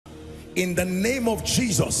in the name of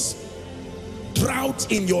Jesus.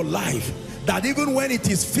 Drought in your life, that even when it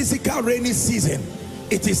is physical rainy season,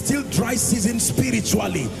 it is still dry season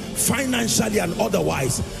spiritually, financially and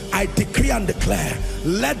otherwise. I decree and declare,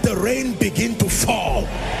 let the rain begin to fall.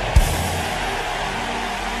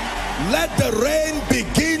 Let the rain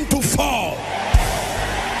begin to fall.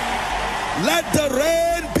 Let the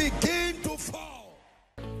rain begin to fall.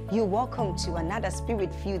 You're welcome to another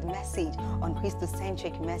spirit-filled message on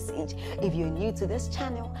Christocentric Message. If you're new to this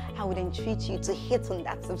channel, I would entreat you to hit on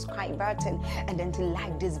that subscribe button and then to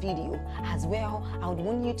like this video. As well, I would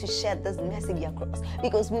want you to share this message across,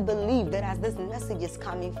 because we believe that as this message is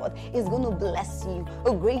coming forth, it's going to bless you.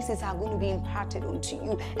 Graces are going to be imparted unto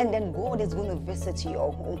you, and then God is going to visit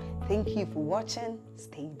your home. Thank you for watching.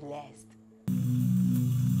 Stay blessed.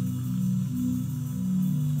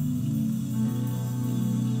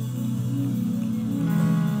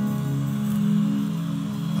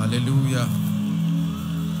 Hallelujah.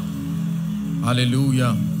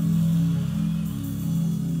 Hallelujah.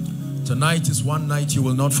 Tonight is one night you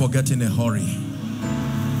will not forget in a hurry.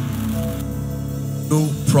 Do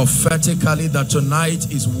prophetically that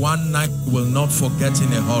tonight is one night you will not forget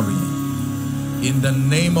in a hurry. In the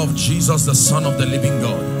name of Jesus, the Son of the living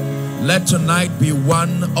God, let tonight be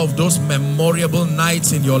one of those memorable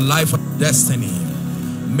nights in your life and destiny.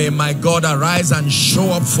 May my God arise and show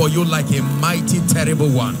up for you like a mighty, terrible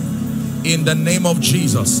one. In the name of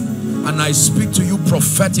Jesus. And I speak to you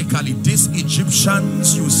prophetically. These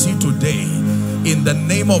Egyptians you see today, in the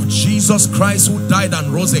name of Jesus Christ who died and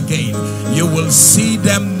rose again, you will see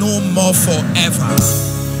them no more forever.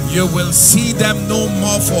 You will see them no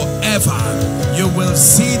more forever. You will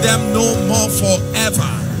see them no more forever.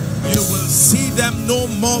 You will see them no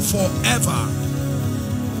more forever.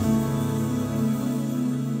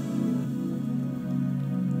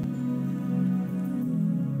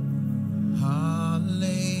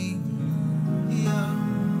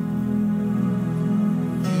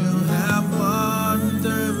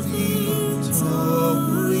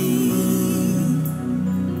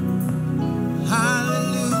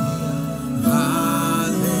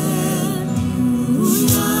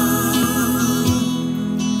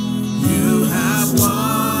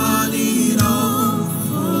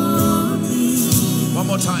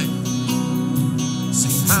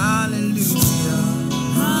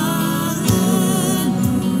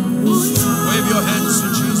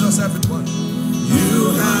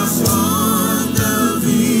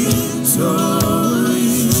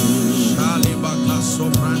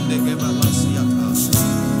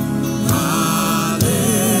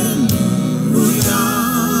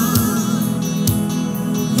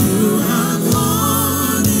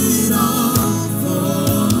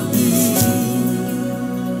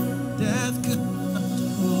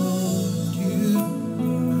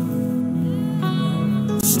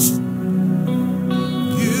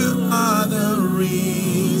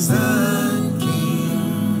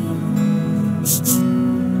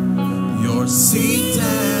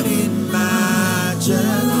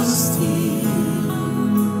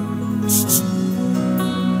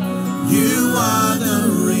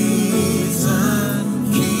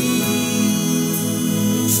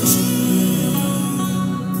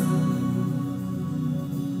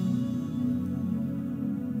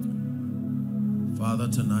 Father,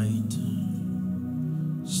 tonight,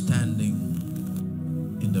 standing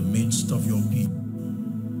in the midst of your people,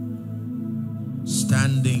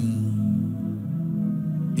 standing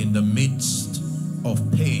in the midst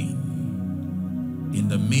of pain, in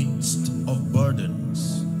the midst of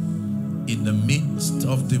burdens, in the midst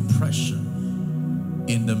of depression,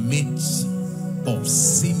 in the midst of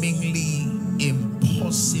seemingly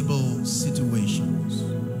impossible situations.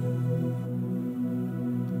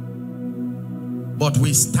 But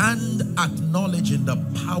we stand acknowledging the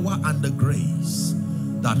power and the grace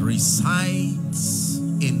that resides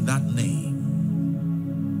in that name.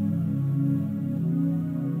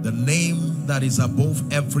 The name that is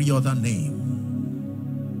above every other name.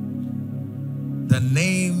 The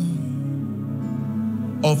name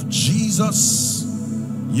of Jesus,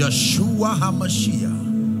 Yeshua HaMashiach,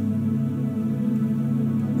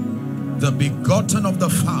 the begotten of the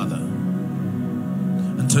Father.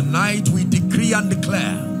 And tonight we decree and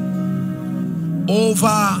declare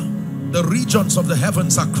over the regions of the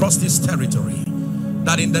heavens across this territory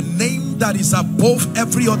that in the name that is above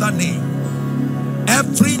every other name,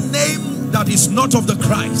 every name that is not of the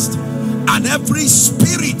Christ, and every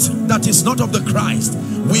spirit that is not of the Christ,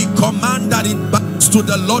 we command that it bows to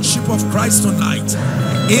the Lordship of Christ tonight.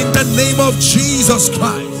 In the name of Jesus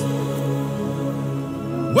Christ.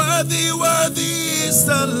 Worthy, worthy is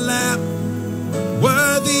the Lamb.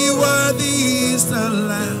 Worthy, worthy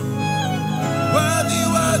Lamb. Worthy,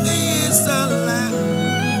 worthy is the Lamb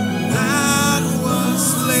that was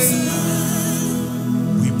slain.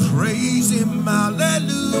 We praise him,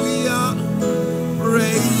 hallelujah.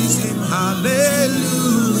 Praise him,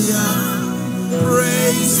 hallelujah.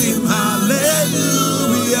 Praise him,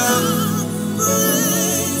 hallelujah.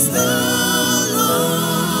 Praise the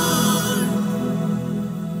Lord.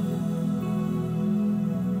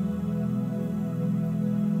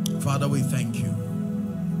 Father, we thank you.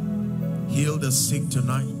 Heal the sick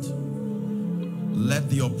tonight. Let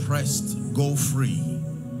the oppressed go free.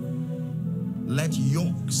 Let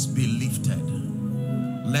yokes be lifted.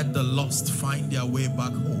 Let the lost find their way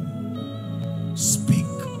back home. Speak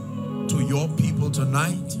to your people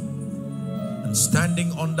tonight, and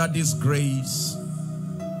standing under this grace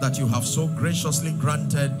that you have so graciously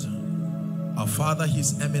granted our Father,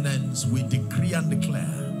 His Eminence, we decree and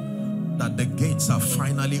declare that the gates are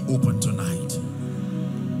finally open tonight.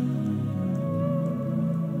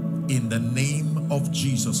 In the name of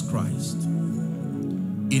Jesus Christ.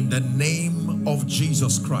 In the name of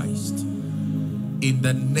Jesus Christ. In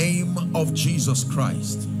the name of Jesus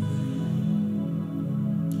Christ.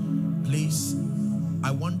 Please,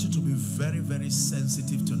 I want you to be very, very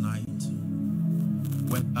sensitive tonight.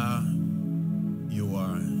 Whether you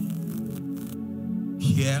are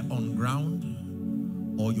here on ground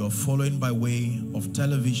or you're following by way of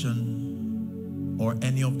television or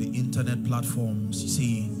any of the internet platforms.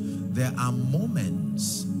 See, there are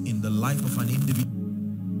moments in the life of an individual,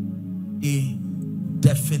 a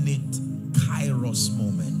definite kairos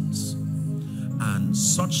moments, and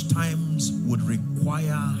such times would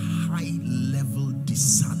require high level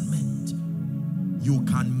discernment. You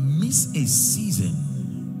can miss a season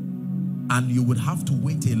and you would have to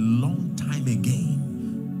wait a long time again.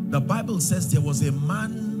 The Bible says there was a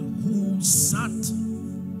man who sat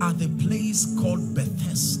at a place called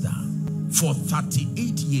Bethesda for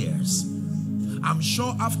 38 years. I'm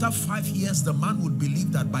sure after 5 years the man would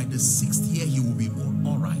believe that by the 6th year he will be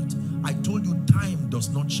all right. I told you, time does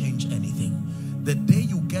not change anything. The day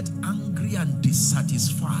you get angry and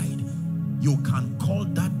dissatisfied, you can call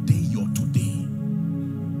that day your today.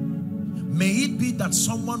 May it be that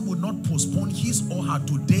someone will not postpone his or her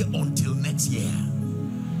today until next year.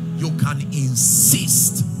 You can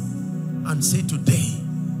insist and say, today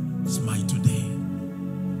is my today.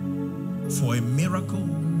 For a miracle,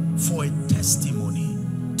 for a testimony,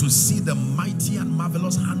 to see the mighty and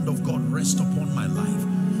marvelous hand of God rest upon my life.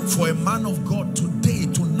 For a man of God, today,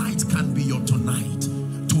 tonight can be your tonight,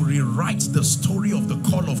 to rewrite the story of the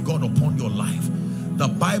call of God upon your life. The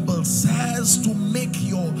Bible says to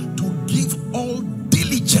give all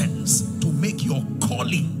diligence to make your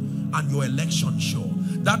calling and your election sure.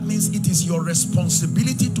 That means it is your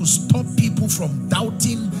responsibility to stop people from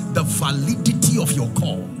doubting the validity of your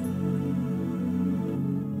call.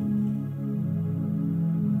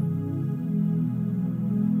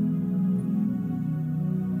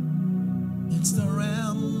 It's the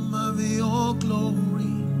realm of your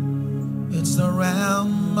glory. It's the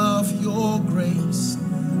realm of your grace.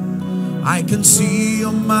 I can see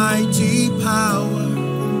your mighty power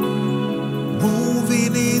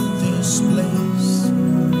moving in this place.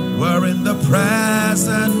 We're in the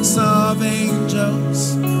presence of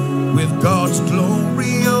angels with God's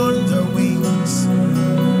glory on their wings.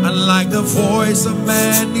 And like the voice of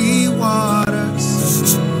many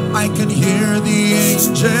waters, I can hear the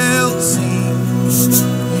angels sing.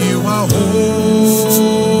 You are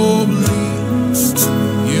holy.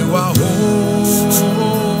 You are holy.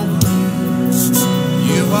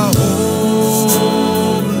 You are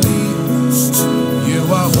holy. You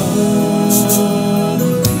are holy.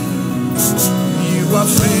 You are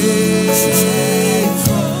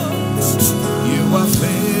faithful. You are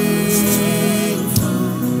faithful.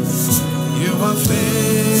 You are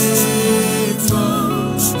faithful.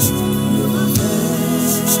 You are faithful.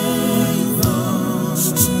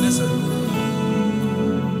 Listen,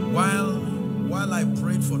 while I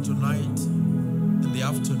prayed for tonight in the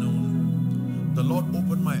afternoon, the Lord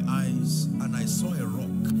opened my eyes and I saw a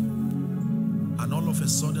rock. And all of a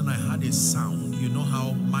sudden I had a sound. You know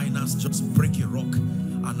how miners just break a rock,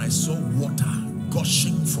 and I saw water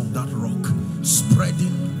gushing from that rock,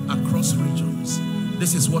 spreading across regions.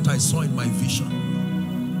 This is what I saw in my vision.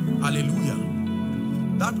 Hallelujah.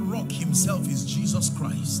 That rock himself is Jesus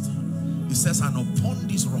Christ. It says, and upon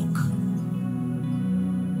this rock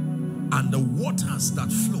and the waters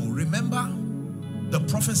that flow. Remember the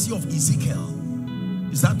prophecy of Ezekiel.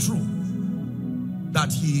 Is that true?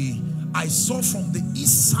 That I saw from the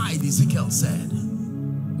east side, Ezekiel said,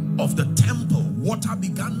 of the temple, water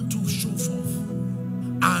began to show forth.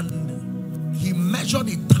 And he measured measured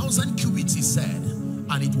 1,000 cubits, he said,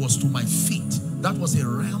 and it was to my feet. That was a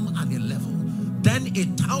realm and a level. Then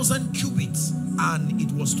 1,000 cubits, and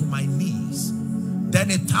it was to my knees. Then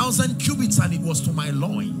 1,000 cubits, and it was to my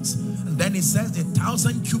loins. And then it says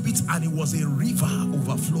 1,000 cubits, and it was a river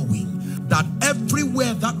overflowing. That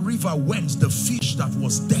everywhere that river went, the fish that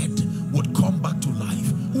was dead would come back to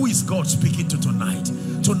life. Who is God speaking to tonight?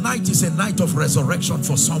 Tonight is a night of resurrection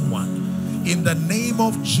for someone. In the name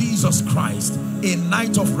of Jesus Christ, a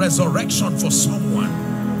night of resurrection for someone.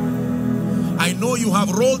 I know you have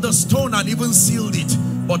rolled the stone and even sealed it,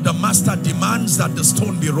 but the master demands that the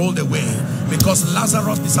stone be rolled away, because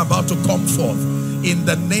Lazarus is about to come forth. In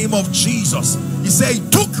the name of Jesus, he said, he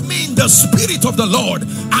took me in the spirit of the Lord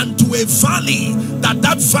and to a valley,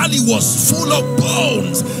 that valley was full of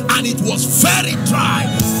bones and it was very dry.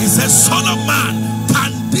 He said, son of man,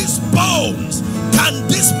 can these bones, can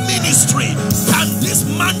this ministry, can this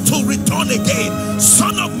mantle return again?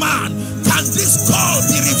 Son of man, can this call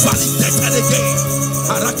be revalidated again?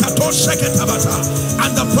 And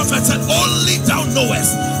the prophet said, only thou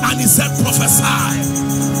knowest. And he said, prophesy,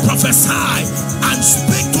 prophesy, and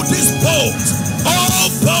speak to these bones. All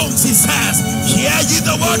bones, he says, hear ye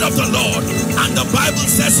the word of the Lord. And the Bible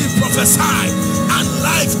says he prophesied, and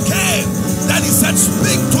life came. Then he said,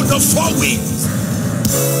 speak to the four winds.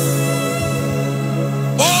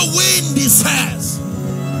 O wind, he says,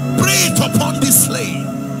 breathe upon this slain.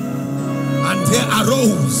 And there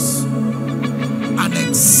arose an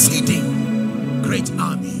exceeding great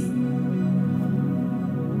army.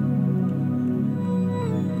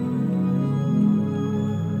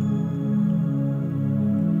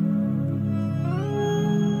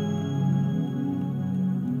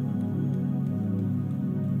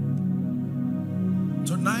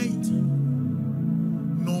 Tonight,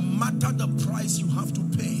 no matter the price you have to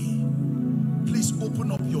pay, please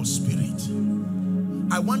open up your spirit.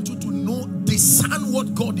 I want you to know, discern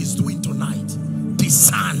what God is doing tonight.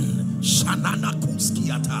 Discern. Shanana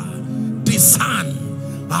kuskiata. Discern.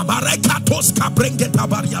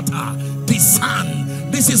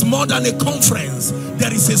 Discern. This is more than a conference.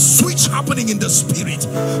 There is a switch happening in the spirit.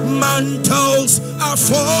 Mantles are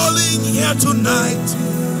falling here tonight.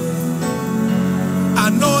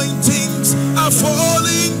 Anointings are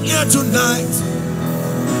falling here tonight.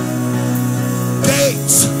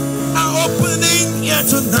 Gates are opening here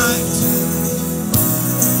tonight.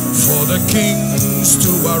 For the kings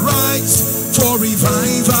to arise, for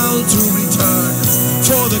revival to return.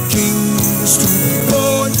 For the kings to be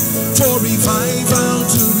born, for revival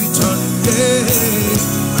to return. Yeah.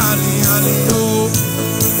 Ali, Ali, oh.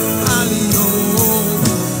 Ali, oh.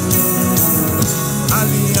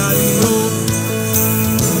 Ali, Ali, oh.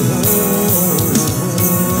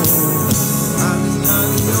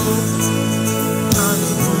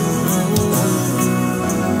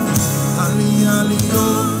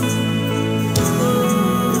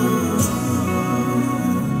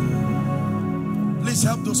 Please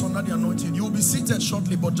help those under the anointing. You will be seated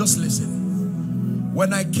shortly, but just listen.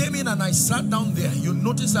 When I came in and I sat down there, you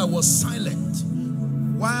notice I was silent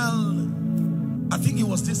while I think it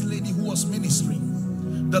was this lady who was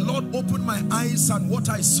ministering. The Lord opened my eyes, and what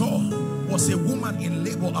I saw was a woman in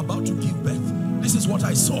labor about to give birth. This is what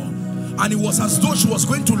I saw. And it was as though she was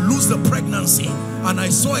going to lose the pregnancy. And I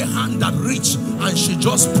saw a hand that reached and she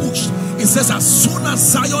just pushed. It says, as soon as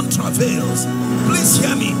Zion travails, please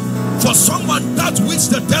hear me. For someone, that which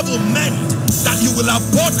the devil meant that you will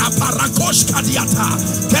abort a parakosh kadiata,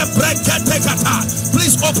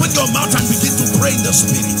 please open your mouth and begin to pray in the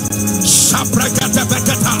spirit.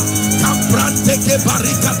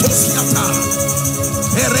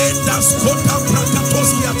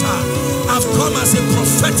 I've come as a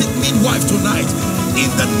prophetic midwife tonight, in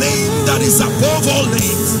the name that is above all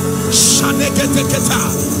names.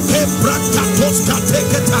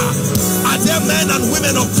 Are there men and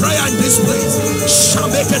women of prayer in this place?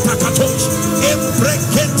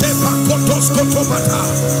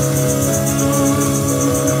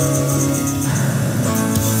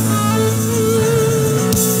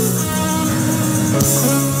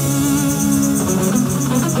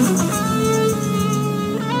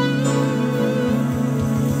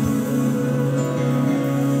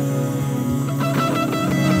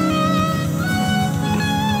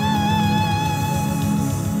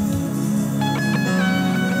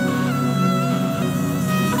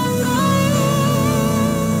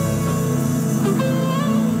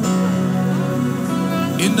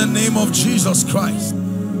 In the name of Jesus Christ.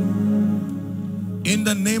 In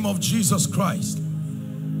the name of Jesus Christ.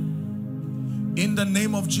 In the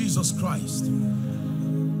name of Jesus Christ.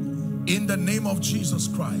 In the name of Jesus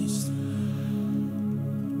Christ.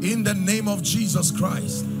 In the name of Jesus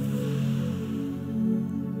Christ.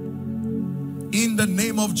 In the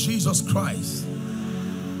name of Jesus Christ.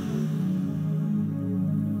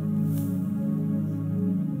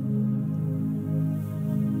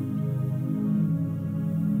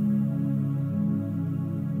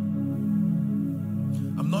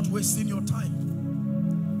 I'm not wasting your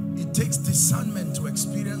time. It takes discernment to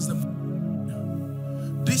experience them.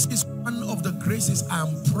 This is one of the graces I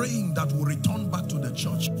am praying that will return back to the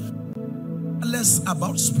church. Less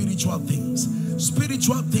about spiritual things.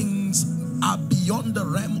 Spiritual things are beyond the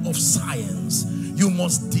realm of science. You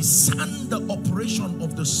must discern the operation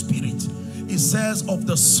of the Spirit. It says of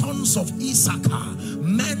the sons of Issachar,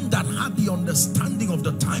 men that had the understanding of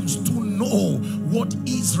the times to know what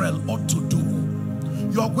Israel ought to do.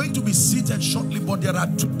 You are going to be seated shortly, but there are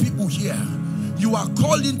two people here. You are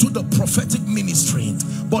called into the prophetic ministry,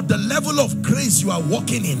 but the level of grace you are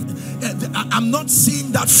walking in, I'm not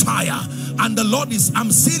seeing that fire. And the Lord is,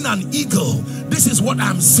 I'm seeing an eagle. This is what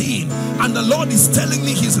I'm seeing. And the Lord is telling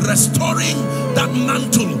me he's restoring that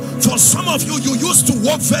mantle. For some of you, you used to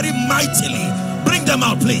walk very mightily. Bring them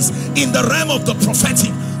out, please. In the realm of the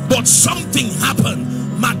prophetic. But something happened.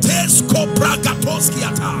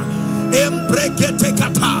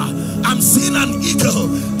 I'm seeing an eagle.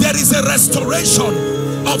 There is a restoration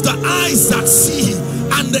of the eyes that see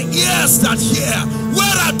and the ears that hear.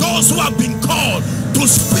 Where are those who have been called to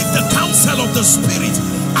speak the counsel of the Spirit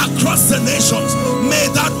across the nations? May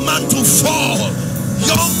that mantle fall,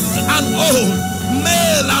 young and old,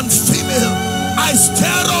 male and female. I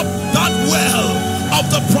stir up that well of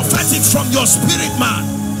the prophetic from your spirit, man.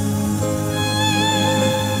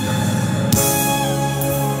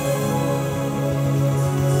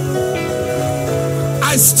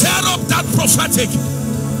 I stir up that prophetic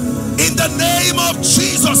in the name of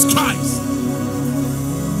Jesus Christ.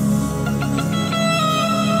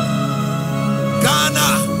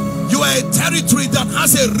 Ghana, you are a territory that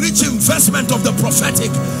has a rich investment of the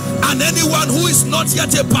prophetic, and anyone who is not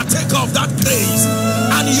yet a partaker of that grace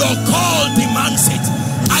and your call demands it,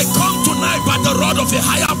 I come tonight by the rod of a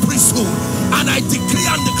higher priesthood, and I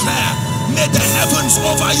decree and declare, may the heavens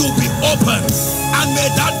over you be open, and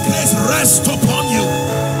may that grace rest upon you.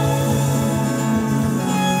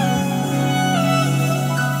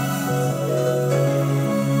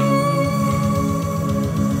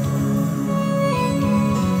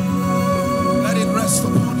 Let it rest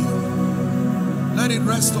upon you. Let it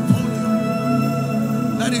rest upon you.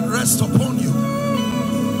 Let it rest upon you.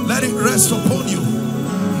 Let it rest upon you.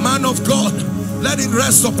 Man of God, let it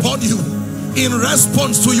rest upon you. In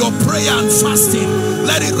response to your prayer and fasting,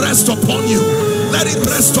 let it rest upon you. Let it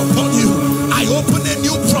rest upon you. I open a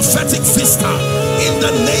new prophetic vista in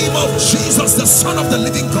the name of Jesus, the Son of the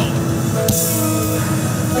living God.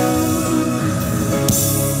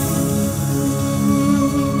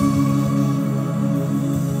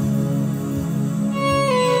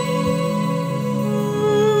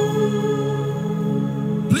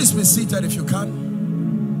 Please be seated if you can.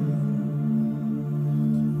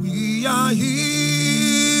 We are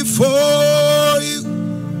here for you.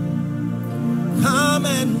 Come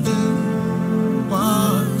and do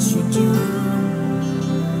what you do.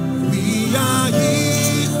 We are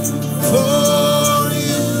here for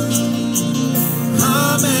you.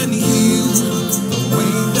 Come and heal the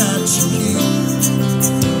way that you heal.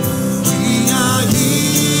 We are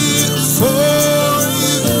here for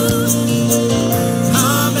you.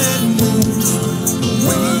 Come and move the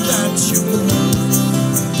way that you move.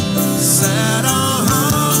 Set our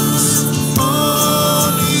hearts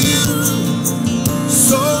on you,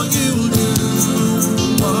 so you'll do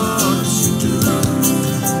what you do.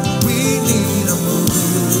 We need a move.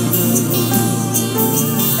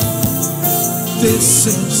 This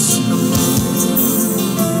is a move.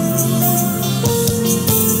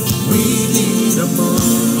 We need a move.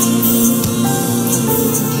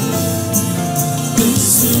 This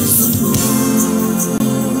is a move.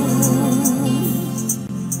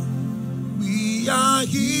 We are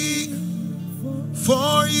here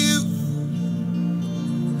for you.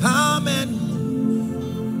 Come and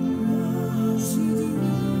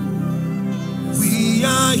we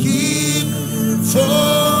are here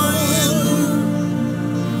for you.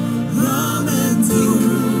 Come and do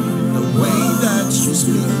the way that you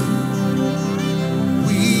speak.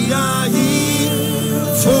 We are here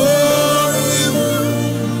for you.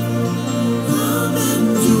 Come and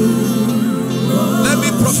do. Let me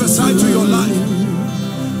prophesy to your life.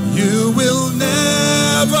 You will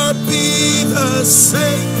never be the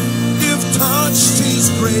same. You've touched His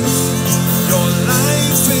grace. Your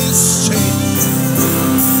life is changed.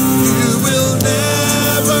 You will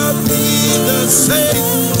never be the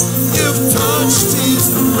same. touched His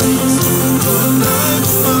grace, your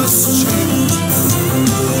life must change.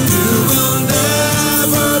 You will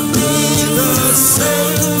never be the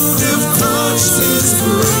same. You've touched His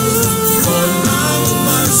grace, your life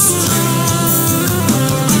must change.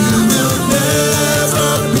 You will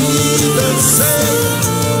never be the same.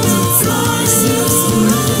 You've touched His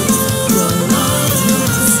grace, your life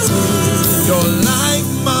must change. Your life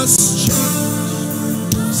must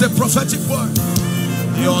change. It's a prophetic word.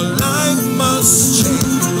 Your life must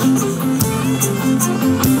change.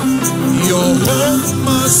 Your hope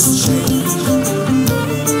must change.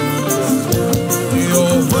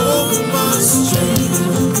 Your hope must change.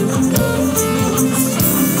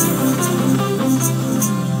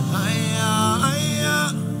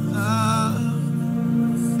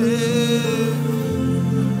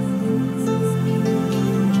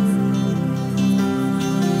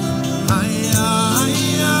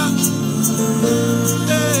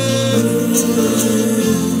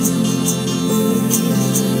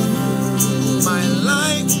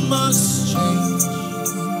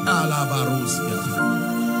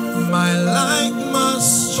 My life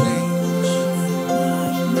must change.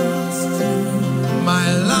 My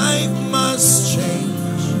life must change.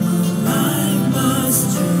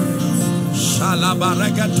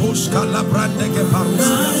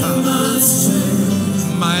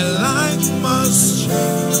 My life must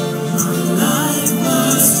change.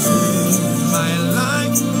 My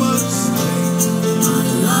life must change. My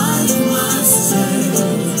life must change.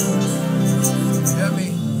 Hear me.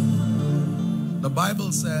 The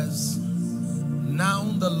Bible says, now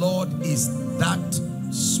the Lord is that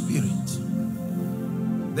Spirit.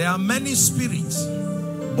 There are many spirits,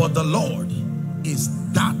 but the Lord is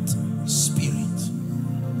that Spirit.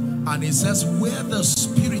 And it says, where the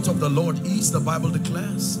Spirit of the Lord is, the Bible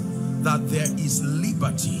declares that there is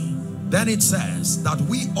liberty. Then it says that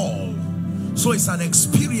we all, so it's an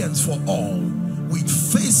experience for all, with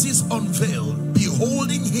faces unveiled,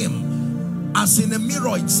 beholding Him as in a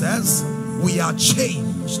mirror. It says we are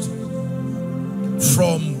changed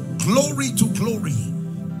from glory to glory,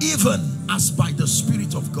 even as by the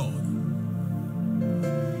Spirit of God.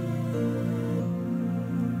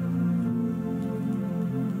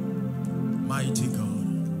 Mighty God.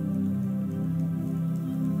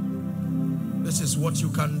 This is what you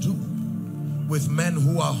can do with men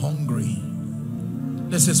who are hungry.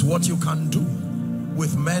 This is what you can do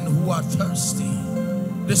with men who are thirsty.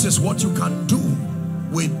 This is what you can do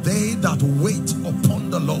with they that wait upon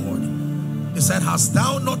the Lord. He said, hast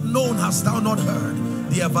thou not known, hast thou not heard,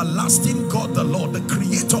 the everlasting God, the Lord, the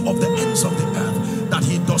creator of the ends of the earth, that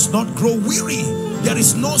He does not grow weary. There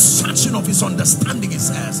is no searching of His understanding. It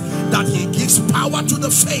says that He gives power to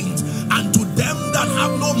the faint, and to them that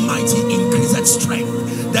have no might He increaseth strength.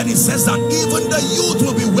 Then He says that even the youth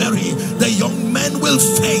will be weary, the young men will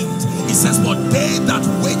faint. He says, but they that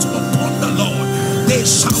wait upon the Lord, they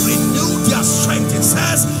shall renew their strength. It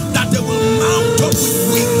says that they will mount up with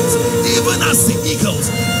wings, even as the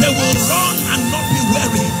eagles. They will run and not be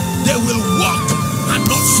weary. They will walk and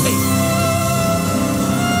not faint.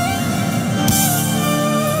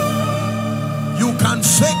 You can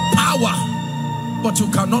fake power, but you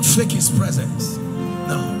cannot fake His presence.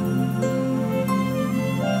 No.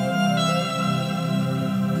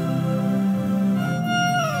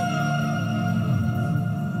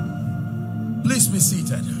 Please be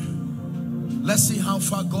seated. Let's see how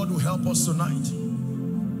far God will help us tonight.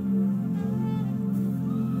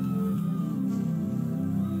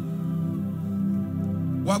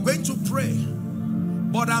 We're going to pray,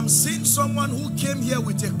 but I'm seeing someone who came here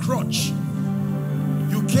with a crutch.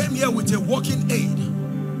 You came here with a walking aid.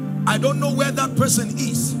 I don't know where that person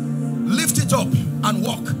is. Lift it up and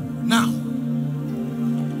walk now.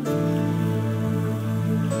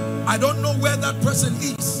 I don't know where that person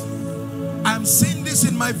is. I'm seeing this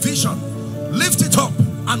in my vision. Lift it up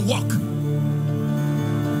and walk.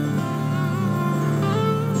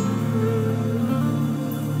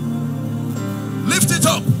 Lift it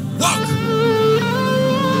up, walk.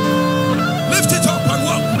 Lift it up and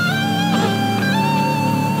walk.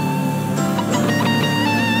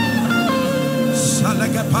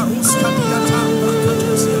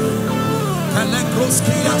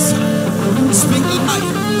 Speak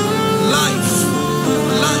life, life,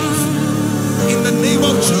 life. In the name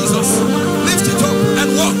of Jesus, lift it up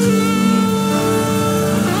and walk.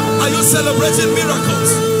 Are you celebrating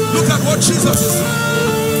miracles? Look at what Jesus is doing.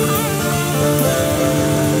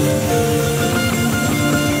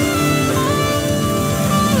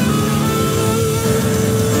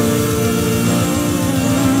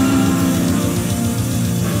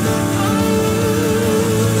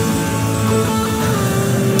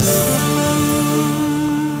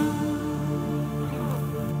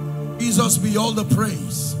 be all the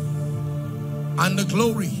praise and the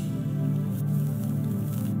glory.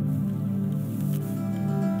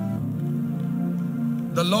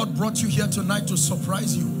 The Lord brought you here tonight to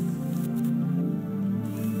surprise you.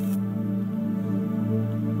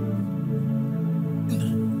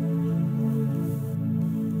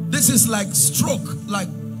 This is like stroke, like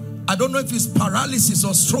I don't know if it's paralysis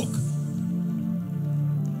or stroke.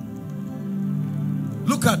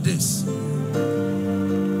 Look at this.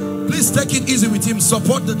 Please take it easy with him.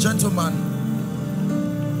 Support the gentleman.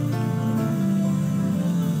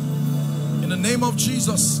 In the name of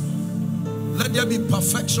Jesus, let there be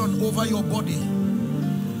perfection over your body.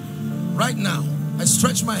 Right now, I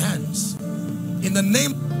stretch my hands. In the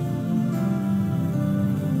name,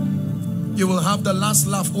 you will have the last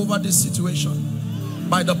laugh over this situation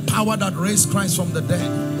by the power that raised Christ from the dead.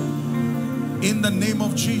 In the name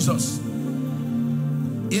of Jesus.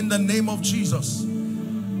 In the name of Jesus.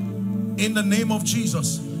 In the name of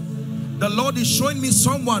Jesus. The Lord is showing me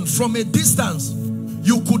someone from a distance.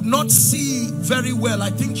 You could not see very well. I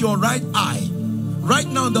think your right eye. Right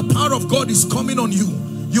now, the power of God is coming on you.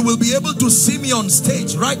 You will be able to see me on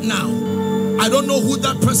stage right now. I don't know who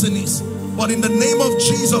that person is, but in the name of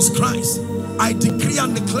Jesus Christ, I decree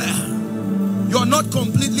and declare, you are not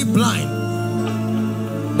completely blind,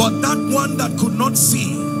 but that one that could not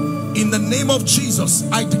see, in the name of Jesus,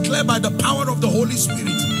 I declare by the power of the Holy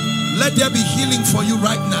Spirit, let there be healing for you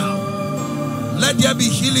right now. Let there be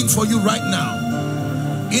healing for you right now.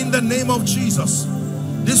 In the name of Jesus.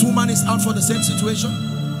 This woman is out for the same situation.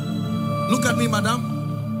 Look at me,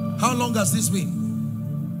 madam. How long has this been?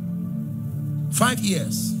 5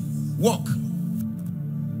 years. Walk.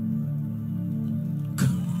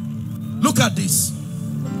 Look at this.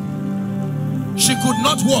 She could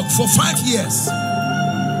not walk for 5 years.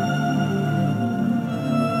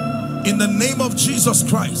 In the name of Jesus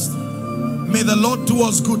Christ, may the Lord do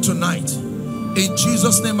us good tonight. In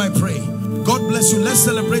Jesus' name I pray. God bless you. Let's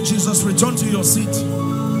celebrate Jesus. Return to your seat.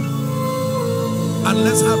 And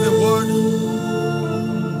let's have a word.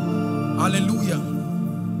 Hallelujah.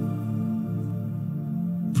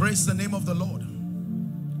 Praise the name of the Lord.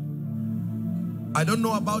 I don't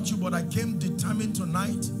know about you, but I came determined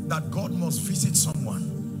tonight that God must visit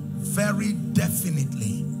someone. Very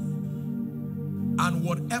definitely. And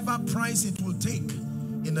whatever price it will take,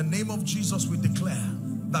 in the name of Jesus, we declare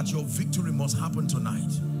that your victory must happen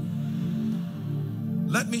tonight.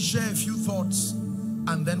 Let me share a few thoughts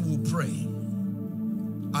and then we'll pray.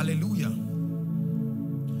 Hallelujah.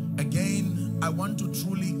 Again, I want to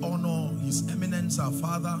truly honor His Eminence, our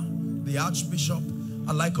Father, the Archbishop.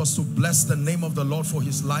 I'd like us to bless the name of the Lord for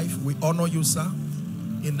his life. We honor you, sir,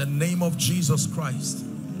 in the name of Jesus Christ.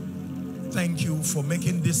 Thank you for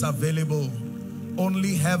making this available.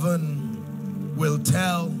 Only heaven will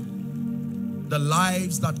tell the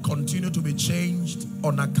lives that continue to be changed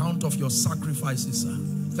on account of your sacrifices, sir.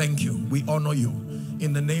 Thank you. We honor you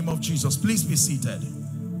in the name of Jesus. Please be seated.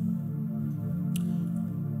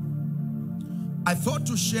 I thought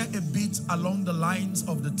to share a bit along the lines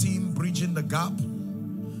of the team Bridging the Gap,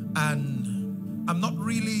 and I'm not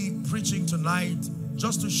really preaching tonight,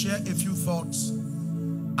 just to share a few thoughts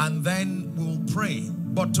and then we'll pray.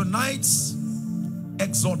 But tonight's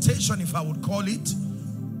exhortation, if I would call it,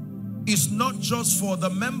 is not just for the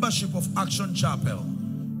membership of Action Chapel.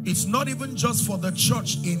 It's not even just for the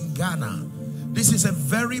church in Ghana. This is a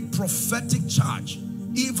very prophetic charge,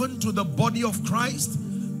 even to the body of Christ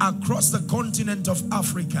across the continent of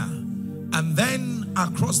Africa and then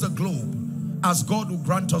across the globe, as God will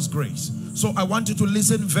grant us grace. So I want you to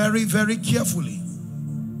listen very, very carefully.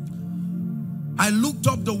 I looked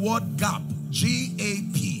up the word gap,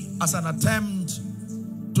 G-A-P, as an attempt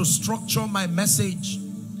to structure my message,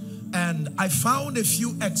 and I found a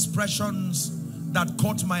few expressions that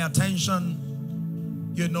caught my attention.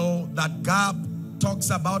 You know, that gap talks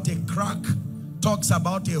about a crack, talks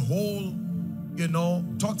about a hole, you know,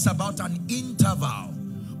 talks about an interval.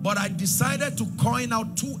 But I decided to coin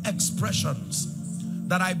out two expressions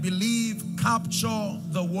that I believe capture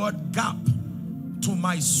the word gap to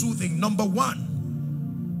my soothing. Number one,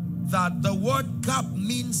 that the word gap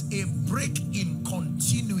means a break in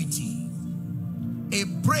continuity. A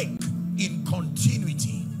break in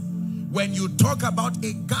continuity. When you talk about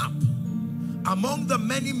a gap, among the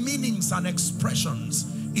many meanings and expressions,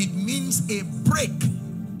 it means a break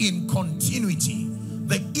in continuity.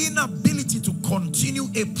 The inability to continue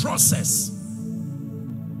a process.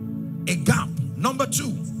 A gap. Number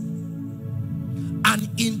two, an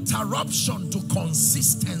interruption to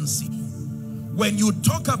consistency. When you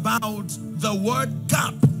talk about the word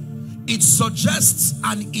gap, it suggests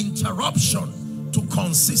an interruption to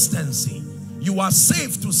consistency. You are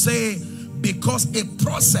safe to say, because a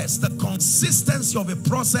process, the consistency of a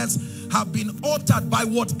process have been altered by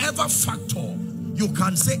whatever factor, you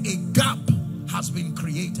can say a gap has been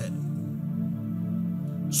created.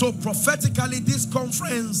 So prophetically, this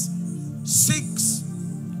conference seeks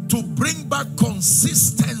to bring back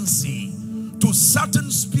consistency to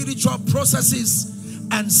certain spiritual processes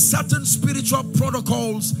and certain spiritual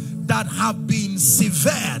protocols that have been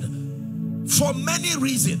severed for many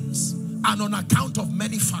reasons and on account of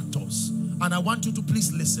many factors. And I want you to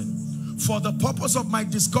please listen. For the purpose of my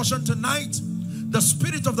discussion tonight, the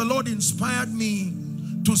Spirit of the Lord inspired me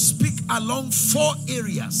to speak along 4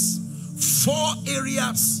 areas. 4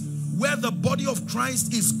 areas where the body of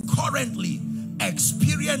Christ is currently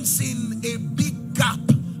experiencing a big gap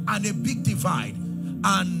and a big divide.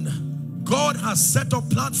 And God has set up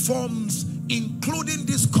platforms, including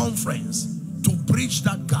this conference, to bridge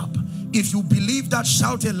that gap. If you believe that,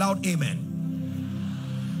 shout a loud amen.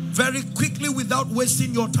 Very quickly, without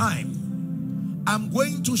wasting your time, I'm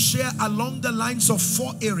going to share along the lines of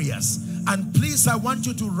 4 areas. And please, I want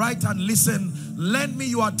you to write and listen. Lend me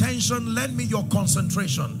your attention, lend me your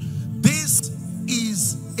concentration. This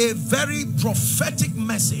is a very prophetic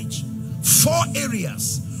message. 4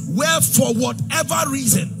 areas where, for whatever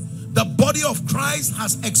reason, the body of Christ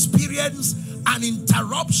has experienced an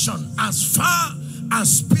interruption as far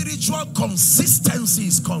as spiritual consistency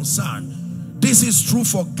is concerned. This is true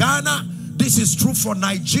for Ghana. This is true for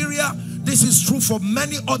Nigeria. This is true for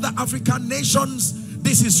many other African nations.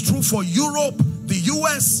 This is true for Europe, the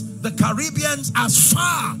US, the Caribbeans, as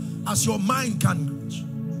far as your mind can reach.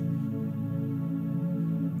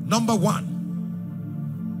 Number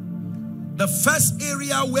 1, the first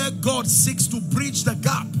area where God seeks to bridge the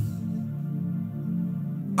gap,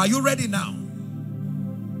 are you ready now,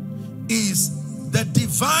 is the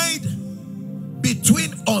divide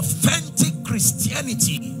between authentic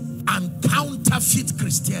Christianity and counterfeit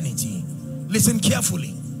Christianity. Listen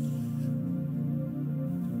carefully.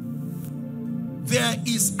 There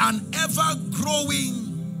is an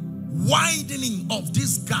ever-growing widening of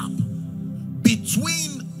this gap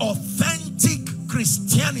between authentic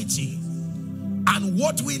Christianity and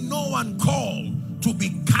what we know and call to be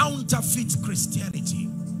counterfeit Christianity.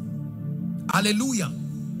 Hallelujah.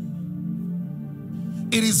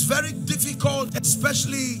 It is very difficult,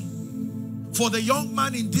 especially for the young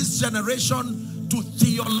man in this generation, to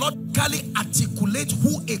theologically articulate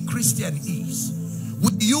who a Christian is.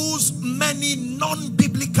 We use many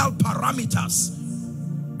non-biblical parameters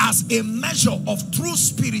as a measure of true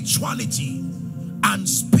spirituality and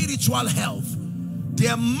spiritual health.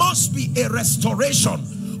 There must be a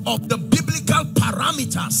restoration of the biblical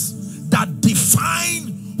parameters that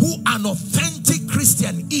define who an authentic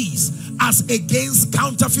Christian is as against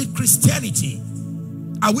counterfeit Christianity.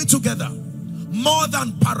 Are we together? More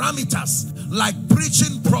than parameters like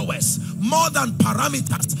preaching prowess, more than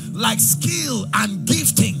parameters like skill and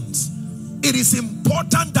giftings. It is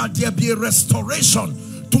important that there be a restoration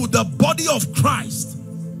to the body of Christ,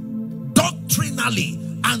 doctrinally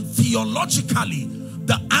and theologically.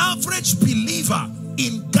 The average believer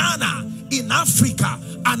in Ghana, in Africa,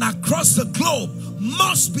 and across the globe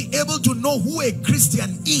must be able to know who a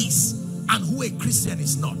Christian is and who a Christian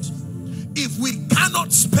is not. If we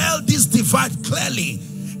cannot spell this divide clearly,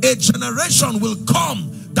 a generation will come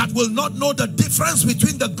that will not know the difference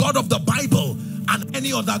between the God of the Bible and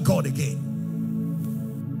any other God again.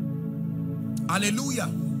 Hallelujah.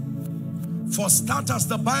 For starters,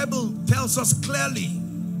 the Bible tells us clearly,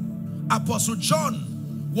 Apostle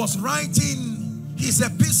John was writing his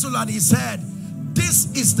epistle and he said,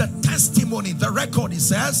 this is the testimony, the record, he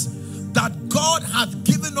says, that God hath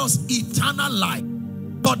given us eternal life,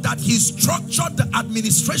 but that he structured the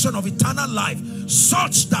administration of eternal life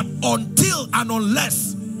such that until and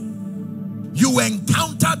unless you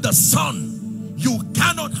encounter the Son, you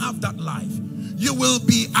cannot have that life. You will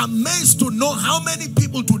be amazed to know how many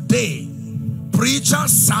people today,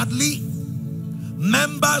 preachers, sadly,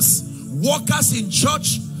 members, workers in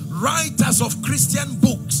church, writers of Christian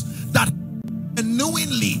books, that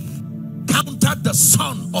genuinely encountered the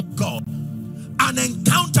Son of God. An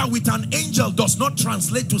encounter with an angel does not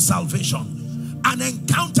translate to salvation. An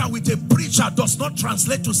encounter with a preacher does not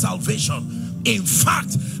translate to salvation. In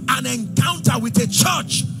fact, an encounter with a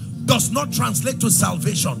church does not translate to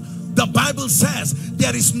salvation. The Bible says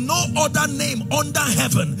there is no other name under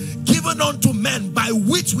heaven given unto men by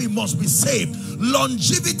which we must be saved.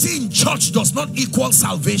 Longevity in church does not equal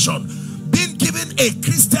salvation. Being given a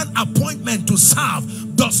Christian appointment to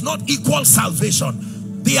serve does not equal salvation.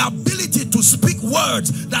 The ability to speak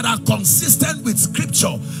words that are consistent with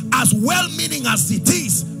scripture, as well-meaning as it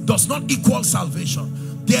is, does not equal salvation.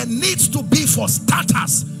 There needs to be, for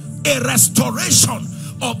starters, a restoration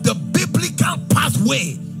of the biblical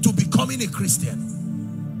pathway to becoming a Christian.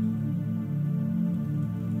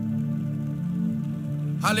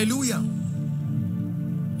 Hallelujah.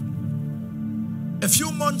 A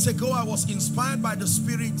few months ago, I was inspired by the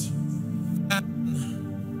Spirit,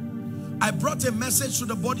 and I brought a message to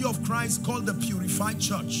the body of Christ called the Purified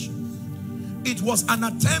Church. It was an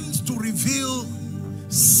attempt to reveal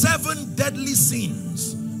 7 deadly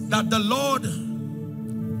sins that the Lord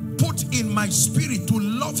put in my spirit to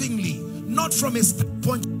lovingly, not from a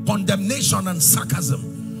standpoint of condemnation and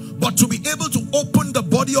sarcasm, but to be able to open the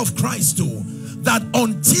body of Christ to, that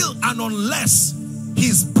until and unless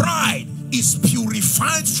his bride is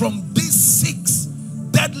purified from these 6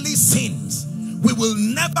 deadly sins, we will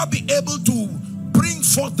never be able to bring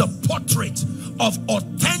forth the portrait of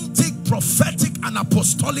authentic, prophetic, and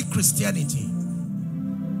apostolic Christianity.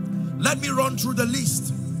 Let me run through the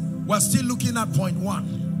list. We're still looking at point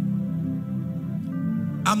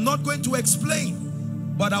 1. I'm not going to explain,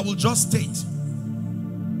 but I will just state.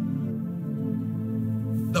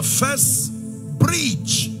 The first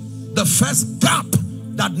breach, the first gap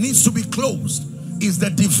that needs to be closed is the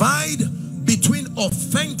divide between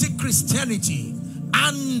authentic Christianity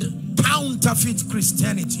and counterfeit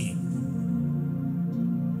Christianity.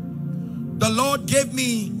 The Lord gave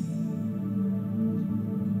me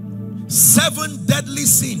 7 deadly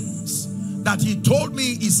sins that he told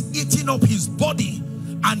me is eating up his body,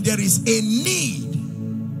 and there is a need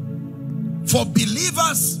for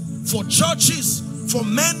believers, for churches, for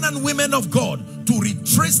men and women of God to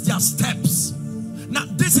retrace their steps. Now,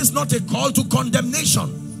 this is not a call to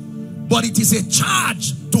condemnation, but it is a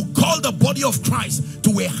charge to call the body of Christ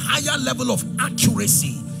to a higher level of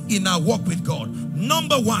accuracy in our walk with God.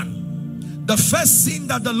 Number 1, the first sin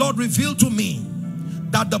that the Lord revealed to me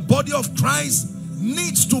that the body of Christ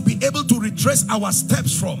needs to be able to retrace our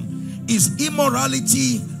steps from is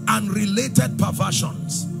immorality and related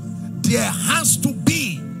perversions. There has to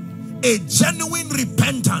be a genuine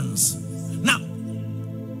repentance. Now,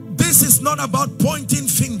 this is not about pointing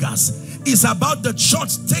fingers. It's about the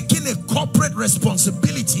church taking a corporate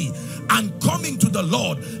responsibility and coming to the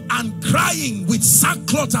Lord and crying with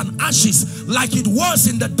sackcloth and ashes like it was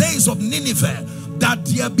in the days of Nineveh, that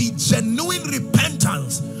there be genuine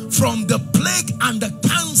repentance from the plague and the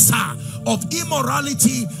cancer of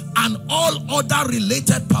immorality and all other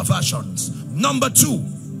related perversions. Number 2,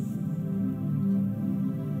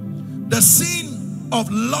 the sin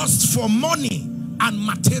of lust for money and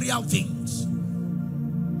material things.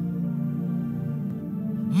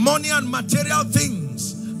 Money and material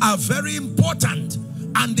things are very important,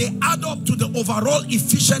 and they add up to the overall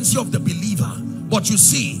efficiency of the believer. But you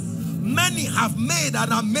see, many have made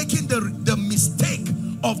and are making the mistake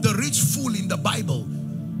of the rich fool in the Bible.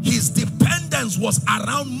 His dependence was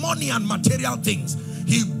around money and material things.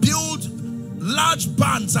 He built large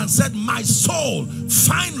barns and said, my soul,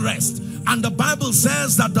 find rest. And the Bible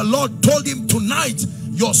says that the Lord told him, tonight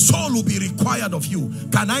your soul will be required of you.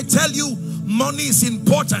 Can I tell you, money is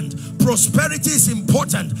important, prosperity is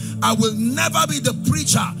important. I will never be the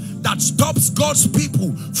preacher that stops God's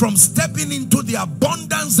people from stepping into the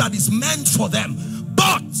abundance that is meant for them.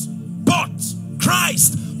 But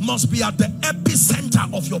Christ must be at the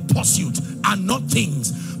epicenter of your pursuit and not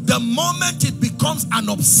things. The moment it becomes an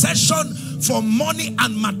obsession for money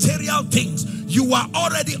and material things, you are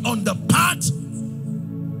already on the path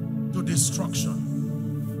to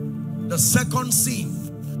destruction. The second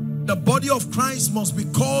sin the body of Christ must be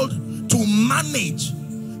called to manage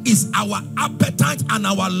is our appetite and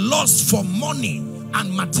our lust for money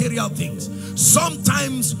and material things.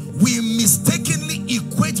 Sometimes we mistakenly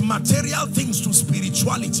equate material things to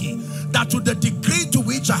spirituality, that to the degree to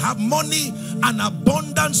which I have money and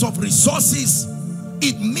abundance of resources,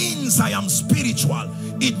 it means I am spiritual.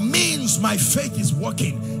 It means my faith is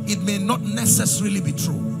working. It may not necessarily be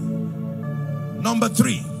true. Number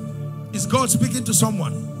 3, is God speaking to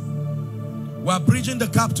someone? We're bridging the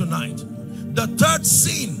gap tonight. The third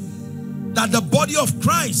sin that the body of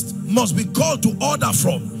Christ must be called to order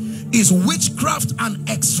from is witchcraft and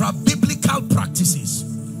extra biblical practices.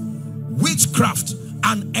 Witchcraft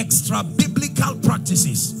and extra biblical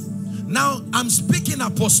practices. Now, I'm speaking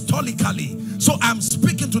apostolically, so I'm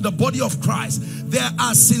speaking to the body of Christ. There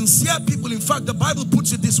are sincere people. In fact, the Bible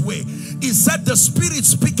puts it this way. It said, the Spirit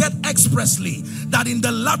speaketh expressly that in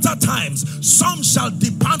the latter times some shall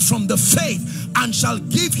depart from the faith and shall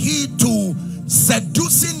give heed to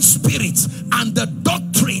seducing spirits and the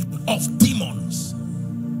doctrine of demons.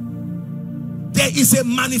 There is a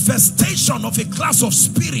manifestation of a class of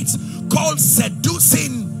spirits called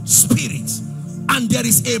seducing spirit. And there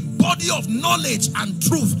is a body of knowledge and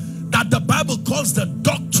truth that the Bible calls the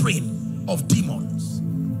doctrine of demons.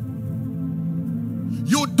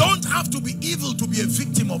 You don't have to be evil to be a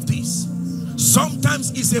victim of this.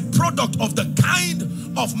 Sometimes it's a product of the kind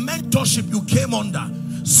of mentorship you came under.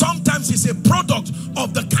 Sometimes it's a product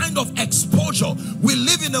of the kind of exposure. We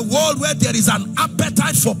live in a world where there is an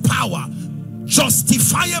appetite for power,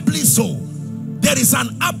 justifiably so. There is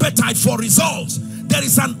an appetite for results. There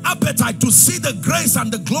is an appetite to see the grace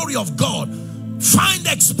and the glory of God find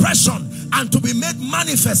expression and to be made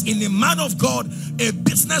manifest in a man of God, a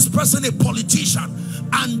business person, a politician.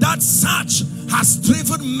 And that search has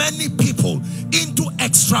driven many people into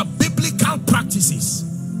extra biblical practices.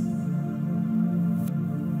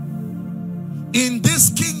 In this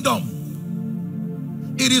kingdom,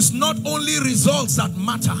 it is not only results that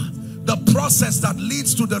matter, the process that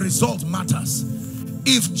leads to the result matters.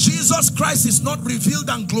 If Jesus Christ is not revealed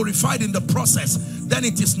and glorified in the process, then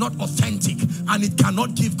it is not authentic and it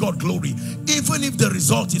cannot give God glory, even if the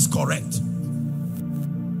result is correct.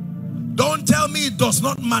 Don't tell me it does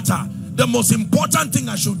not matter. The most important thing,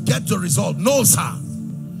 I should get the result. No, sir.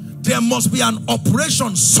 There must be an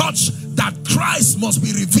operation such that Christ must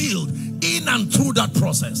be revealed in and through that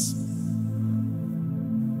process.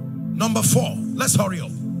 Number 4, let's hurry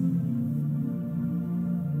up.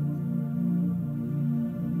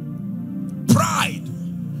 Pride,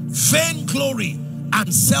 vainglory,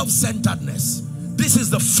 and self-centeredness. This is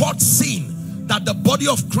the 4th sin that the body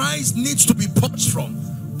of Christ needs to be purged from.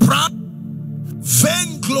 Pride,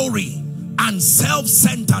 vainglory, and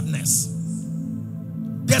self-centeredness.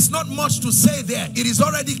 There's not much to say there. It is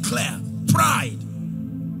already clear. Pride,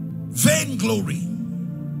 vainglory.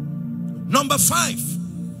 Number 5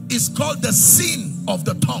 is called the sin of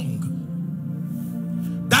the tongue.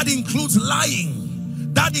 That includes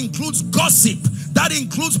lying. That includes gossip. That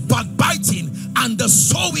includes backbiting and the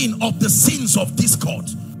sowing of the sins of discord.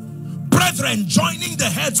 Brethren, joining the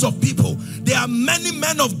heads of people. There are many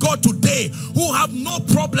men of God today who have no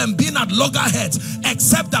problem being at loggerheads,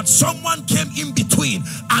 except that someone came in between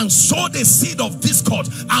and sowed a seed of discord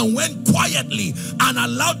and went quietly and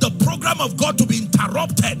allowed the program of God to be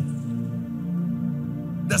interrupted.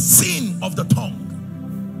 The sin of the tongue.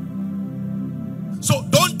 So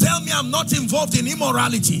don't tell me I'm not involved in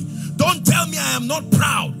immorality. Don't tell me I am not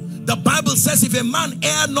proud. The Bible says if a man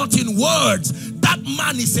err not in words, that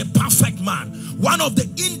man is a perfect man. One of the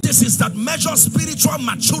indices that measure spiritual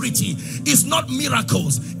maturity is not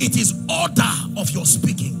miracles. It is order of your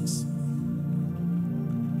speakings.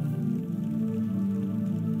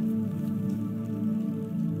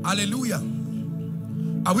 Hallelujah.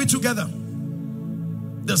 Are we together?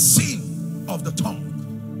 The sin of the tongue.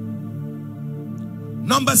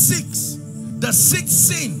 Number 6, the 6th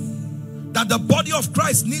sin that the body of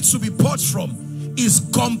Christ needs to be purged from is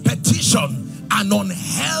competition and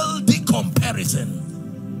unhealthy comparison.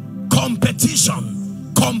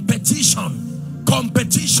 Competition, competition,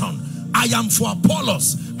 competition. I am for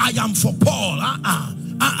Apollos, I am for Paul.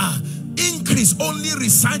 Increase only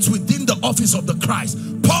resides within the office of the Christ.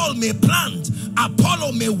 Paul may plant,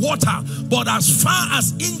 Apollo may water, but as far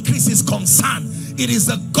as increase is concerned, it is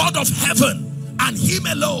the God of heaven and him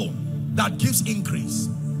alone that gives increase.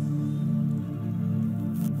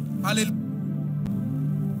 Hallelujah.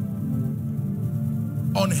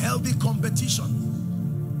 Unhealthy competition.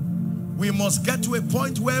 We must get to a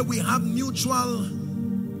point where we have mutual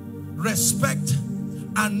respect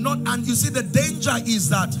and not, and you see the danger is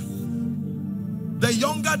that the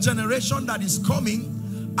younger generation that is coming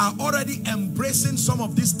are already embracing some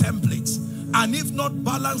of these templates, and if not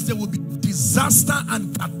balanced, there will be disaster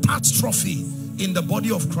and catastrophe in the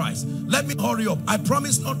body of Christ. Let me hurry up. I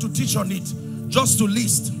promise not to teach on it, just to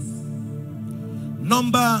list.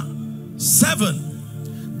 Number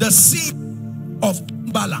 7, the sin of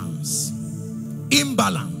imbalance.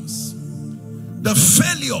 Imbalance. The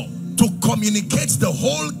failure to communicate the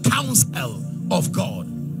whole counsel of God.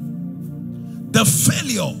 The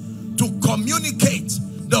failure to communicate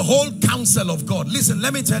the whole counsel of God. Listen,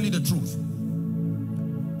 let me tell you the truth.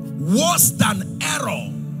 Worse than error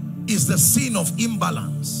is the sin of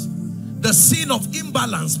imbalance. The sin of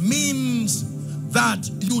imbalance means that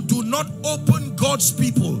you do not open God's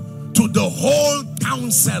people to the whole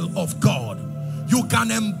counsel of God. You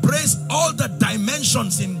can embrace all the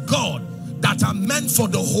dimensions in God that are meant for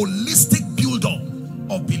the holistic build-up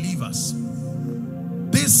of believers.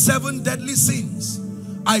 These 7 deadly sins,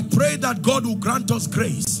 I pray that God will grant us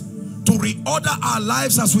grace to reorder our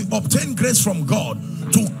lives as we obtain grace from God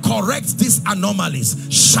to correct these anomalies.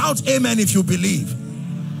 Shout amen if you believe.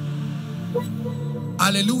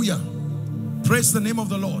 Hallelujah. Praise the name of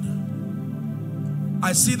the Lord.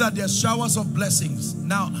 I see that there's showers of blessings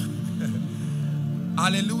now.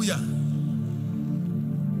 Hallelujah.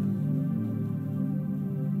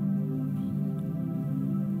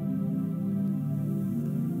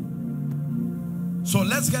 So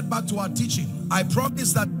let's get back to our teaching. I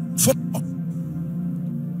promise that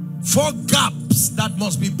four gaps that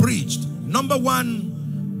must be bridged. Number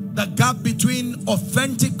one, the gap between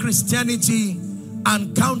authentic Christianity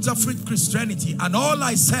and counterfeit Christianity. And all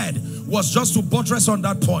I said was just to buttress on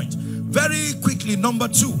that point. Very quickly, number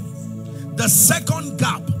two, the second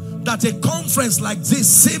gap that a conference like this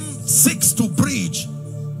seeks to bridge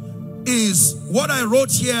is what I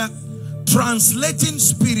wrote here: translating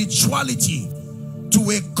spirituality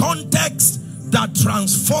to a context that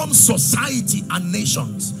transforms society and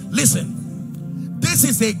nations. Listen, this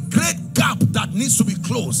is a great gap that needs to be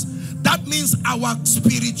closed. That means our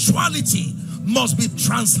spirituality must be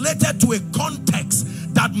translated to a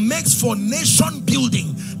context that makes for nation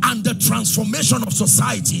building and the transformation of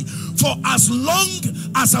society. For as long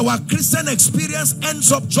as our Christian experience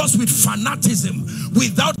ends up just with fanaticism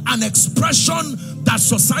without an expression that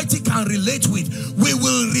society can relate with, we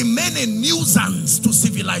will remain a nuisance to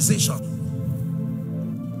civilization.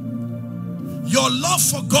 Your love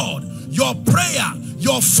for God, your prayer,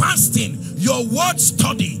 your fasting, your word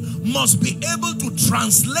study must be able to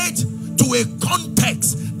translate to a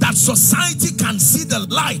context that society can see the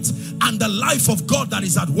light and the life of God that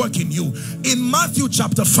is at work in you. In Matthew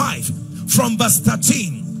chapter 5 from verse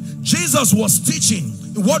 13, Jesus was teaching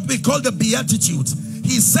what we call the Beatitudes.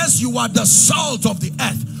 He says, you are the salt of the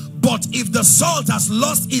earth, but if the salt has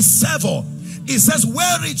lost its savor, he says,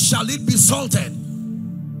 wherein shall it be salted?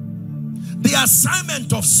 The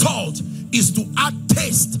assignment of salt is to add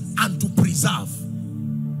taste and to preserve.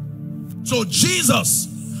 So Jesus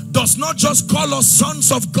does not just call us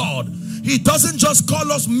sons of God. He doesn't just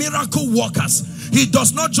call us miracle workers. He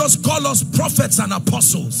does not just call us prophets and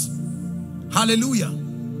apostles. Hallelujah.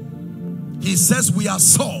 He says we are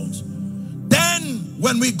salt. Then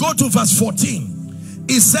when we go to verse 14,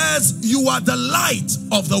 he says you are the light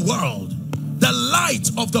of the world. The light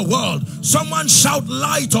of the world. Someone shout,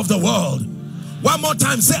 light of the world. One more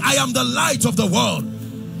time, say, I am the light of the world.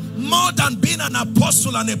 More than being an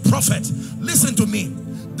apostle and a prophet, listen to me.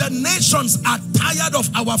 The nations are tired of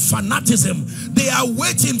our fanaticism. They are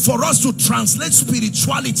waiting for us to translate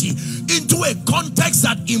spirituality into a context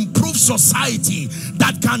that improves society,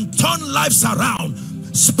 that can turn lives around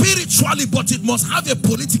spiritually, but it must have a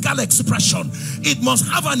political expression. It must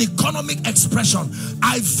have an economic expression.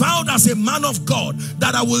 I vowed as a man of God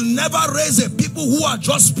that I will never raise a people who are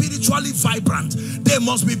just spiritually vibrant. They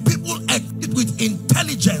must be people equipped with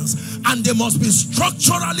intelligence, and they must be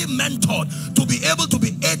structurally mentored to be able to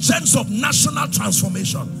be agents of national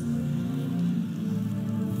transformation.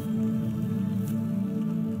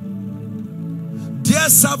 Dear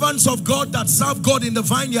servants of God that serve God in the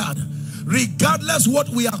vineyard, regardless what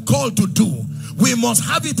we are called to do, we must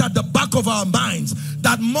have it at the back of our minds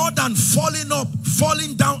that more than falling up,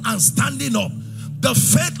 falling down and standing up, the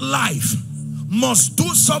faith life must do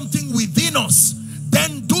something within us,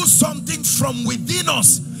 then do something from within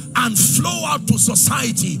us and flow out to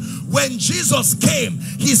society. When Jesus came,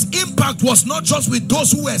 his impact was not just with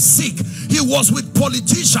those who were sick. He was with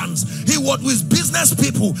politicians. He was with business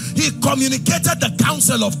people. He communicated the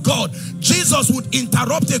counsel of God. Jesus would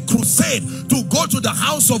interrupt a crusade to go to the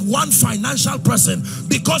house of one financial person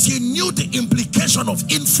because he knew the implication of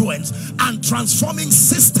influence and transforming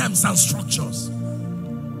systems and structures.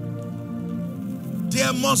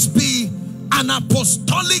 There must be an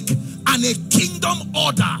apostolic and a kingdom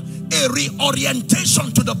order, a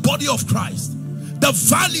reorientation to the body of Christ. The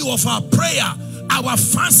value of our prayer, our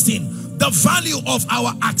fasting, the value of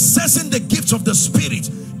our accessing the gifts of the Spirit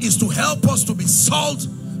is to help us to be salt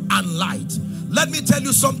and light. Let me tell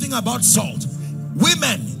you something about salt.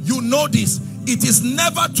 Women, you know this. It is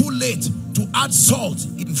never too late to add salt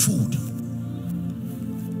in food.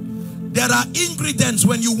 There are ingredients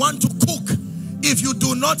when you want to cook. If you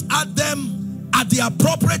do not add them at the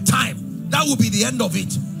appropriate time, that will be the end of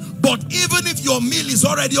it. But even if your meal is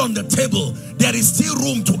already on the table, there is still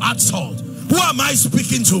room to add salt. Who am I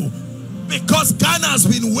speaking to? Because Ghana has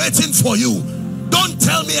been waiting for you. Don't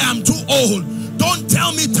tell me I'm too old. Don't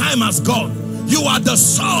tell me time has gone. You are the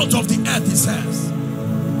salt of the earth, he says.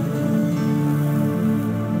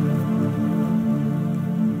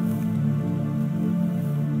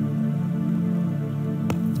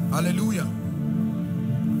 Hallelujah.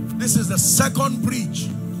 This is the second bridge.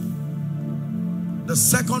 The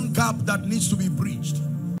second gap that needs to be bridged.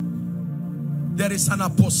 There is an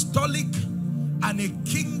apostolic and a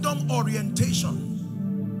kingdom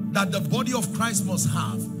orientation that the body of Christ must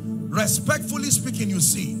have. Respectfully speaking, you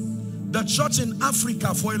see, the church in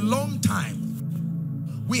Africa for a long time,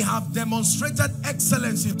 we have demonstrated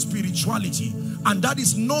excellence in spirituality, and that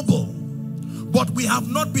is noble. But we have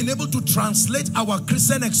not been able to translate our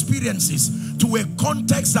Christian experiences to a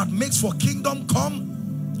context that makes for kingdom come.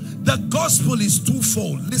 The gospel is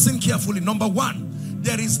twofold. Listen carefully. Number one,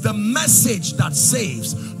 there is the message that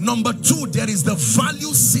saves. Number two, there is the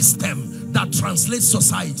value system that translates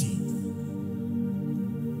society.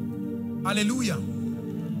 Hallelujah.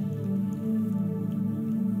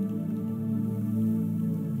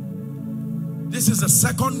 This is the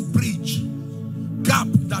second bridge, gap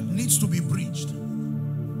that needs to be bridged.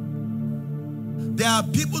 There are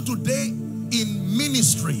people today in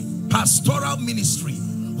ministry, pastoral ministry,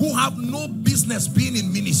 who have no business being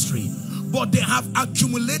in ministry, but they have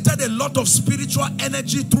accumulated a lot of spiritual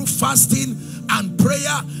energy through fasting and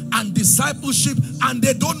prayer and discipleship, and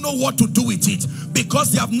they don't know what to do with it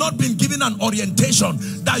because they have not been given an orientation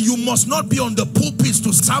that you must not be on the pulpits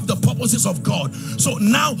to serve the purposes of God. So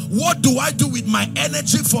now, what do I do with my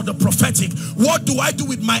energy for the prophetic? What do I do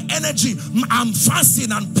with my energy? I'm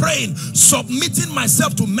fasting and praying, submitting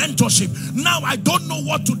myself to mentorship. Now I don't know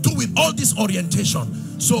what to do with all this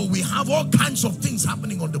orientation. So we have all kinds of things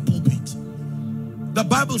happening on the pulpit. The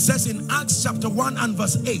Bible says in Acts chapter 1 and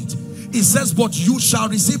verse 8, it says, but you shall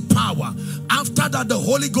receive power after that the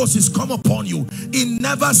Holy Ghost is come upon you. It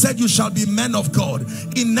never said you shall be men of God.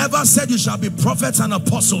 It never said you shall be prophets and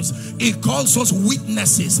apostles. It calls us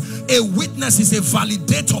witnesses. A witness is a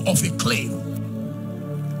validator of a claim.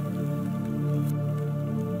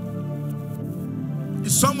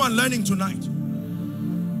 Is someone learning tonight?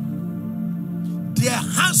 There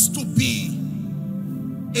has to be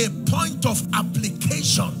a point of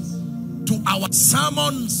application to our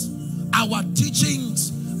sermons, our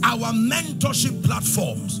teachings, our mentorship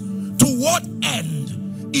platforms. To what end?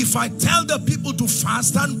 If I tell the people to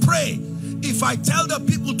fast and pray, if I tell the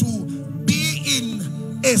people to be in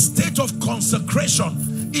a state of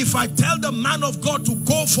consecration, if I tell the man of God to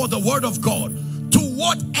go for the word of God, to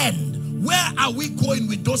what end? Where are we going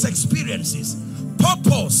with those experiences?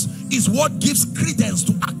 Purpose is what gives credence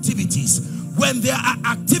to activities. When there are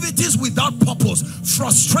activities without purpose,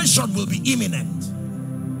 frustration will be imminent.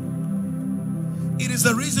 It is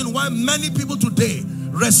the reason why many people today,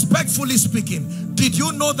 respectfully speaking, did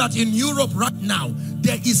you know that in Europe right now,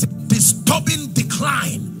 there is a disturbing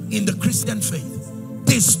decline in the Christian faith?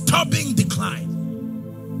 Disturbing decline.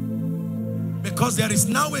 Because there is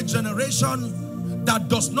now a generation that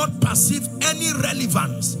does not perceive any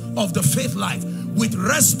relevance of the faith life with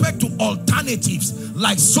respect to alternatives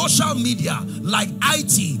like social media, like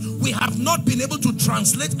IT. We have not been able to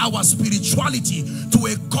translate our spirituality to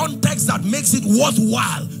a context that makes it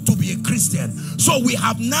worthwhile to be a Christian. So we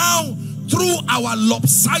have now, through our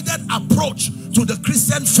lopsided approach to the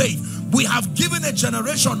Christian faith, we have given a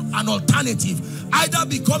generation an alternative. Either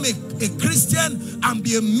become a Christian and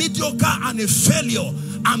be a mediocre and a failure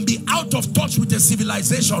and be out of touch with the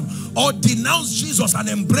civilization, or denounce Jesus and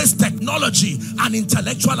embrace technology and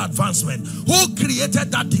intellectual advancement. Who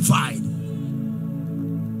created that divide?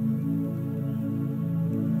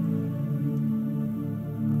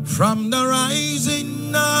 From the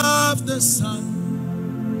rising of the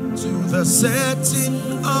sun to the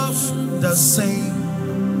setting of the same,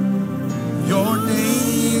 your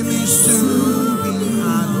name is to be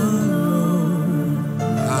hallowed.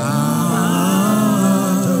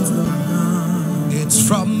 It's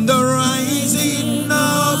from the rising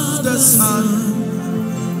of the sun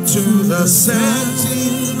to the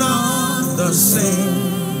setting of the same.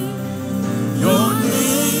 Your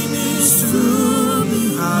name is to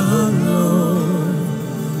be hallowed.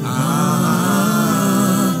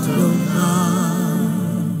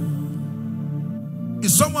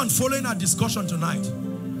 Is someone following our discussion tonight?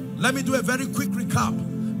 Let me do a very quick recap.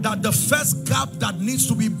 That the first gap that needs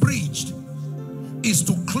to be bridged is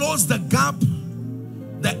to close the gap,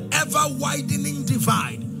 the ever-widening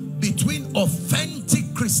divide between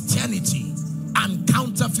authentic Christianity and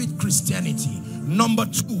counterfeit Christianity. Number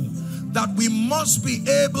two, that we must be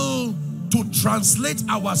able to translate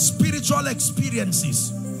our spiritual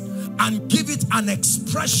experiences and give it an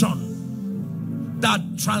expression that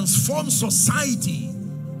transforms society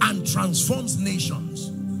and transforms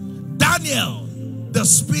nations. Daniel, the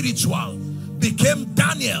spiritual, became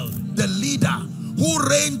Daniel, the leader, who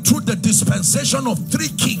reigned through the dispensation of 3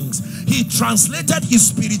 kings. He translated his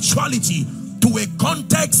spirituality to a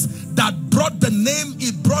context that brought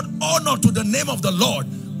honor to the name of the Lord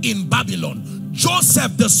in Babylon.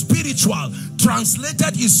 Joseph, the spiritual,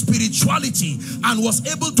 translated his spirituality and was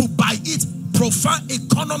able to by it provide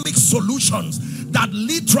economic solutions that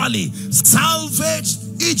literally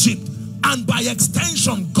salvaged Egypt and by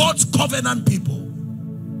extension God's covenant people.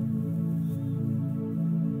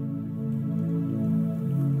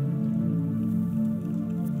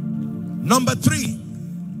 Number 3,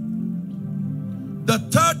 the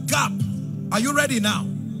third gap, are you ready now,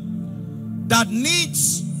 that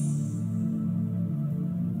needs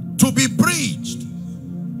to be bridged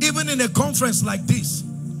even in a conference like this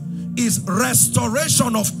is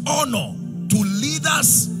restoration of honor to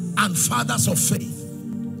leaders and fathers of faith.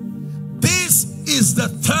 This is the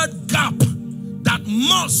third gap that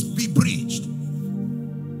must be bridged.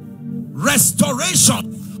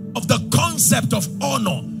 Restoration of the concept of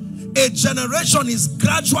honor. A generation is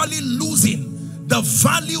gradually losing the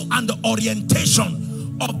value and the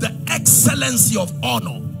orientation of the excellency of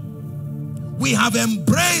honor. We have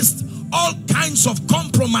embraced all kinds of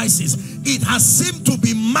compromises. It has seemed to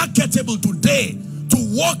be marketable today to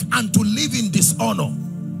walk and to live in dishonor.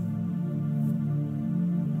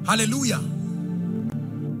 Hallelujah.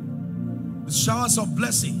 With showers of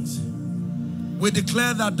blessings, we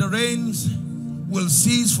declare that the rains will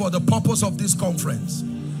cease for the purpose of this conference.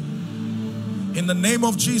 In the name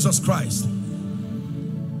of Jesus Christ,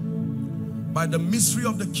 by the mystery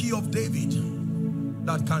of the key of David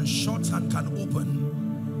that can shut and can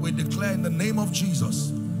open, we declare in the name of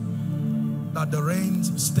Jesus that the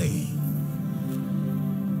rains stay.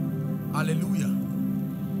 Hallelujah.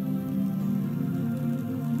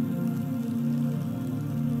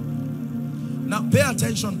 Now pay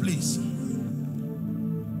attention, please.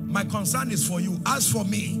 My concern is for you. As for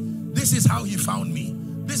me, this is how he found me.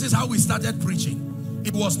 This is how we started preaching.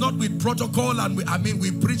 It was not with protocol, and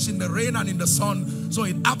we preached in the rain and in the sun, so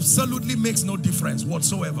it absolutely makes no difference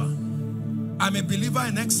whatsoever. I'm a believer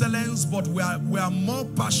in excellence, but we are more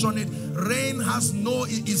passionate. Rain has no,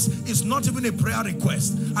 it's not even a prayer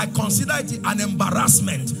request. I consider it an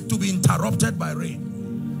embarrassment to be interrupted by rain.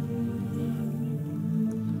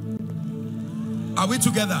 Are we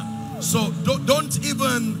together? So don't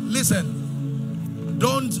even, listen,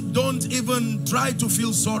 don't even try to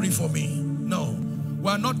feel sorry for me. No, we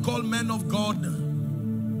are not called men of God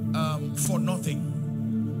for nothing.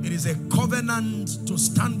 It is a covenant to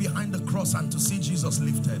stand behind the cross and to see Jesus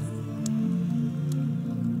lifted.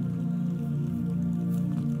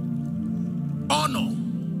 Honor.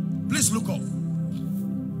 Please look up.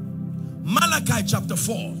 Malachi chapter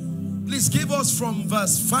 4. Please give us from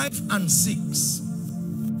verse 5 and 6.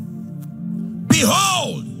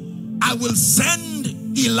 Behold, I will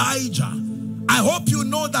send Elijah. I hope you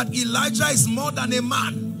know that Elijah is more than a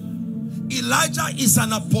man. Elijah is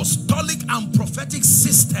an apostolic and prophetic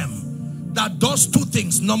system that does two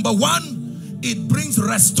things. Number one, it brings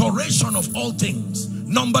restoration of all things.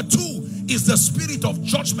 Number two is the spirit of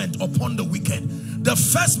judgment upon the wicked. The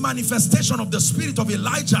first manifestation of the spirit of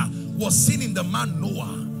Elijah was seen in the man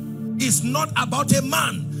Noah. It's not about a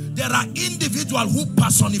man. There are individuals who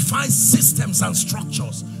personify systems and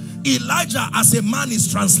structures. Elijah as a man is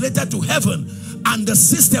translated to heaven, and the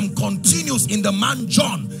system continues in the man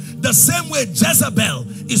John. The same way Jezebel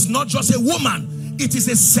is not just a woman, it is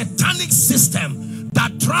a satanic system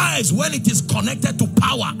that thrives when it is connected to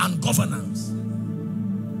power and governance.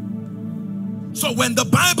 So when the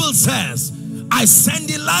Bible says, I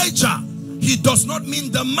send Elijah, he does not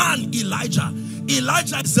mean the man Elijah.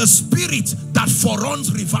 Elijah is the spirit that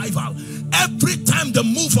foreruns revival. Every time the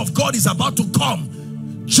move of God is about to come,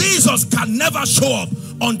 Jesus can never show up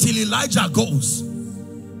until Elijah goes.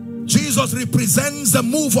 Jesus represents the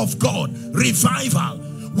move of God, revival.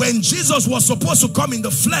 When Jesus was supposed to come in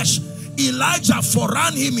the flesh, Elijah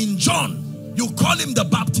foreran him in John. You call him the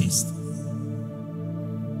Baptist.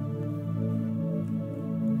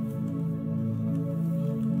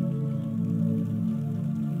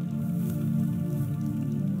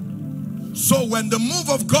 So when the move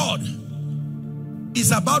of God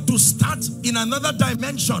is about to start in another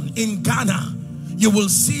dimension in Ghana, you will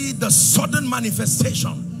see the sudden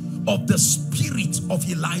manifestation of the spirit of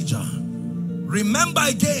Elijah. Remember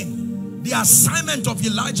again, the assignment of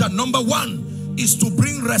Elijah, number one, is to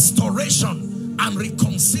bring restoration and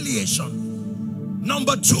reconciliation.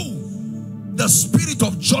 Number two, the spirit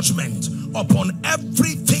of judgment upon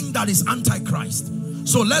everything that is antichrist.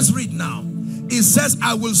 So let's read now. It says,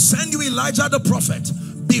 I will send you Elijah the prophet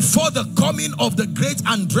before the coming of the great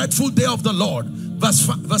and dreadful day of the Lord.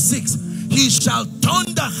 Verse 6. He shall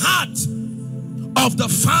turn the heart of the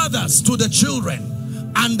fathers to the children,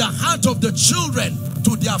 and the heart of the children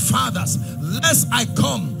to their fathers, lest I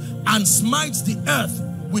come and smite the earth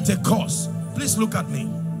with a curse. Please look at me.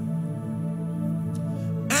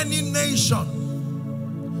 any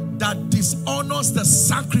nation that dishonors the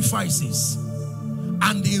sacrifices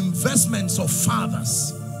and the investments of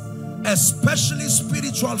fathers, especially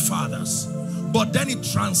spiritual fathers, but then it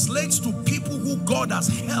translates to people who God has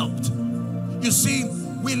helped. You see,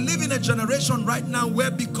 we live in a generation right now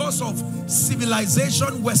where, because of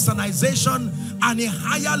civilization, westernization, and a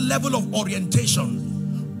higher level of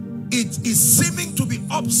orientation, it is seeming to be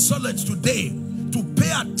obsolete today to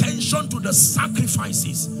pay attention to the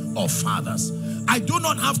sacrifices of fathers. I do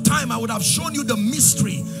not have time. I would have shown you the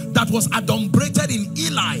mystery that was adumbrated in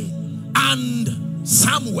Eli and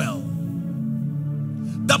Samuel.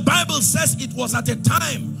 The Bible says it was at a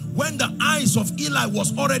time when the eyes of Eli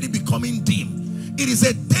was already becoming dim. It is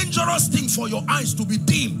a dangerous thing for your eyes to be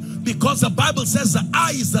dim, because the Bible says the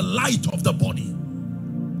eye is the light of the body.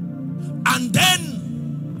 And then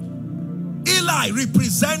Eli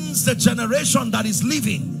represents the generation that is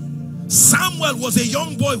living. Samuel was a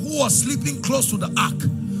young boy who was sleeping close to the ark.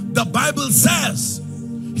 The Bible says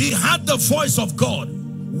he had the voice of God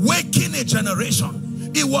waking a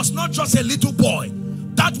generation. It was not just a little boy.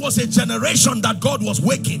 That was a generation that God was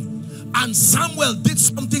waking. And Samuel did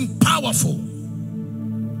something powerful.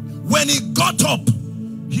 When he got up,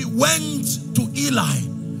 he went to Eli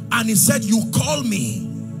and he said, "You call me."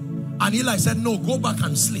 And Eli said, "No, go back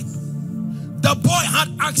and sleep." The boy had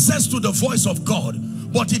access to the voice of God,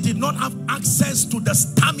 but he did not have access to the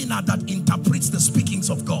stamina that interprets the speakings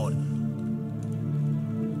of God.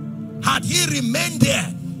 Had he remained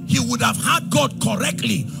there, he would have heard God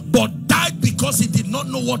correctly, but died because he did not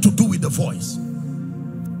know what to do with the voice.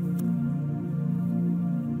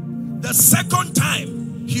 The second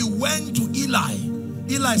time he went to Eli,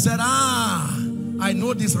 Eli said, "I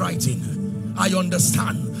know this writing. I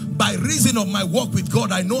understand. By reason of my walk with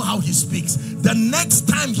God, I know how he speaks. The next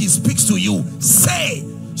time he speaks to you, say,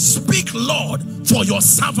 'Speak, Lord, for your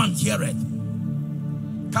servant heareth.'"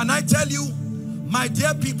 Can I tell you, my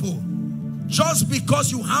dear people, just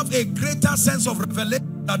because you have a greater sense of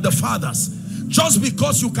revelation than the fathers, just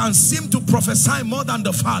because you can seem to prophesy more than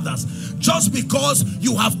the fathers, just because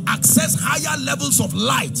you have accessed higher levels of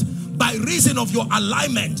light by reason of your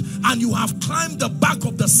alignment, and you have climbed the back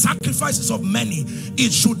of the sacrifices of many,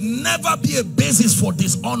 it should never be a basis for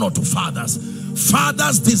dishonor to fathers.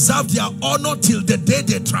 Fathers deserve their honor till the day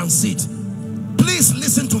they transit. Please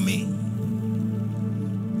listen to me.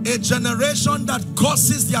 A generation that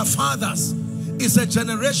curses their fathers is a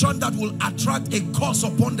generation that will attract a curse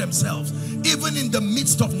upon themselves, even in the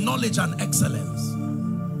midst of knowledge and excellence.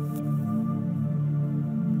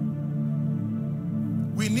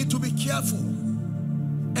 We need to be careful,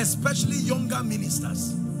 especially younger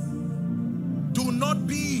ministers. Do not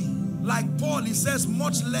be like Paul. He says,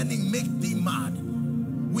 "Much learning make thee mad."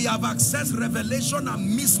 We have accessed revelation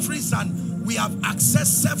and mysteries, and we have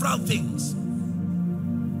accessed several things.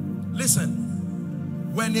 Listen,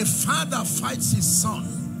 when a father fights his son,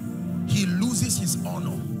 he loses his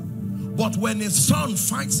honor. But when a son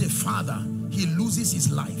fights a father, he loses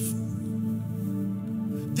his life.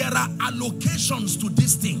 There are allocations to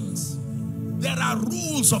these things. There are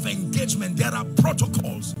rules of engagement. There are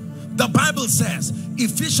protocols. The Bible says,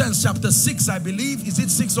 Ephesians chapter 6, I believe, is it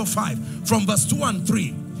 6 or 5? From verse 2 and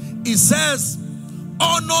 3. It says,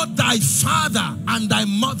 "Honor thy father and thy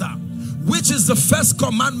mother," which is the first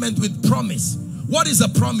commandment with promise. What is the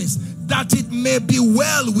promise? That it may be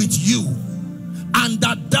well with you, and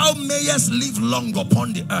that thou mayest live long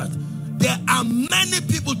upon the earth. There are many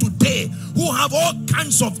people today who have all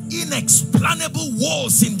kinds of inexplainable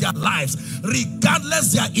woes in their lives,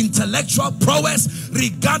 regardless their intellectual prowess,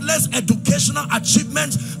 regardless educational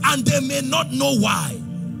achievements, and they may not know why.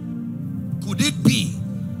 Could it be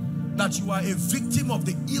that you are a victim of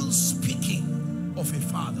the ill speaking of a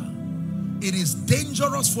father? It is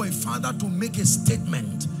dangerous for a father to make a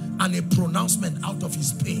statement and a pronouncement out of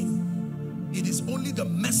his pain. It is only the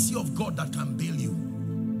mercy of God that can bail you.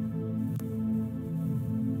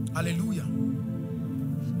 Hallelujah.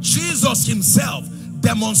 Jesus himself,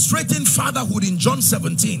 demonstrating fatherhood in John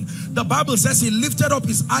 17, the Bible says he lifted up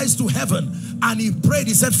his eyes to heaven and he prayed.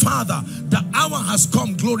 He said, "Father, the hour has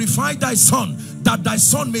come. Glorify thy son, that thy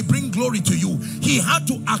son may bring glory to you." He had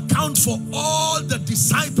to account for all the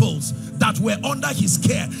disciples that were under his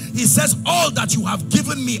care. He says, "All that you have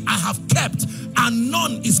given me, I have kept, and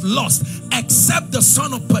none is lost, except the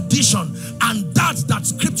son of perdition, and that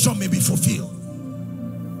scripture may be fulfilled."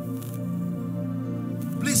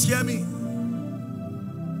 Please hear me.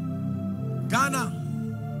 Ghana,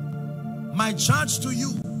 my charge to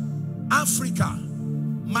you. Africa,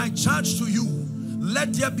 my charge to you.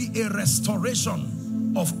 Let there be a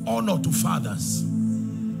restoration of honor to fathers.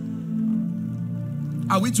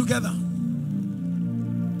 Are we together?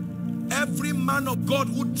 Every man of God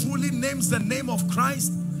who truly names the name of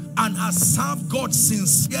Christ and has served God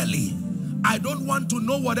sincerely, I don't want to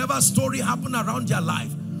know whatever story happened around their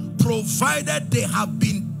life, provided they have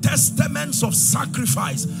been testaments of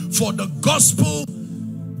sacrifice for the gospel,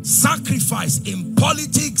 sacrifice in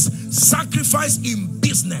politics, sacrifice in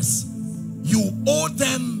business. You owe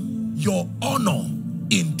them your honor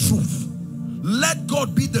in truth. Let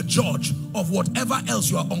God be the judge of whatever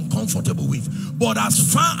else you are uncomfortable with. But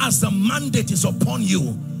as far as the mandate is upon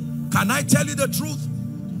you, can I tell you the truth?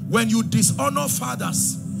 When you dishonor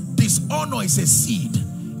fathers, dishonor is a seed.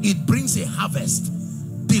 It brings a harvest.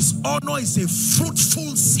 Dishonor is a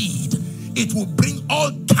fruitful seed. It will bring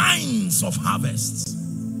all kinds of harvests.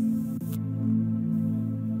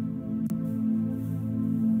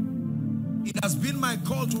 It has been my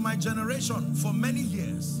call to my generation for many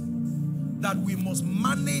years that we must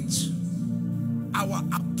manage our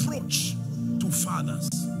approach to fathers.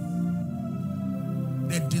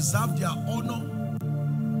 They deserve their honor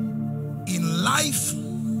in life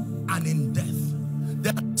and in death.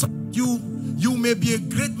 There are some of you may be a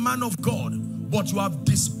great man of God, but you have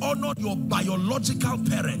dishonored your biological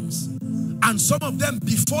parents. And some of them,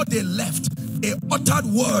 before they left, they uttered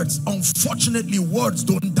words. Unfortunately, words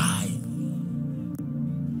don't die.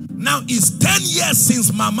 Now it's 10 years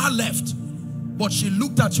since Mama left, but she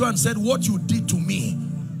looked at you and said, what you did to me,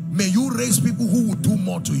 may you raise people who will do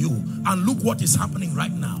more to you. And look what is happening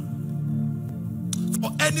right now.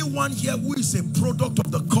 For anyone here who is a product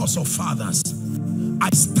of the curse of fathers, I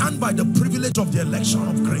stand by the privilege of the election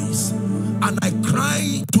of grace, and I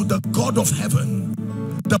cry to the God of heaven,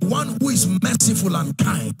 the one who is merciful and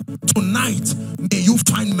kind. Tonight, may you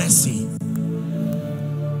find mercy.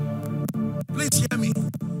 Please hear me.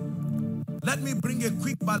 Let me bring a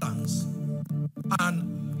quick balance.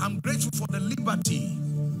 And I'm grateful for the liberty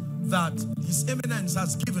that His Eminence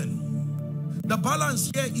has given. The balance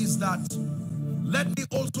here is that, let me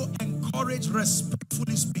also encourage,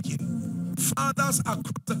 respectfully speaking, fathers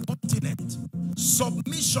across the continent,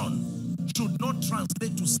 submission should not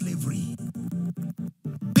translate to slavery.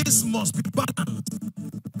 This must be balanced.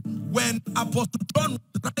 When Apostle John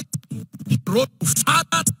was writing, he wrote to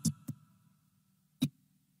fathers,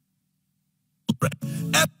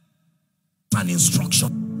 an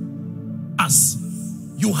instruction. As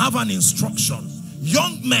you have an instruction,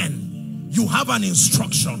 young men, you have an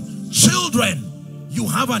instruction, children, you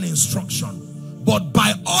have an instruction. But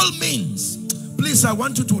by all means, please, I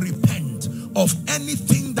want you to repent of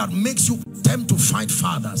anything that makes you attempt to fight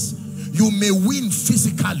fathers. You may win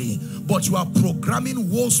physically, but you are programming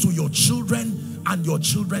woes to your children and your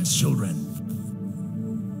children's children.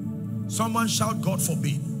 Someone shout, God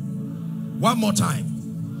forbid. One more time.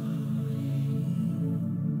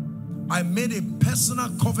 I made a personal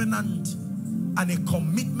covenant and a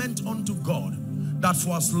commitment unto God that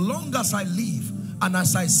for as long as I live and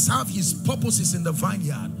as I serve His purposes in the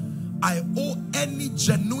vineyard, I owe any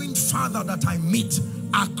genuine father that I meet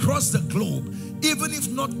across the globe, even if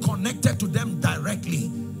not connected to them directly,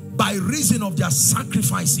 by reason of their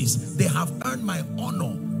sacrifices, they have earned my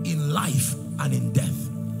honor in life and in death.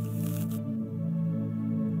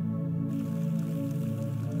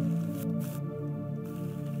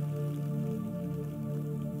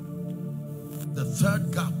 The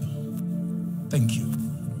third gap, thank you,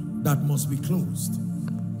 that must be closed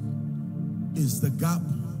is the gap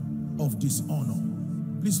of dishonor.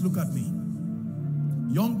 Please look at me.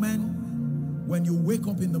 Young men, when you wake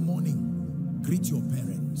up in the morning, greet your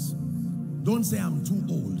parents. Don't say, I'm too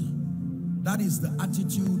old. That is the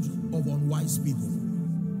attitude of unwise people.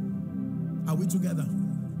 Are we together?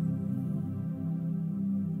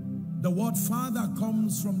 The word father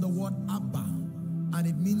comes from the word Abba, and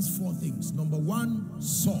it means four things. Number one,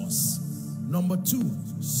 source. Number two,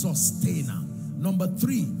 sustainer. Number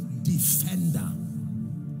three, defender.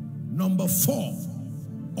 Number four,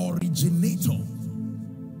 originator.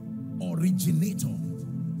 Originator.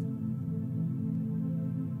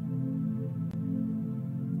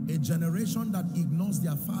 A generation that ignores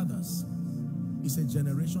their fathers is a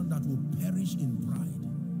generation that will perish in pride.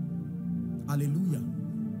 Hallelujah.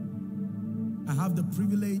 I have the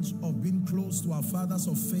privilege of being close to our fathers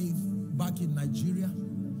of faith back in Nigeria,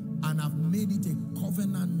 and I've made it a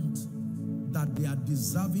covenant that they are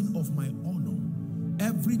deserving of my honor.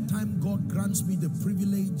 Every time God grants me the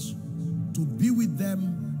privilege to be with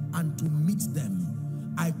them and to meet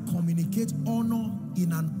them, I communicate honor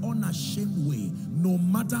in an unashamed way. No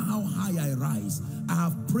matter how high I rise, I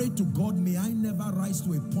have prayed to God, may I never rise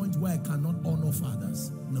to a point where I cannot honor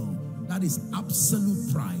fathers. No, that is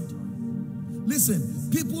absolute pride. Listen,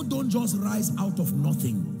 people don't just rise out of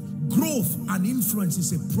nothing. Growth and influence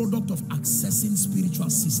is a product of accessing spiritual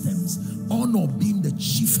systems, honor being the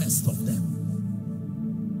chiefest of them.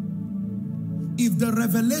 If the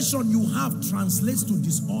revelation you have translates to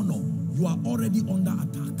dishonor, you are already under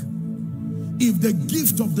attack. If the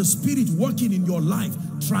gift of the Spirit working in your life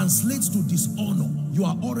translates to dishonor, you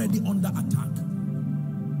are already under attack.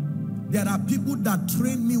 There are people that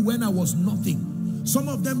trained me when I was nothing. Some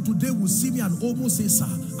of them today will see me and almost say, sir,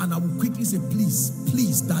 and I will quickly say, please,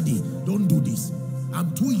 please, daddy, don't do this.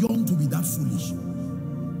 I'm too young to be that foolish.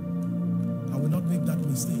 I will not make that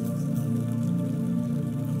mistake.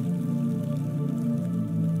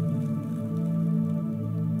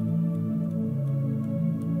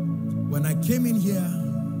 When I came in here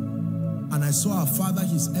and I saw our father,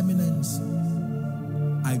 His Eminence,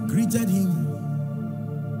 I greeted him.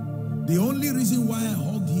 The only reason why I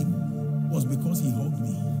hugged him was because he hugged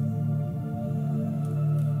me.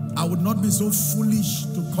 I would not be so foolish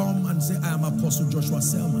to come and say, I am Apostle Joshua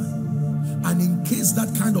Selman. And in case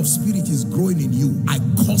that kind of spirit is growing in you, I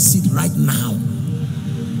curse it right now.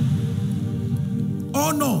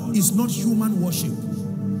 Honor is not human worship.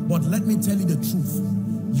 But let me tell you the truth.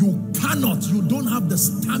 You don't have the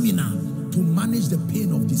stamina to manage the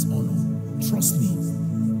pain of dishonor. Trust me.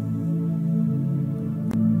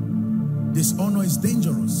 Dishonor is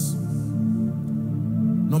dangerous.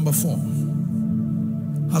 Number 4.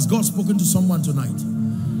 Has God spoken to someone tonight?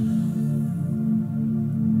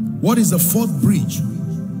 What is the 4th bridge?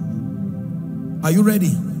 Are you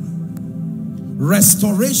ready?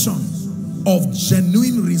 Restoration of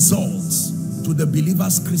genuine results to the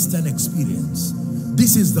believer's Christian experience.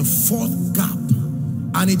 This is the 4th gap.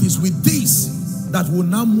 And it is with this that we'll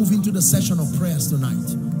now move into the session of prayers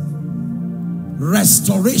tonight.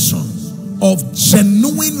 Restoration of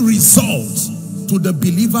genuine results to the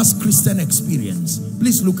believer's Christian experience.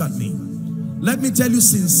 Please look at me. Let me tell you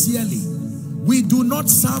sincerely, we do not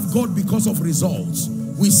serve God because of results.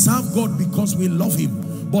 We serve God because we love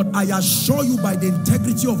Him. But I assure you by the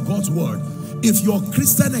integrity of God's word, if your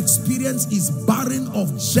Christian experience is barren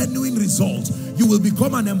of genuine results, you will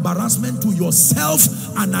become an embarrassment to yourself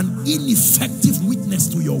and an ineffective witness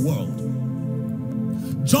to your world.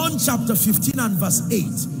 John chapter 15 and verse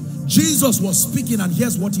 8. Jesus was speaking and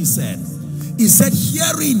here's what He said. He said,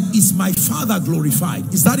 herein is my Father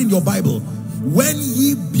glorified. Is that in your Bible? When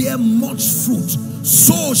ye bear much fruit,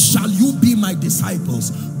 so shall you be my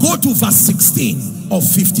disciples. Go to verse 16 of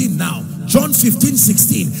 15 now. John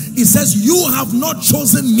 15:16. It says, you have not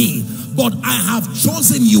chosen me, but I have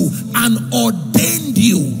chosen you and ordained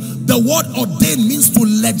you. The word ordain means to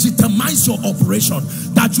legitimize your operation,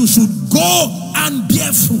 that you should go and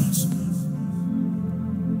bear fruit.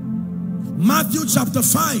 Matthew chapter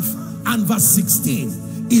 5 and verse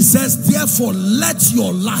 16. It says, therefore let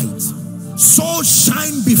your light so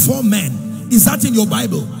shine before men. Is that in your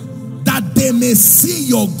Bible? That they may see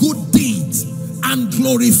your good deeds and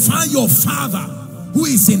glorify your Father who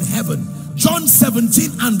is in heaven. John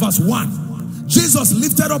 17 and verse 1. Jesus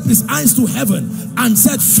lifted up his eyes to heaven and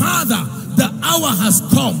said, Father, the hour has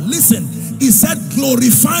come. Listen, he said,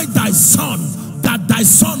 glorify thy Son, that thy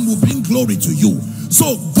Son will bring glory to you.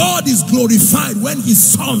 So God is glorified when his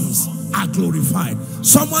sons are glorified.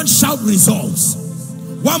 Someone shout results.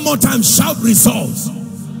 One more time, shout results.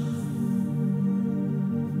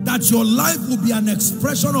 That your life will be an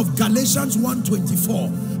expression of Galatians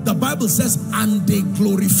 1:24. The Bible says, and they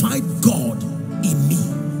glorified God in me.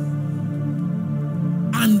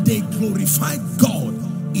 And they glorified God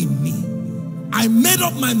in me. I made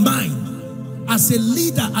up my mind as a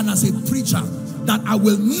leader and as a preacher that I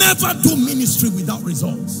will never do ministry without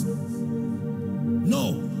results.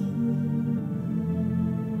 No.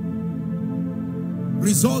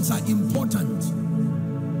 Results are important.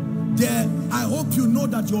 I hope you know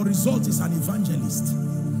that your result is an evangelist.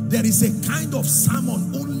 There is a kind of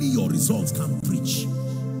sermon only your results can preach.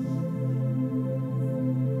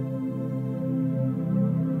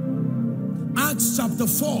 Acts chapter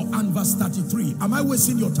 4 and verse 33. Am I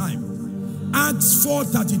wasting your time? Acts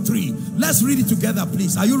 4:33. Let's read it together,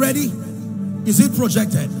 please. Are you ready? Is it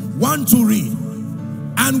projected? 1 to read.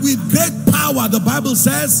 And with great power, the Bible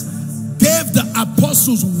says, gave the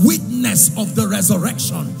apostles witness of the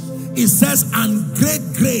resurrection. It says, and great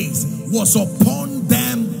grace was upon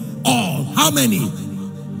them all. How many?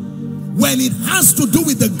 When it has to do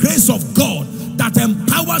with the grace of God that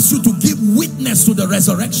empowers you to give witness to the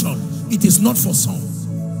resurrection, it is not for some.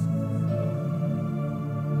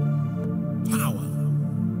 Power.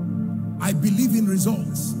 I believe in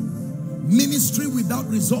results. Ministry without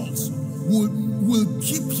results will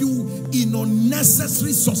keep you in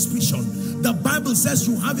unnecessary suspicion. The Bible says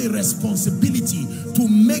you have a responsibility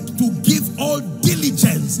to give all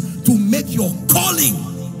diligence to make your calling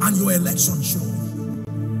and your election sure.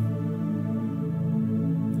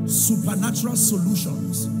 Supernatural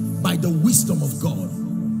solutions by the wisdom of God.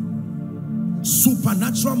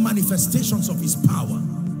 Supernatural manifestations of his power.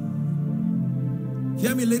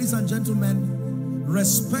 Hear me, ladies and gentlemen,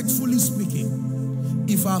 respectfully speaking,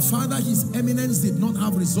 if our father, his eminence, did not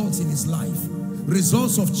have results in his life,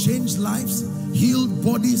 results of changed lives, healed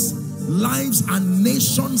bodies, lives and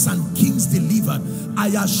nations and kings delivered, I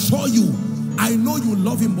assure you, I know you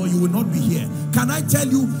love him, but you will not be here. Can I tell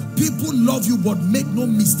you, people love you, but make no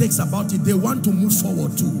mistakes about it. They want to move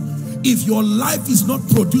forward too. If your life is not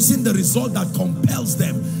producing the result that compels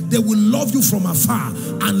them, they will love you from afar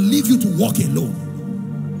and leave you to walk alone.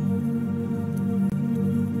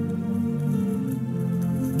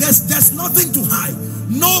 There's nothing to hide.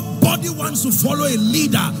 Nobody wants to follow a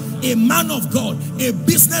leader, a man of God, a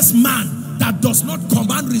businessman that does not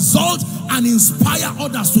command results and inspire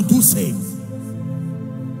others to do same.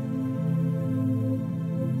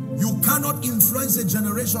 You cannot influence a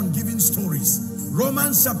generation giving stories.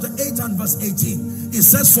 Romans chapter 8 and verse 18, it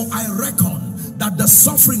says, for I reckon that the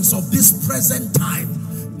sufferings of this present time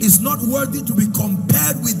is not worthy to be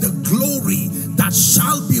compared with the glory that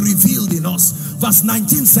shall be revealed in us. Verse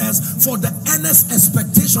 19 says, for the earnest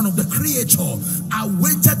expectation of the Creator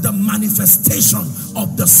awaited the manifestation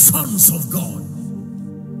of the sons of God.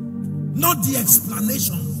 Not the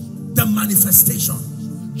explanation, the manifestation.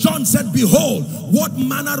 John said, behold, what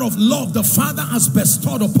manner of love the Father has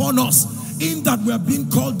bestowed upon us, in that we are being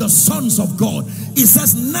called the sons of God. It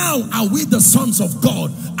says, now are we the sons of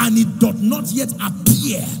God, and it doth not yet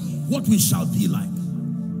appear what we shall be like.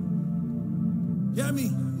 Hear me.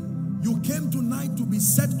 You came tonight to be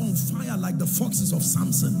set on fire like the foxes of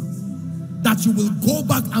Samson, that you will go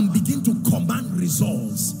back and begin to command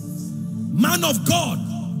results. Man of God,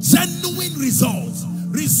 genuine results,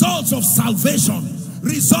 results of salvation,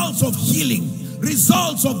 results of healing,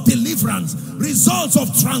 results of deliverance, results of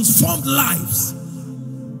transformed lives.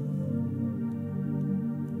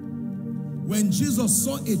 When Jesus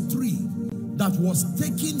saw a tree that was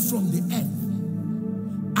taken from the earth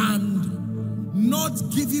and not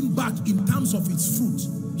given back in terms of its fruit,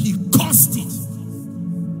 he cursed it.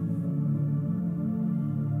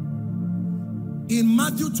 In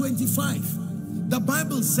Matthew 25, the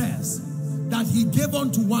Bible says that he gave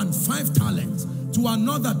unto one 5 talents, to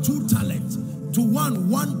another 2 talents, to one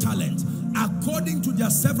 1 talent, according to their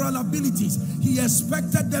several abilities. He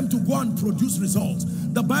expected them to go and produce results.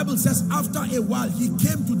 The Bible says after a while he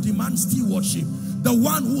came to demand stewardship. The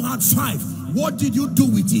one who had 5, what did you do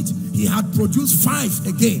with it? He had produced 5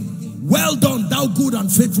 again. Well done, thou good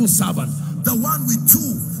and faithful servant. The one with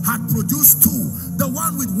 2 had produced 2. The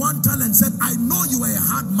one with 1 talent said, I know you are a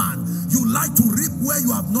hard man. You like to reap where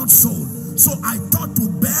you have not sown. So I thought to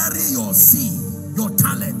bury your seed, your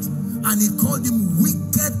talent. And he called him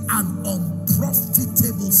wicked and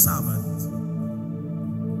unprofitable servant.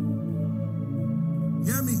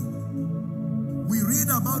 Hear me. We read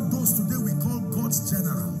about those today we call God's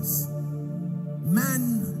generals.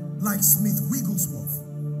 Men like Smith Wigglesworth.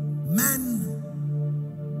 Men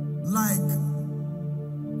like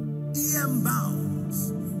E.M.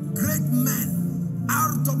 Bounds. Great men.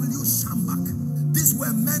 R.W. Shambach. These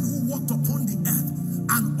were men who walked upon the earth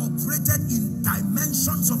and operated in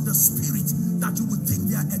dimensions of the spirit that you would think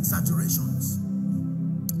they are exaggerations.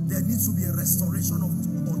 There needs to be a restoration of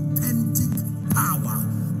authentic power,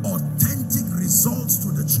 authentic results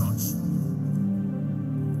to the church.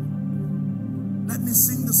 Let me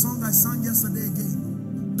sing the song I sang yesterday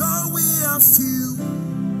again. Though we are few,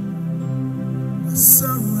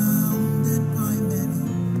 surrounded by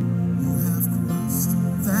many who have crossed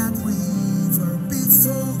that river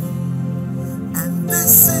before, and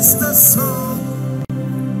this is the song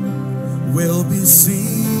we'll be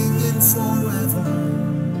singing forever.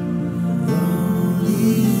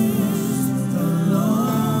 Holy is the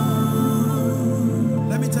Lord.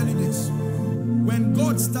 Let me tell you this. When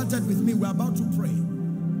God started with me, we're about to pray.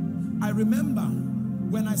 I remember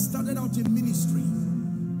when I started out in ministry,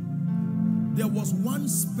 there was one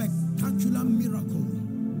spectacular miracle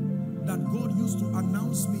that God used to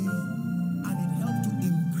announce me, and it helped to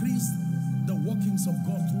increase the workings of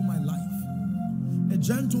God through my life. A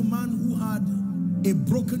gentleman who had a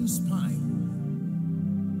broken spine.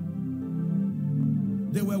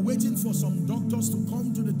 They were waiting for some doctors to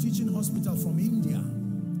come to the teaching hospital from India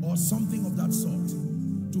or something of that sort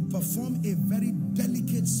to perform a very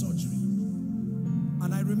delicate surgery.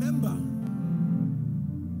 And I remember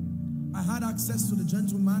I had access to the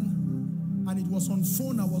gentleman, and it was on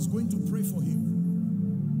phone. I was going to pray for him.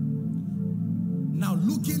 Now,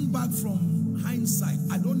 looking back from hindsight,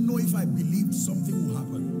 I don't know if I believed something would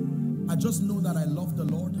happen. I just know that I love the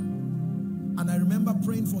Lord. And I remember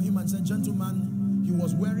praying for him and said, gentleman, he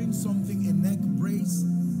was wearing something, a neck brace,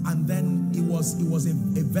 and then it was a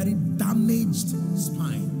very damaged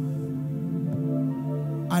spine.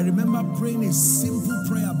 I remember praying a simple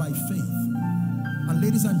prayer by faith. And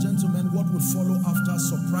ladies and gentlemen, what would follow after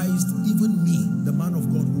surprised even me, the man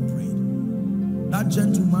of God who prayed. That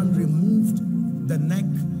gentleman removed the neck,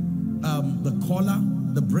 the collar,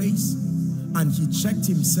 the brace, and he checked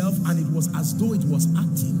himself, and it was as though it was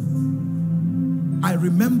acting. I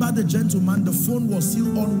remember the gentleman, the phone was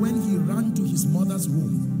still on when he ran to his mother's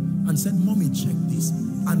room and said, Mommy, check this.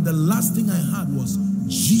 And the last thing I heard was,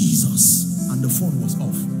 Jesus, and the phone was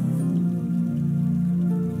off.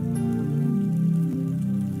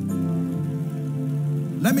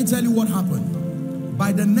 Let me tell you what happened.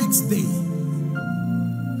 By the next day,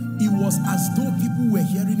 it was as though people were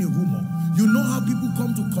hearing a rumor. You know how people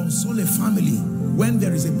come to console a family when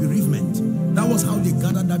there is a bereavement? That was how they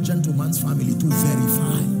gathered that gentleman's family to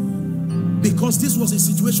verify. Because this was a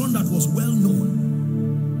situation that was well known.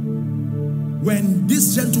 When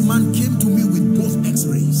this gentleman came to me with both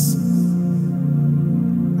x-rays,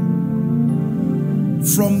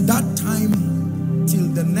 from that time till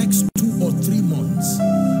the next 2 or 3 months,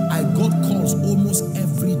 I got calls almost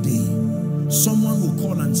every day. Someone will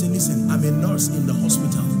call and say, listen, I'm a nurse in the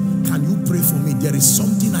hospital. Can you pray for me? There is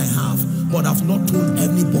something I have, but I've not told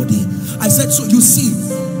anybody. I said, so you see,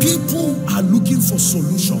 people are looking for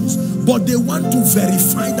solutions, but they want to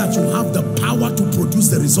verify that you have the power to produce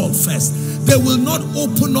the result first. They will not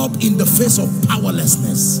open up in the face of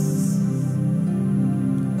powerlessness.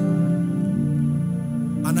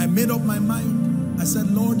 And I made up my mind. I said,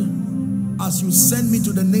 Lord, as you send me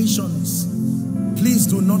to the nations, please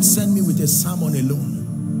do not send me with a sermon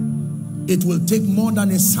alone. It will take more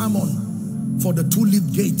than a sermon for the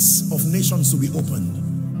two-leaf gates of nations to be opened.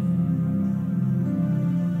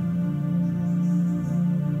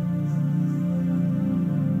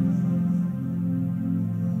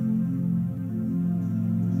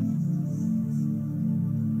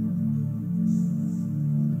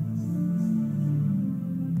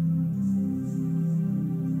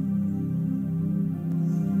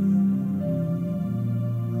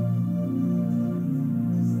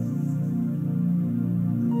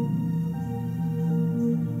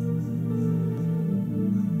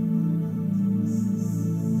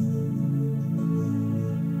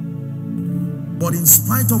 But in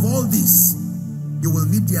spite of all this, you will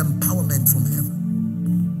need the empowerment from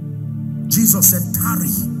heaven. Jesus said, tarry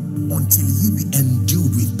until ye be endued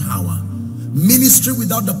with power. Ministry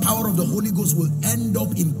without the power of the Holy Ghost will end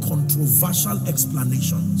up in controversial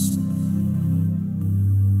explanations.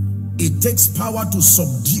 It takes power to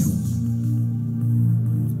subdue.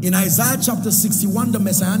 In Isaiah chapter 61, the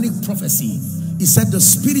messianic prophecy, he said, the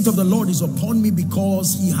Spirit of the Lord is upon me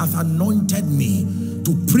because he hath anointed me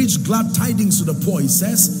to preach glad tidings to the poor. He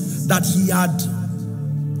says that he had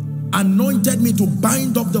anointed me to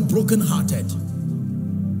bind up the brokenhearted,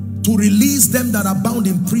 to release them that are bound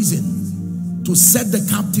in prison, to set the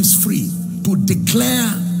captives free, to declare,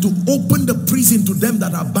 to open the prison to them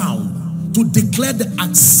that are bound, to declare the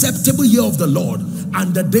acceptable year of the Lord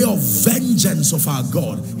and the day of vengeance of our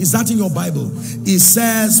God. Is that in your Bible? It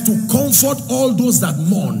says to comfort all those that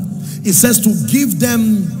mourn. It says to give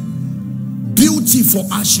them beauty for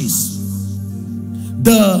ashes,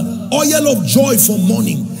 the oil of joy for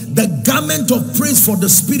mourning, the garment of praise for the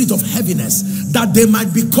spirit of heaviness, that they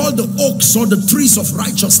might be called the oaks or the trees of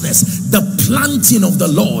righteousness, the planting of the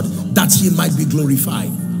Lord, that he might be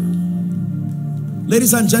glorified.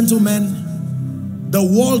 Ladies and gentlemen, the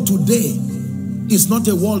world today is not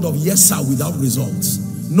a world of yes sir without results.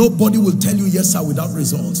 Nobody will tell you yes sir without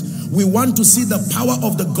results. We want to see the power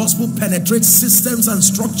of the gospel penetrate systems and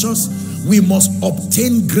structures. We must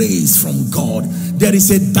obtain grace from God. There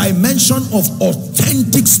is a dimension of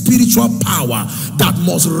authentic spiritual power that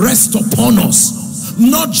must rest upon us.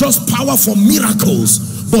 Not just power for miracles,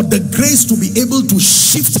 but the grace to be able to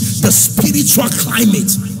shift the spiritual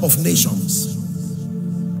climate of nations.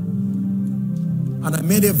 And I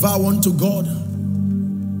made a vow unto God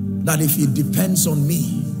that if it depends on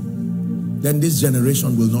me, then this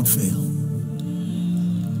generation will not fail.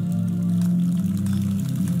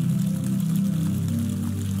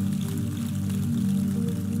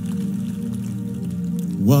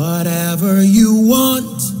 Whatever you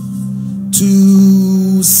want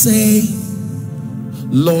to say,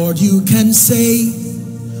 Lord, you can say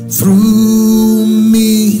through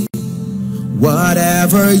me.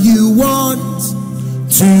 Whatever you want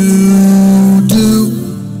to do,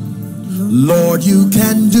 Lord, you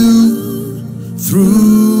can do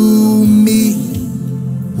through me.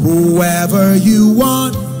 Whoever you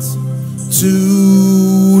want to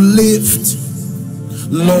lift,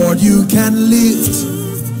 Lord, you can lift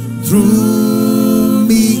through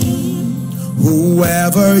me.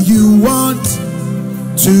 Whoever you want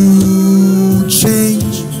to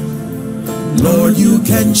change, Lord, you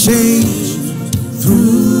can change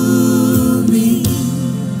through me.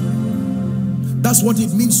 That's what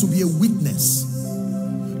it means to be a witness.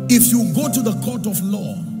 If you go to the court of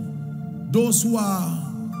law, those who are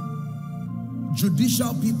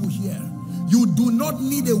judicial people here, you do not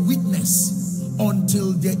need a witness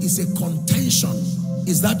until there is a contention.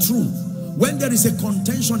 Is that true? When there is a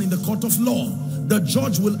contention in the court of law, the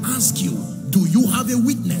judge will ask you, do you have a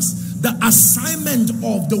witness? The assignment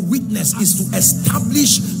of the witness is to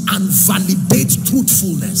establish and validate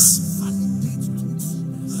truthfulness.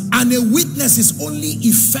 And a witness is only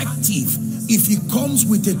effective if he comes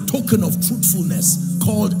with a token of truthfulness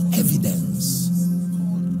called evidence.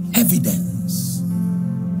 Evidence.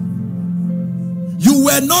 You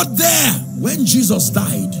were not there when Jesus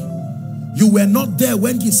died. You were not there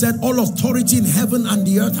when he said, all authority in heaven and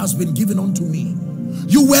the earth has been given unto me.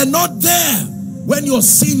 You were not there when your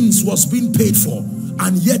sins was being paid for,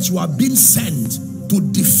 and yet you are being sent to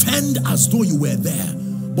defend as though you were there.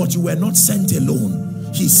 But you were not sent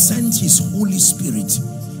alone. He sent his Holy Spirit,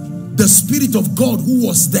 the Spirit of God who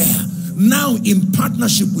was there, now in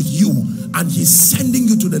partnership with you, and he's sending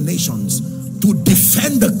you to the nations to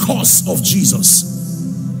defend the cause of Jesus.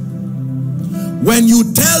 When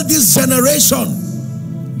you tell this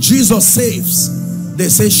generation Jesus saves, they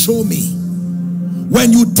say, show me.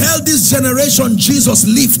 When you tell this generation Jesus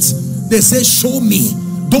lifts, they say, show me.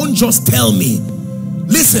 Don't just tell me.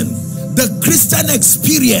 Listen, the Christian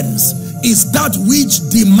experience is that which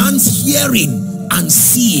demands hearing and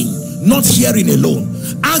seeing, not hearing alone.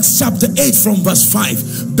 Acts chapter 8 from verse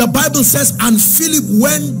 5, the Bible says, and Philip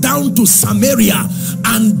went down to Samaria,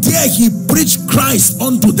 and there he preached Christ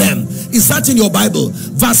unto them. Is that in your Bible?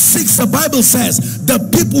 Verse 6, the Bible says, the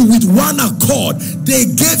people with one accord, they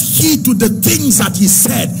gave heed to the things that he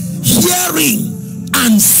said, hearing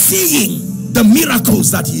and seeing the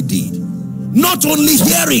miracles that he did. Not only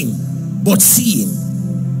hearing, but seeing.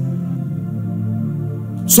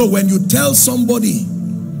 So when you tell somebody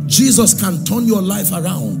Jesus can turn your life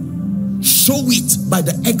around, show it by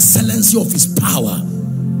the excellency of his power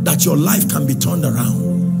that your life can be turned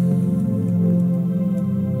around.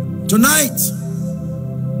 Tonight,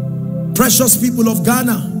 precious people of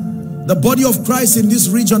Ghana, the body of Christ in this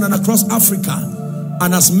region and across Africa,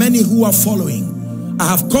 and as many who are following, I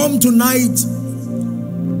have come tonight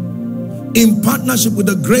in partnership with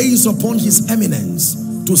the grace upon his eminence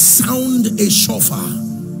to sound a shofar.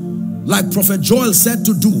 Like Prophet Joel said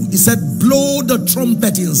to do, he said, blow the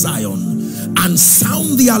trumpet in Zion and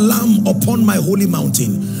sound the alarm upon my holy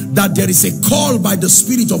mountain, that there is a call by the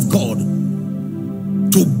Spirit of God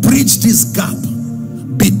to bridge this gap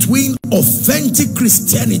between authentic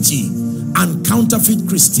Christianity and counterfeit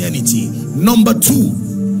Christianity. Number two,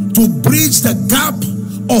 to bridge the gap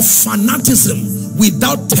of fanaticism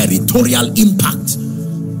without territorial impact.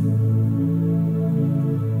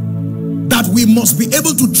 That we must be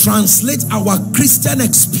able to translate our Christian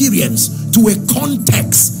experience to a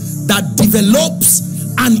context that develops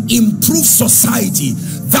and improves society.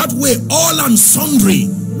 That way all and sundry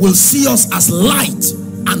will see us as light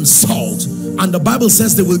and salt. And the Bible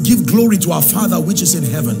says they will give glory to our Father which is in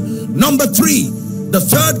heaven. Number three, the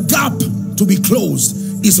third gap to be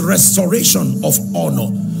closed is restoration of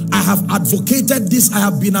honor. I have advocated this. I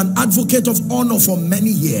have been an advocate of honor for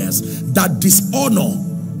many years, that dishonor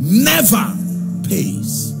never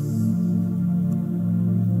pays.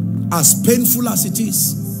 As painful as it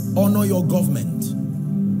is, honor your government.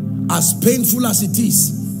 As painful as it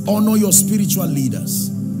is, honor your spiritual leaders.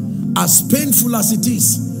 As painful as it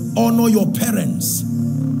is, honor your parents.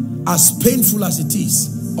 As painful as it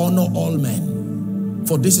is, honor all men.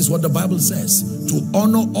 For this is what the Bible says, to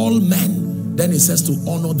honor all men. Then it says to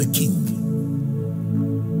honor the king.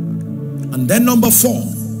 And then number four,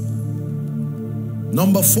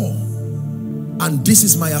 and this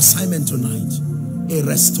is my assignment tonight, a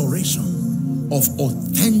restoration of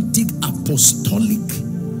authentic apostolic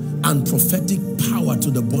and prophetic power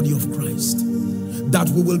to the body of Christ, that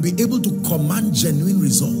we will be able to command genuine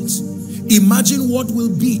results. Imagine what will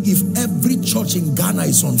be if every church in Ghana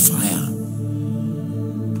is on fire.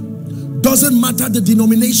 Doesn't matter the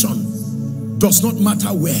denomination, does not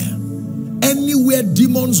matter where. Anywhere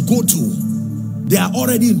demons go to, they are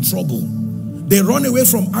already in trouble. They run away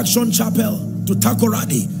from Action Chapel to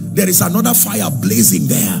Takoradi. There is another fire blazing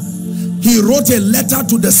there. He wrote a letter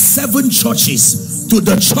to the 7 churches, to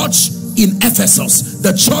the church in Ephesus,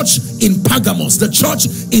 the church in Pergamos, the church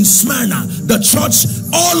in Smyrna, the church,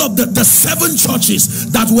 all of the 7 churches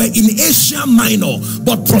that were in Asia Minor,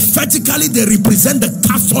 but prophetically they represent the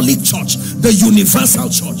Catholic Church, the universal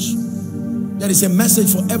church. There is a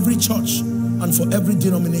message for every church and for every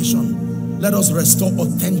denomination. Let us restore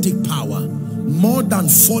authentic power, more than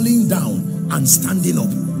falling down and standing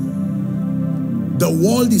up. The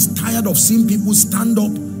world is tired of seeing people stand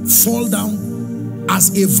up, fall down, as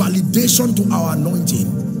a validation to our anointing.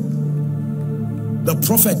 The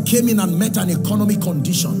prophet came in and met an economic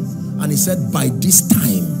condition, and he said, by this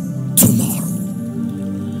time tomorrow.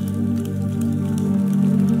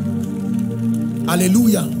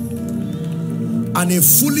 Hallelujah. And a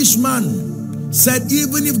foolish man said,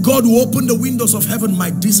 even if God will open the windows of heaven,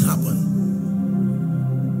 might this happen?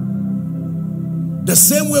 The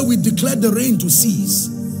same way we declared the rain to cease.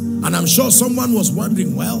 And I'm sure someone was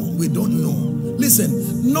wondering, well, we don't know.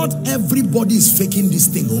 Listen, not everybody is faking this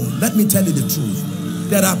thing. Oh, let me tell you the truth.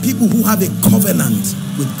 There are people who have a covenant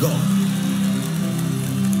with God.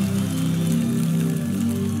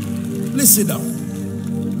 Please sit down.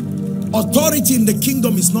 Authority in the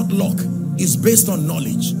kingdom is not luck. It's based on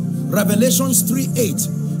knowledge. Revelations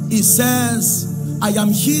 3:8, it says, I am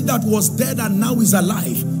he that was dead and now is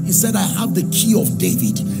alive. He said, I have the key of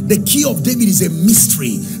David. The key of David is a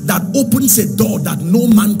mystery that opens a door that no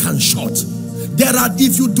man can shut. There are,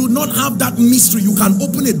 if you do not have that mystery, you can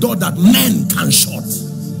open a door that men can shut.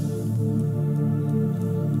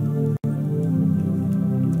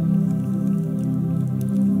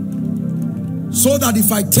 So that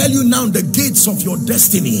if I tell you now the gates of your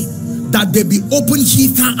destiny, that they be open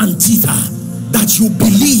hither and thither, that you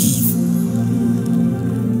believe.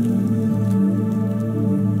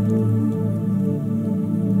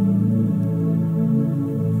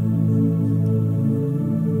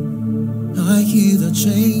 I hear the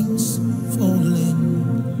chains falling.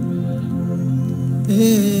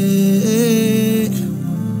 Hey,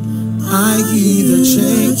 I hear the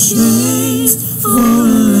chains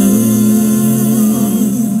falling.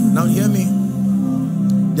 Now hear me.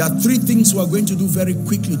 There are 3 things we are going to do very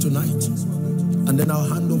quickly tonight, and then I'll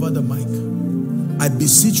hand over the mic. I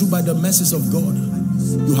beseech you by the mercies of God.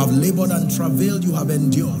 You have labored and travailed, you have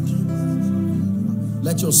endured.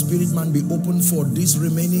 Let your spirit man be open for these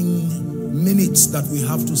remaining minutes that we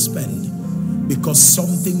have to spend, because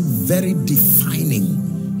something very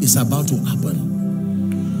defining is about to happen.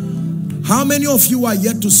 How many of you are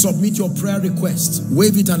yet to submit your prayer request?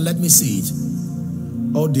 Wave it and let me see it.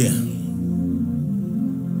 Oh dear.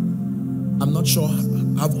 I'm not sure.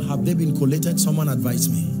 Have they been collated? Someone advise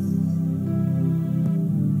me.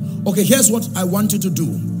 Okay, here's what I want you to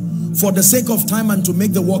do. For the sake of time and to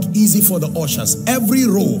make the work easy for the ushers, every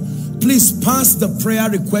row, please pass the prayer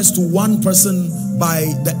request to one person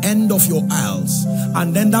by the end of your aisles.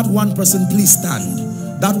 And then that one person, please stand.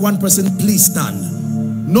 That one person, please stand.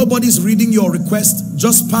 Nobody's reading your request.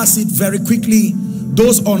 Just pass it very quickly.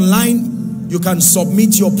 Those online, you can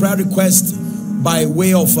submit your prayer request by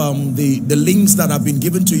way of the links that have been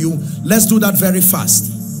given to you. Let's do that very fast.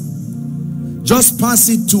 Just pass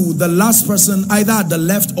it to the last person, either at the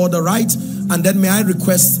left or the right. And then may I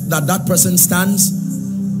request that that person stands.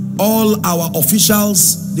 All our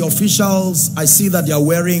officials, the officials, I see that they are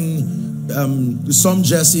wearing some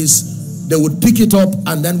jerseys. They would pick it up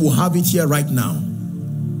and then we'll have it here right now.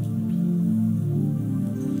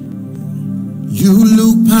 You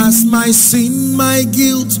look past my sin, my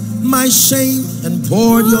guilt, my shame, and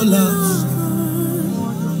poured your love.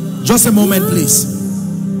 Just a moment, please.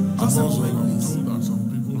 Just a moment, please. Some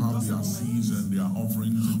people have their seeds and their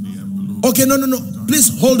offerings in the envelope. Okay, no.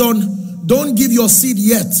 Please hold on. Don't give your seed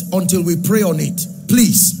yet until we pray on it.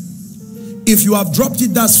 Please. If you have dropped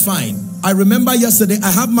it, that's fine. I remember yesterday,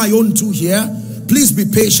 I have my own too here. Please be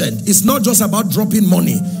patient. It's not just about dropping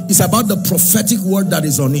money. It's about the prophetic word that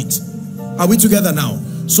is on it. Are we together now?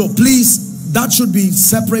 So please, that should be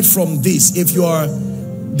separate from this. If you are,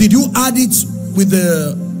 did you add it with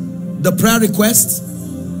the prayer request?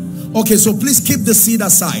 Okay, so please keep the seed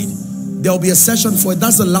aside. There will be a session for it.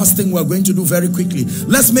 That's the last thing we're going to do very quickly.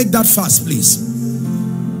 Let's make that fast, please.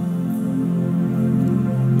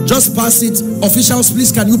 Just pass it. Officials,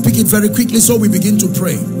 please, can you pick it very quickly so we begin to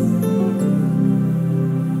pray?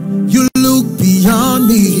 You look beyond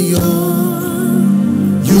me, oh.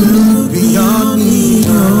 You look beyond me,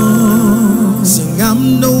 oh. Sing,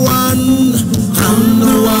 I'm the one, I'm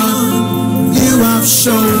the one. You have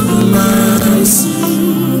shown mercy.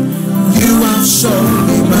 You have shown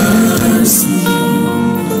me mercy.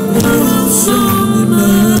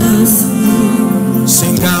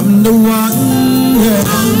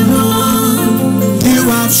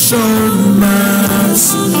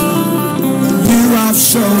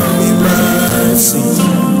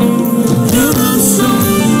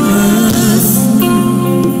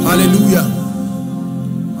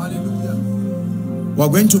 We're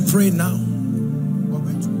going to pray now.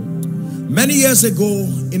 Many years ago,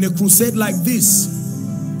 in a crusade like this,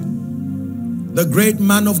 the great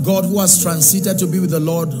man of God who has transited to be with the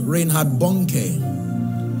Lord, Reinhard Bonnke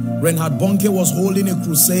was holding a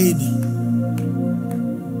crusade.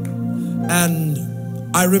 And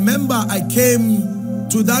I remember I came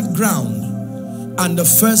to that ground, and the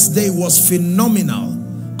first day was phenomenal.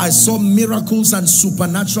 I saw miracles and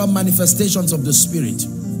supernatural manifestations of the Spirit.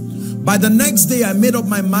 By the next day, I made up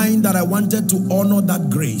my mind that I wanted to honor that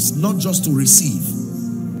grace, not just to receive.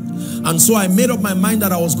 And so I made up my mind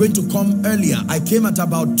that I was going to come earlier. I came at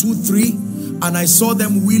about 2, 3, and I saw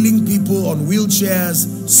them wheeling people on wheelchairs,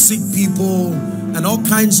 sick people, and all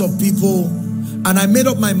kinds of people. And I made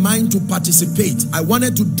up my mind to participate. I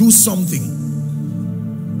wanted to do something.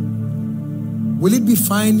 Will it be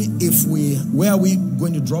fine if where are we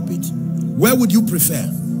going to drop it? Where would you prefer?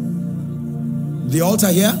 The altar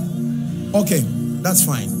here? Okay, that's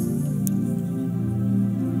fine.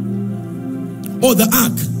 Oh, the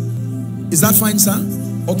ark. Is that fine, sir?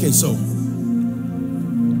 Okay, so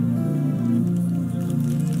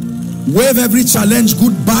wave every challenge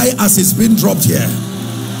goodbye as it's been dropped here.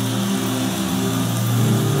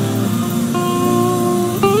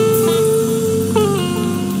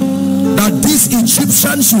 That these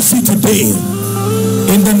Egyptians you see today,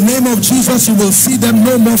 in the name of Jesus, you will see them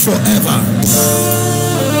no more forever.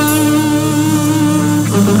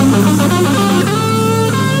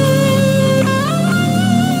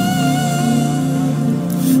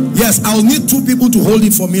 Yes, I'll need 2 people to hold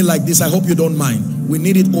it for me like this. I hope you don't mind. We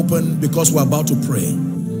need it open because we're about to pray.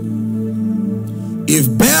 If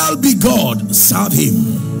Baal be God, serve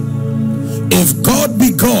him. If God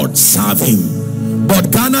be God, serve him.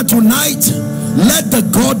 But Ghana tonight, let the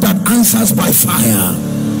God that answers by fire,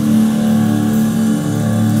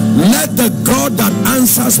 let the God that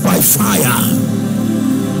answers by fire,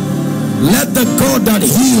 let the God that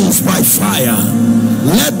heals by fire,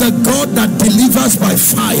 let the God that delivers by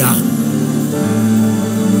fire.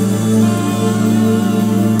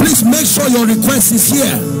 Please make sure your request is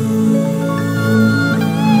here.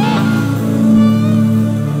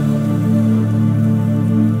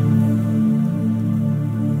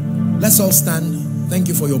 Let's all stand. Thank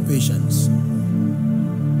you for your patience.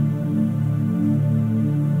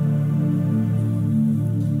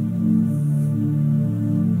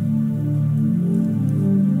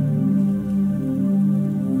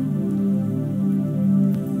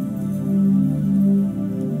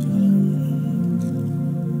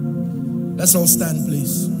 Let's all stand,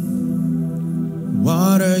 please.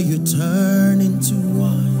 Water you turn into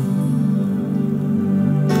wine.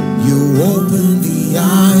 You open the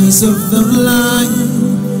eyes of the blind.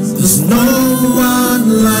 There's no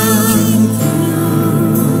one like you.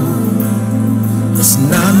 There's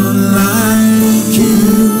none like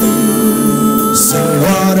you. So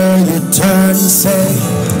water you turn, say,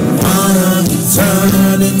 water you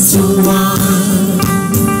turn into wine.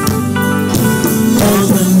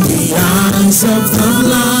 Open the eyes of the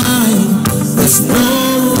blind. There's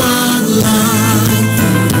no one like you.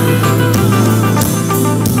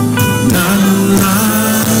 None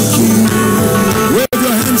like you. Wave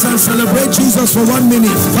your hands and celebrate Jesus for 1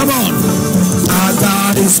 minute. Come on. Our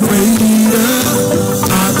God is greater.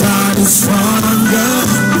 Our God is stronger.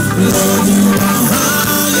 Lord, you are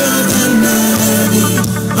higher than any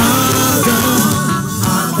other.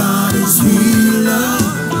 Our God is healer.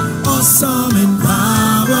 Awesome in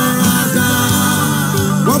power, our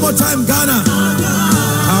God. One more time, Ghana.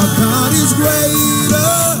 Our God is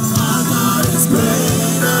greater. Our God is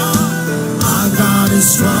greater. Our God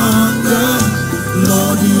is stronger.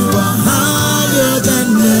 Lord, you are higher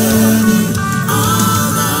than any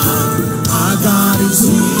other. Our God is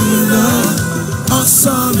healer.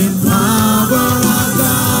 Awesome in power, our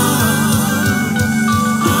God.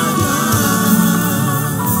 Our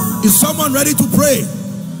God. Is someone ready to pray?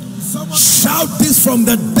 Shout this from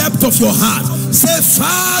the depth of your heart. Say,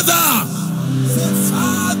 Father,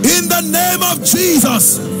 in the name of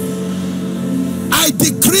Jesus, I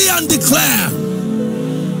decree and declare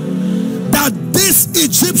that these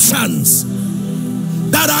Egyptians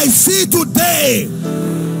that I see today,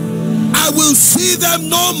 I will see them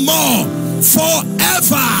no more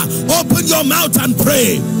forever. Open your mouth and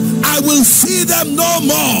pray. I will see them no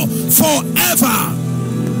more forever.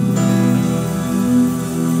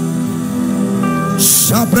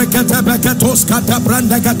 Shabrekata bekatos kata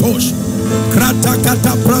branda gatosh krata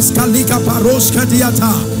kata praskalika paros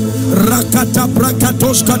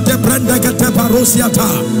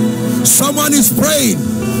Someone is praying.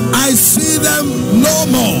 I see them no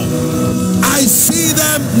more. I see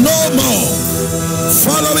them no more.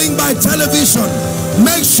 Following by television,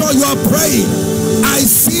 make sure you are praying. I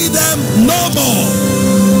see them no more.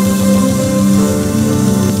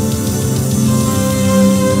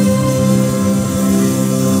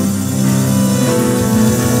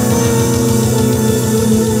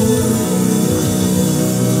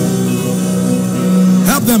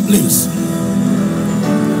 Help them, please.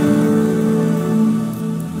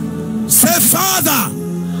 Say, Father,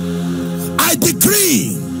 I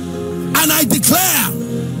decree and I declare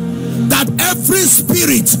that every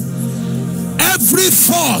spirit, every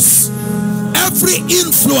force, every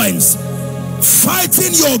influence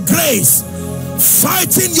fighting your grace,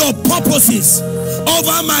 fighting your purposes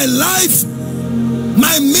over my life,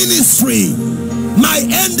 my ministry, my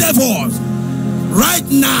endeavors, right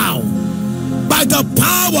now, by the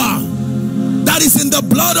power that is in the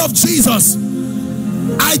blood of Jesus,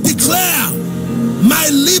 I declare my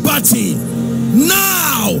liberty.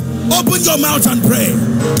 Now, open your mouth and pray.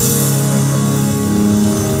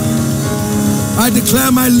 I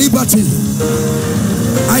declare my liberty.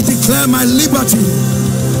 I declare my liberty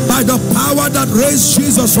by the power that raised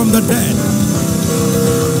Jesus from the dead.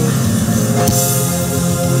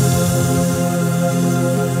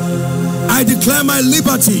 I declare my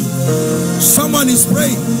liberty. Someone is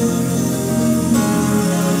praying.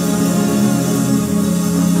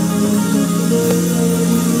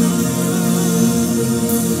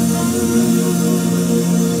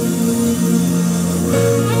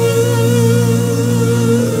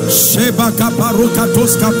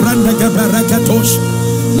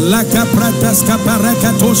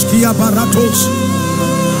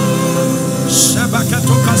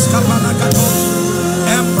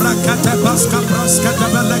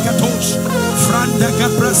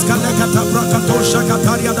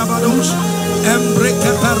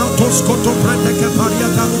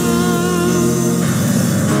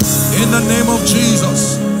 In the name of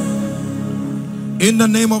Jesus. In the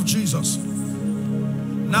name of Jesus.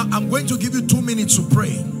 Now I'm going to give you 2 minutes to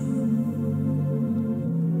pray.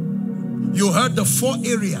 You heard the 4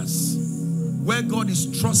 areas where God is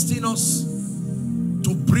trusting us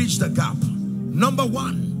to bridge the gap. Number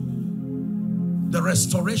 1, the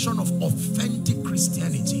restoration of authentic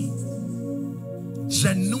Christianity.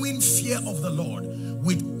 Genuine fear of the Lord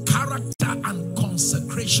with character and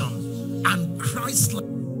consecration and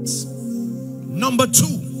Christ-likeness. Number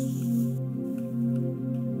 2,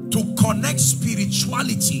 to connect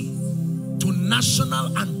spirituality to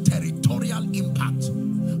national and territorial impact.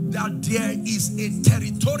 That there is a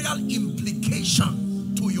territorial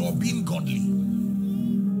implication to your being godly.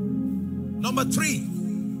 Number 3,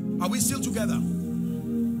 are we still together?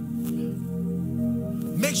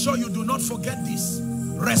 Make sure you do not forget this.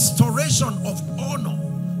 Restoration of honor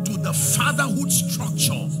to the fatherhood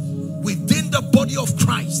structure within the body of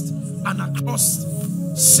Christ and across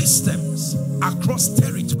systems, across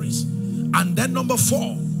territories. And then number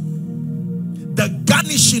 4, the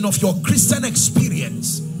garnishing of your Christian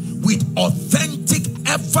experience with authentic,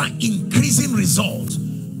 ever increasing results,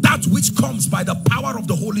 that which comes by the power of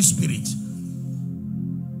the Holy Spirit,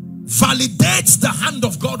 validates the hand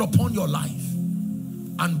of God upon your life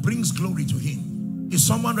and brings glory to Him. Is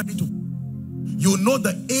someone ready to? You know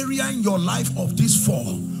the area in your life of these 4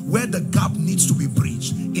 where the gap needs to be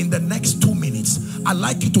bridged. In the next 2 minutes, I'd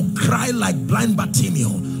like you to cry like blind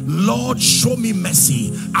Bartimaeus, Lord, show me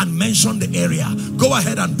mercy, and mention the area. Go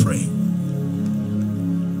ahead and pray.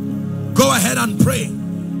 Go ahead and pray.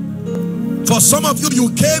 For some of you, you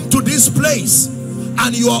came to this place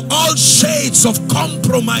and you are all shades of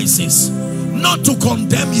compromises. Not to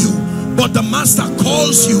condemn you, but the Master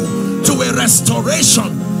calls you to a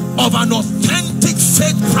restoration of an authentic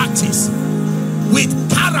faith practice with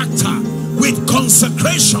character, with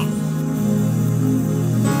consecration,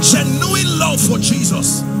 genuine love for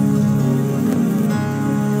Jesus,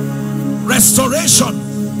 restoration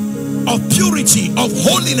of purity, of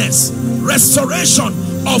holiness, restoration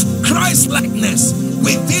of Christ-likeness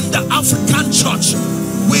within the African church,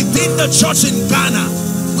 within the church in Ghana,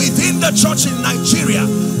 within the church in Nigeria,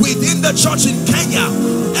 within the church in Kenya,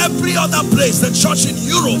 every other place, the church in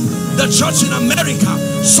Europe, the church in America.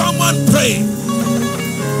 Someone pray.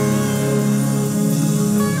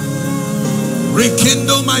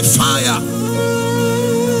 Rekindle my fire.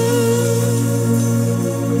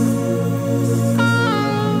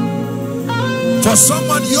 For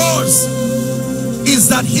someone, yours is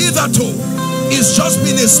that hitherto it's just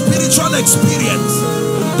been a spiritual experience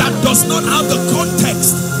that does not have the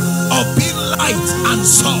context of being and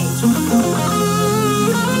salt.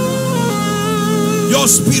 Your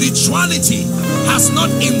spirituality has not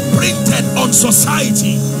imprinted on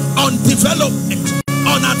society, on development,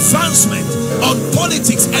 on advancement, on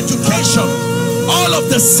politics, education, all of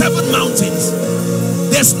the 7 mountains.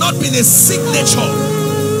 There's not been a signature,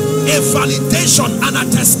 a validation, an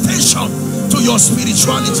attestation to your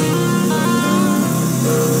spirituality.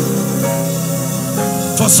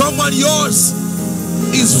 For someone, yours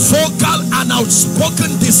is vocal and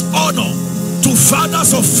outspoken dishonor to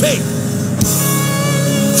fathers of faith,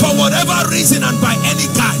 for whatever reason and by any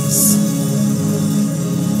guise.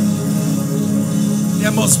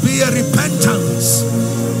 There must be a repentance.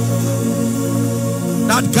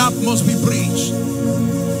 That gap must be bridged.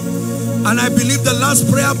 And I believe the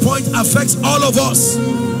last prayer point affects all of us.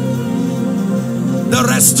 The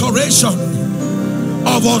restoration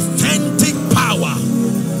of authentic power.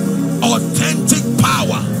 Authentic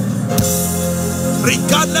power.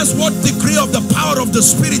 Regardless what degree of the power of the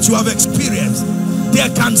Spirit you have experienced, there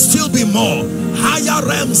can still be more. Higher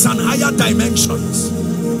realms and higher dimensions.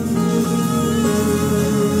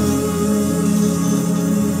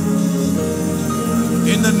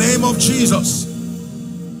 In the name of Jesus.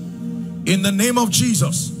 In the name of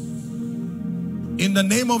Jesus. In the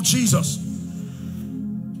name of Jesus.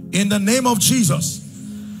 In the name of Jesus.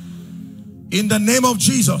 In the name of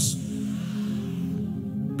Jesus.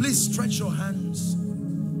 Please stretch your hands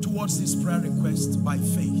towards this prayer request by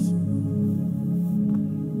faith.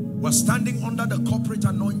 We're standing under the corporate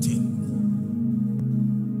anointing.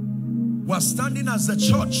 We're standing as a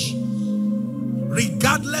church,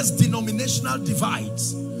 regardless denominational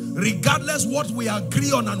divides, regardless what we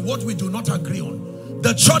agree on and what we do not agree on.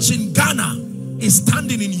 The church in Ghana is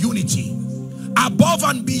standing in unity, above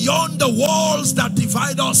and beyond the walls that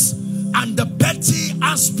divide us and the petty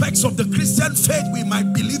aspects of the Christian faith we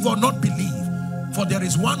might believe or not believe. For there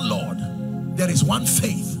is one Lord, there is one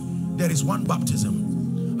faith, there is one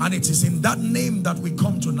baptism, and it is in that name that we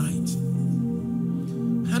come tonight.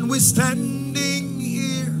 And we're standing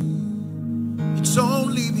here, it's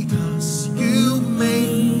only because you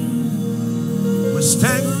made. We're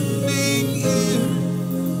standing here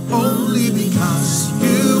only because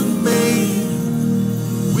you made.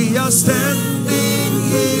 We are standing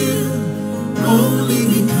here only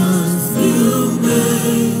because you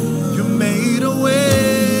made. You made a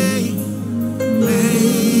way,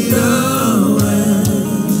 made a way.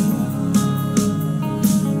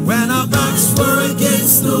 When our backs were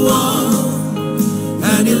against the wall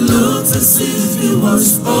and it looked as if it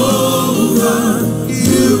was over,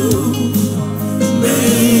 you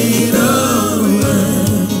made a way.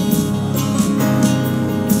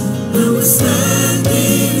 And we're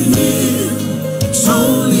standing here, it's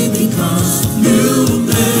only because you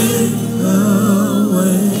made a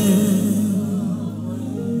way.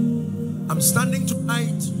 I'm standing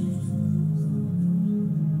tonight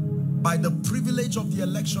by the privilege of the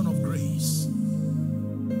election of grace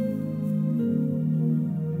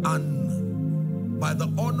and by the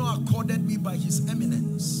honor accorded me by His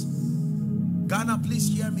eminence. Ghana, please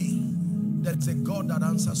hear me. There's a God that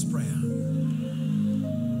answers prayer.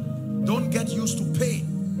 Don't get used to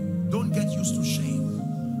pain. Don't get used to shame.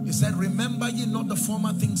 He said, remember ye not the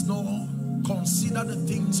former things, no, consider the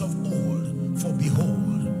things of old. For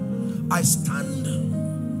behold, I stand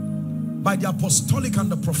by the apostolic and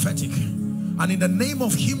the prophetic, and in the name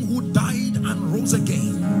of Him who died and rose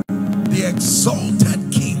again, the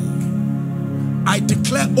exalted King, I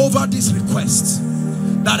declare over this request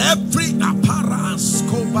that every aparas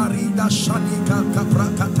kobarida shanika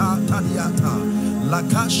kaprakata taliata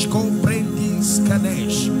lakashko brendis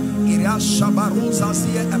kanesh iriasha baruza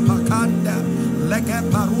zie epakanda lege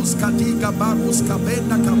parus katika barus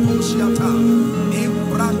kabenda kaposhiata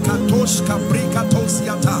imbrakatos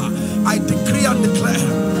kabrikatosiata. I decree and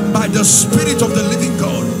declare by the Spirit of the living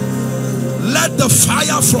God, let the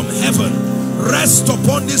fire from heaven rest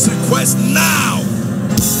upon this request now.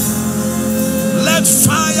 Let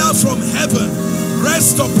fire from heaven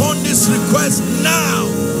rest upon this request now.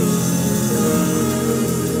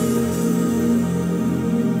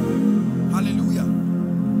 Hallelujah.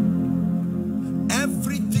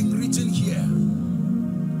 Everything written here,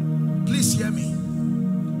 please hear me,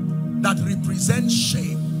 that represents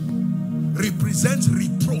shame, represents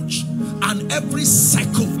reproach, and every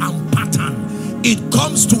cycle and pattern, it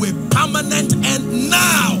comes to a permanent end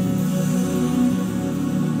now.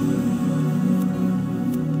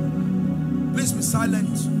 Please be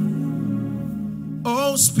silent.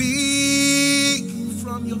 Oh, speak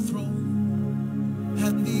from your throne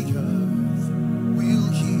and the earth will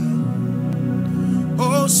hear.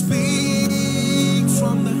 Oh, speak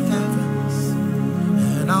from the heavens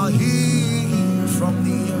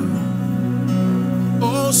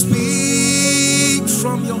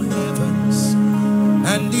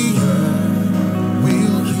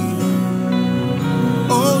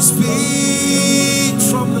speak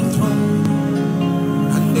from the throne,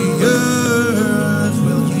 and the earth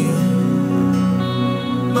will hear.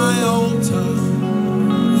 My altar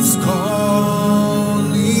is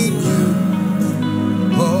calling you,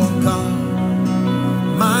 oh God.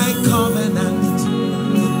 My covenant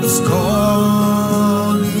is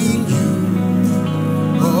calling you,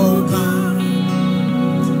 oh God.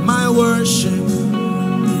 My worship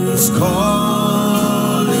is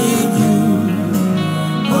calling you,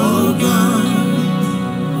 oh God.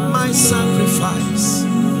 My sacrifice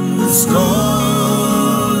is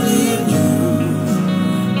calling you,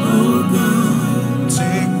 oh God.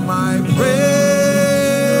 Take my praise,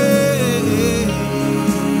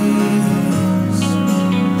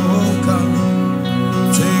 oh God.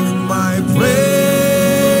 Take my praise,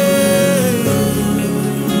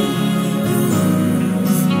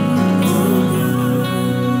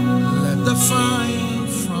 let the fire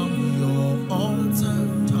from your altar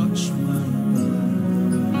touch my heart.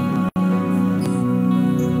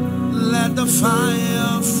 Let the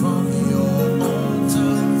fire from your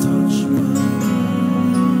altar touch my heart.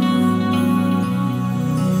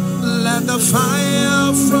 Let the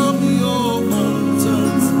fire from your altar,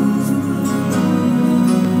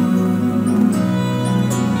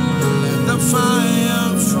 let the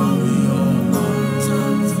fire from your altar.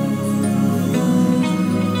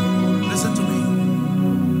 Listen to me.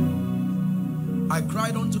 I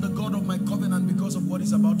cried unto the God of my covenant because of what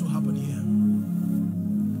is about to happen here.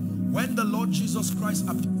 When the Lord Jesus Christ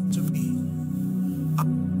appeared to me,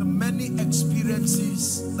 after many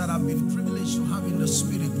experiences that I've been privileged to have in the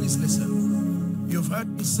spirit, please listen. You've heard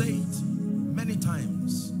me say it many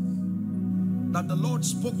times, that the Lord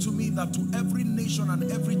spoke to me that to every nation and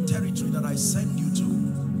every territory that I send you to,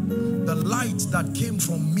 the light that came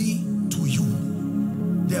from me to you,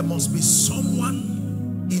 there must be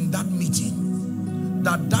someone in that meeting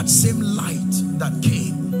that same light that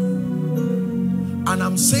came. And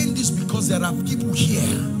I'm saying this because there are people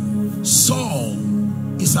here. Saul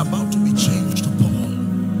is about to be changed to Paul.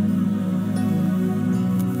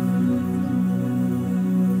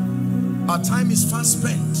 Our time is fast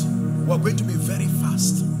spent. We're going to be very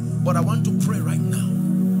fast. But I want to pray right now.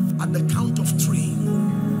 At the count of 3,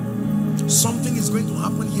 something is going to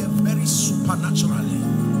happen here very supernaturally.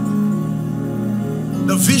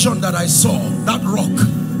 The vision that I saw, that rock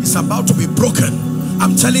is about to be broken.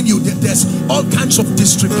 I'm telling you that there's all kinds of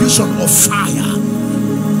distribution of fire.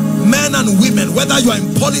 Men and women, whether you are in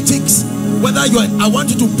politics, whether you are, I want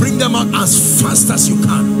you to bring them out as fast as you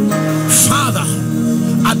can. Father,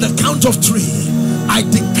 at the count of 3, I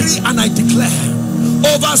decree and I declare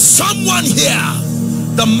over someone here,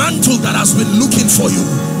 the mantle that has been looking for you,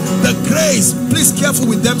 the grace. Please careful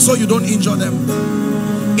with them so you don't injure them.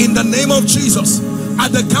 In the name of Jesus, at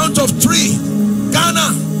the count of 3,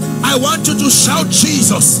 Ghana, I want you to shout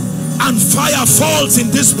Jesus, and fire falls in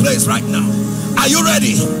this place right now. Are you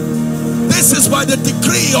ready? This is by the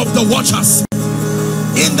decree of the watchers.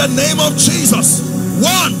 In the name of Jesus.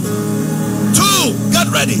 1, 2, get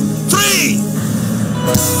ready. 3.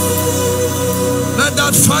 Let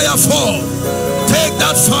that fire fall. Take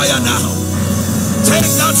that fire now. Take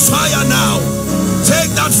that fire now.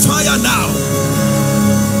 Take that fire now.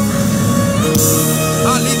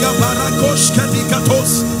 Aliga barakosh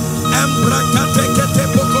kadikatos. A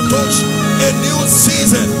new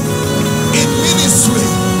season in ministry,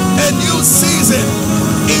 a new season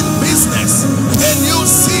in business, a new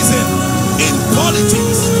season in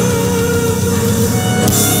politics.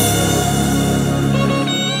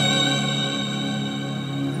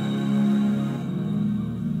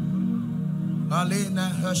 Alena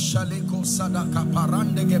Hashaliko Sadaka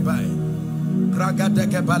Parandegebai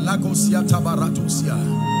Gragadegabalagosia Tabaratusia.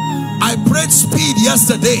 I prayed speed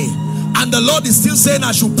yesterday, and the Lord is still saying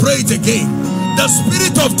I should pray it again. The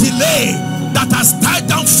spirit of delay that has tied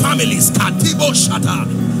down families, Katibo Shata,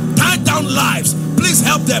 tied down lives, please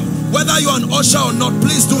help them. Whether you're an usher or not,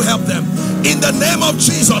 please do help them. In the name of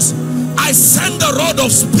Jesus, I send the rod of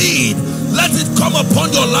speed. Let it come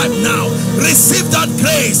upon your life now. Receive that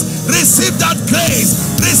grace. Receive that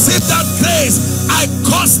grace. Receive that grace. I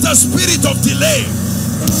curse the spirit of delay.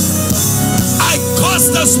 I curse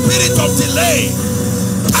the spirit of delay.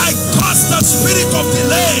 I curse the spirit of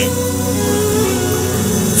delay.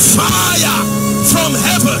 Fire from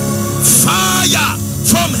heaven. Fire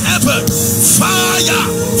from heaven. Fire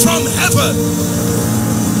from heaven.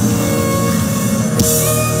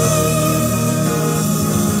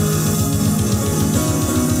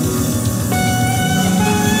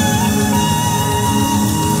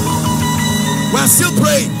 We're still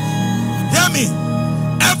praying. Hear me.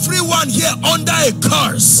 Everyone here under a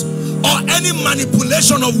curse or any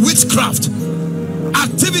manipulation of witchcraft,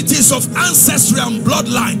 activities of ancestry and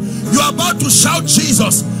bloodline, you are about to shout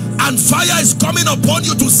Jesus, and fire is coming upon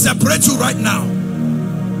you to separate you right now.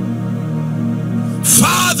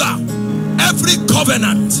 Father, every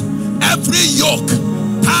covenant, every yoke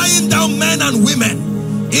tying down men and women,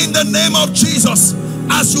 in the name of Jesus,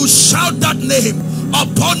 as you shout that name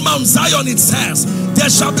upon Mount Zion, it says there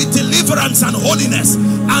shall be deliverance and holiness,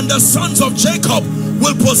 and the sons of Jacob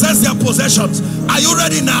will possess their possessions. Are you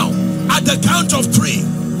ready now? At the count of 3.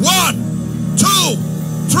 1, 2,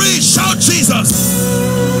 3. Shout Jesus.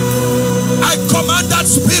 I command that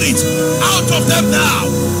spirit out of them now.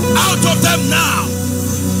 Out of them now.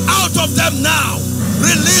 Out of them now.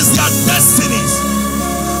 Release their destinies.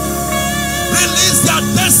 Release their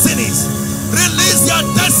destinies. Release their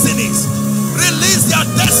destinies. Release their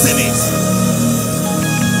destinies.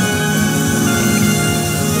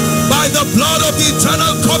 By the blood of the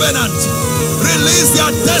eternal covenant, release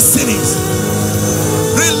their destinies.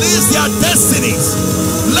 Release their destinies.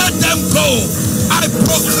 Let them go. I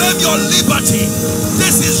proclaim your liberty.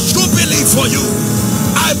 This is jubilee for you.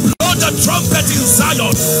 I blow the trumpet in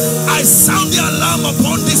Zion. I sound the alarm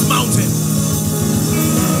upon this mountain.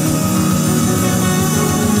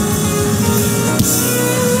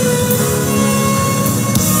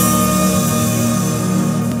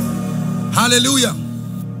 Hallelujah.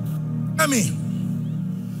 I mean,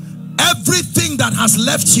 everything that has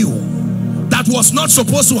left you, that was not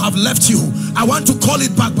supposed to have left you, I want to call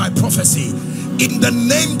it back by prophecy. In the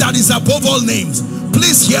name that is above all names,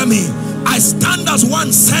 please hear me. I stand as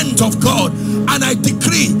one sent of God, and I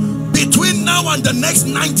decree between now and the next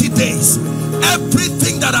 90 days,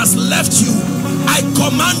 everything that has left you, I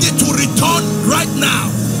command it to return right now.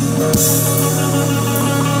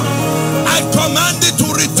 I command it to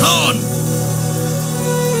return.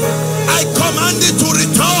 I command it to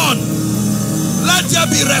return. Let there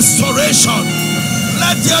be restoration.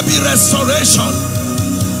 Let there be restoration.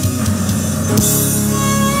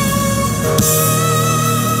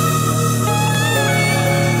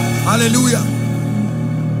 Hallelujah.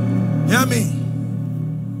 Hear me.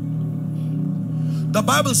 The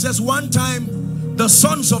Bible says one time the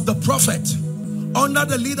sons of the prophet, under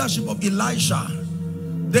the leadership of Elisha,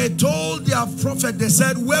 they told their prophet, they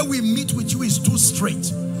said, where we meet with you is too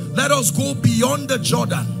straight. Let us go beyond the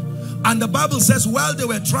Jordan. And the Bible says while they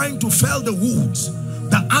were trying to fell the woods,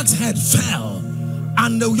 the axe head fell.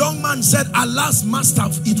 And the young man said, alas, master,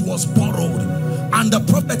 it was borrowed. And the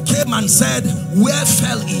prophet came and said, where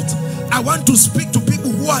fell it? I want to speak to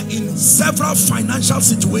people who are in several financial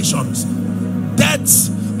situations, debts,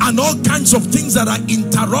 and all kinds of things that are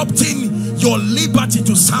interrupting your liberty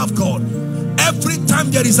to serve God. Every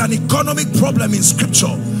time there is an economic problem in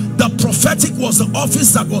scripture, the prophetic was the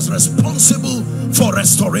office that was responsible for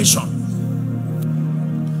restoration.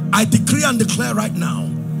 I decree and declare right now,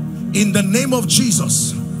 in the name of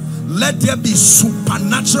Jesus, let there be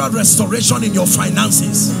supernatural restoration in your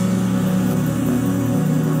finances.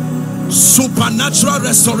 Supernatural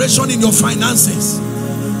restoration in your finances.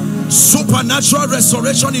 Supernatural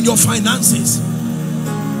restoration in your finances.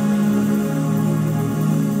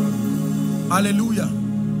 Hallelujah.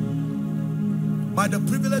 By the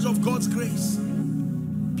privilege of God's grace,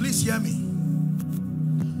 please hear me.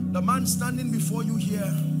 The man standing before you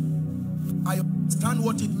here, I understand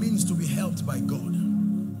what it means to be helped by God.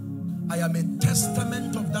 I am a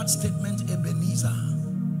testament of that statement, Ebenezer,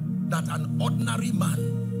 that an ordinary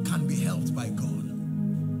man can be helped by God.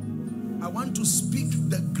 I want to speak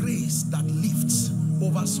the grace that lifts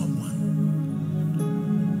over someone.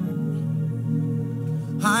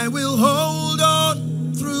 I will hold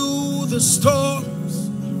on through the storms,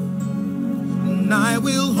 and I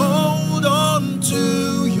will hold on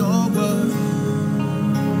to your word.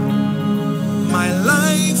 My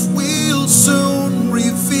life will soon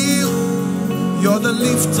reveal you're the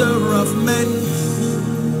lifter of men,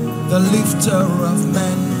 the lifter of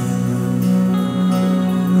men.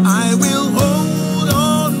 I will hold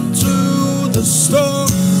on to the storm,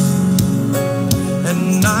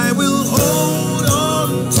 and I will hold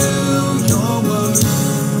on to your word.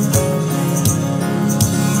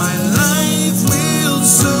 My life will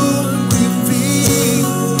soon reveal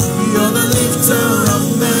you're the lifter of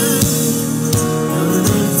men, the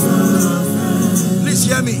lifter of men. Please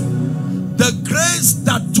hear me. The grace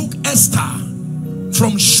that took Esther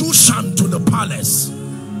from Shushan to the palace,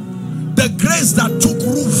 the grace that took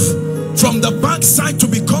Ruth from the backside to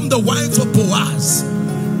become the wife of Boaz,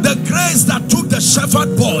 the grace that took the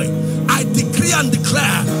shepherd boy, I decree and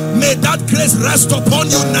declare, may that grace rest upon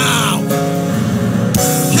you now.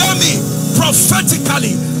 Hear me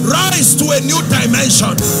prophetically. Rise to a new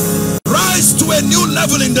dimension. Rise to a new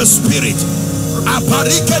level in the spirit.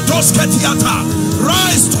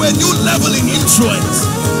 Rise to a new level in influence.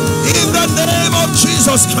 In the name of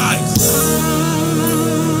Jesus Christ.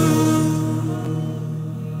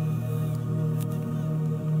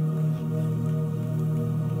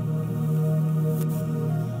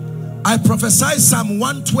 I prophesy Psalm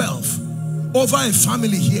 112 over a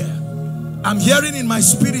family here. I'm hearing in my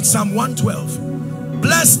spirit Psalm 112.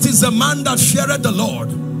 Blessed is the man that feareth the Lord,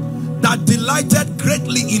 that delighted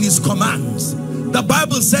greatly in his commands. The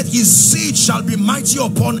Bible said his seed shall be mighty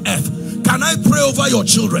upon earth. Can I pray over your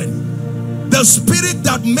children? The spirit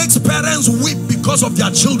that makes parents weep because of their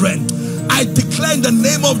children, I declare in the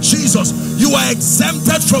name of Jesus, you are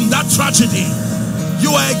exempted from that tragedy.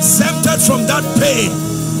 You are exempted from that pain.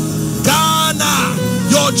 Ghana,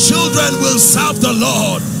 your children will serve the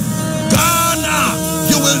Lord. Ghana,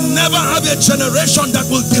 you will never have a generation that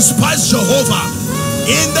will despise Jehovah.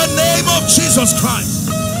 In the name of Jesus Christ.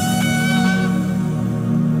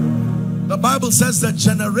 The Bible says the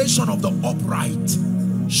generation of the upright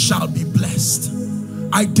shall be blessed.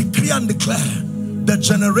 I decree and declare the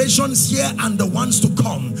generations here and the ones to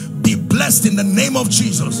come be blessed in the name of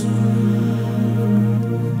Jesus.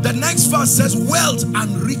 The next verse says wealth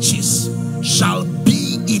and riches shall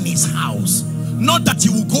be in his house. Not that he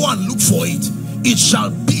will go and look for it. It shall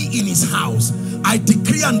be in his house. I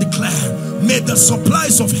decree and declare, may the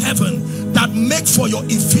supplies of heaven that make for your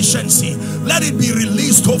efficiency, let it be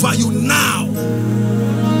released over you now.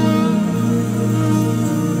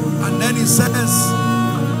 And then he says,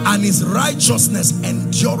 and his righteousness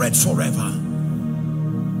endureth forever.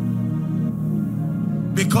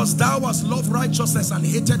 Because thou hast loved righteousness and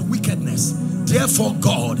hated wickedness, therefore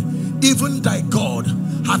God, even thy God,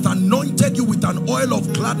 hath anointed you with an oil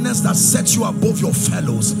of gladness that sets you above your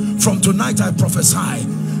fellows. From tonight I prophesy,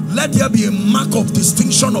 let there be a mark of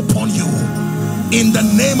distinction upon you. In the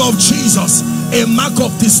name of Jesus, a mark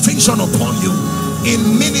of distinction upon you.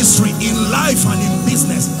 In ministry, in life, and in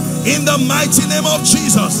business. In the mighty name of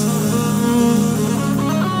Jesus.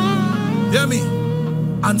 Hear me.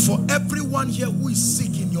 And for everyone here who is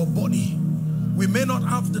sick in your body, we may not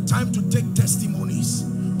have the time to take testimonies,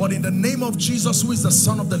 but in the name of Jesus, who is the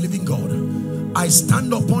Son of the living God, I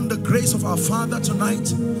stand upon the grace of our Father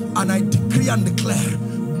tonight, and I decree and declare,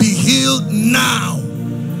 be healed now.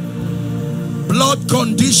 Blood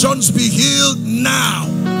conditions, be healed now.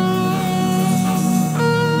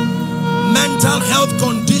 Mental health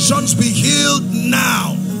conditions, be healed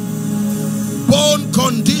now. Bone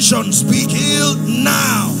conditions, be healed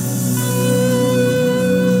now.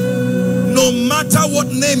 No matter what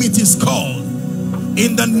name it is called,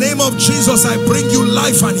 in the name of Jesus, I bring you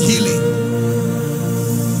life and healing.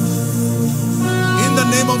 In the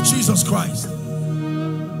name of Jesus Christ.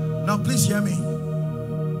 Now please hear me.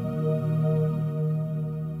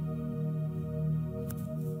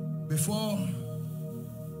 Before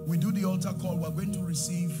we do the altar call, we're going to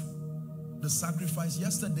receive the sacrifice.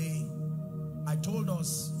 Yesterday, I told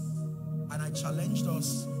us and I challenged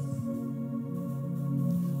us,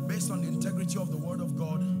 based on the integrity of the Word of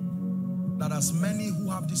God, that as many who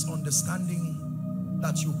have this understanding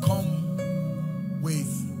that you come with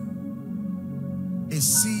a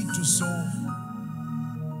seed to sow,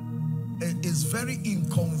 it is very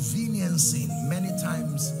inconveniencing many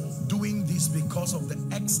times doing this because of the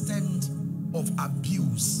extent of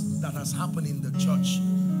abuse that has happened in the church,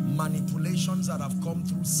 manipulations that have come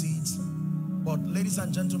through seeds. But ladies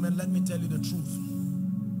and gentlemen, let me tell you the truth.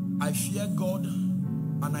 I fear God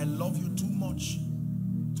and I love you too much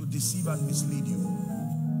to deceive and mislead you.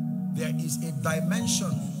 There is a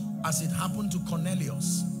dimension, as it happened to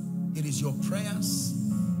Cornelius. It is your prayers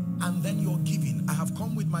and then your giving. I have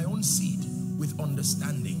come with my own seed with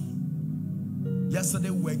understanding.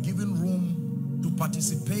 Yesterday we were given room to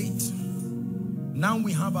participate. Now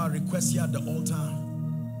we have our request here at the altar,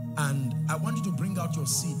 and I want you to bring out your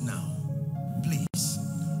seed now, please.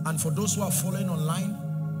 And for those who are following online,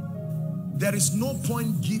 there is no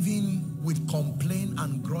point giving with complaint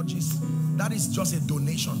and grudges. That is just a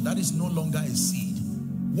donation. That is no longer a seed.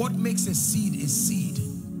 What makes a seed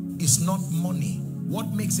is not money.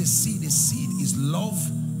 What makes a seed is love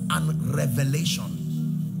and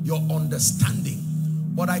revelation, your understanding.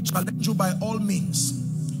 But I challenge you by all means,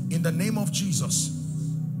 in the name of Jesus,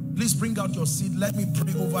 please bring out your seed. Let me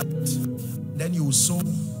pray over it. Then you will sow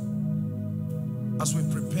as we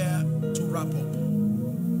prepare to wrap up.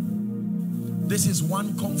 This is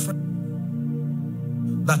one conference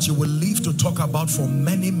that you will live to talk about for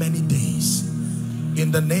many, many days.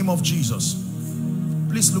 In the name of Jesus.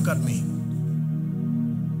 Please look at me.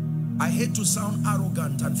 I hate to sound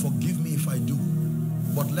arrogant, and forgive me if I do,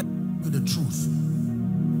 but let me tell you the truth.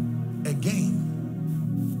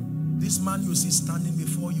 Again, this man you see standing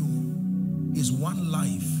before you is one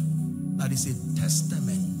life that is a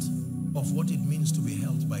testament of what it means to be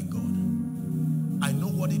held by God. I know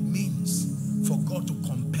what it means for God to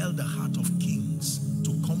compel the heart of kings to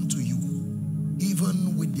come to you,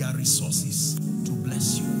 even with their resources, to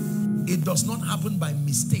bless you. It does not happen by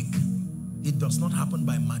mistake. It does not happen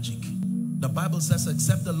by magic. The Bible says,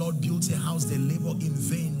 except the Lord builds a house, they labor in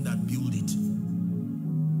vain that build it.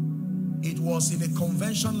 It was in a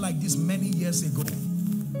convention like this many years ago.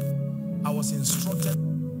 I was instructed,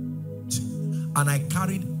 and I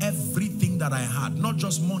carried everything that I had, not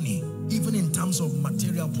just money, even in terms of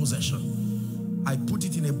material possession. I put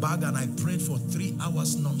it in a bag and I prayed for 3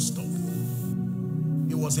 hours non-stop.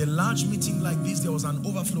 It was a large meeting like this. There was an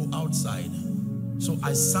overflow outside. So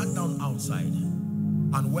I sat down outside,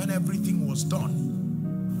 and when everything was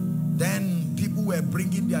done, then people were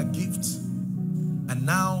bringing their gifts. And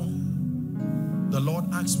now the Lord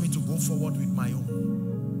asked me to go forward with my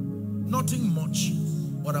own. Nothing much,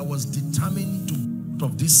 but I was determined to out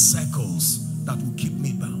of these circles that will keep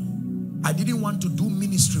me bound. I didn't want to do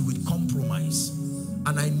ministry with compromise.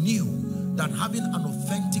 And I knew that having an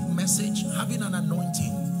authentic message, having an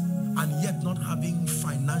anointing, and yet not having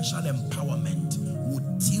financial empowerment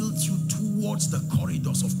would tilt you towards the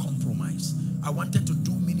corridors of compromise. I wanted to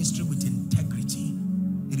do ministry with integrity.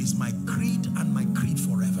 It is my creed and my creed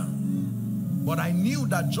forever. But I knew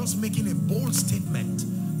that just making a bold statement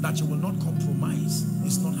that you will not compromise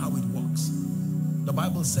is not how it works. The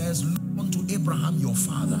Bible says, look unto Abraham your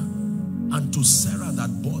father and to Sarah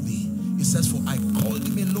that bore thee. It says, for I called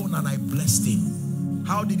him alone and I blessed him.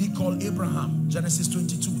 How did he call Abraham? Genesis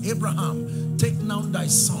 22. Abraham, take now thy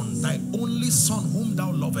son, thy only son whom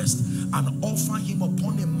thou lovest, and offer him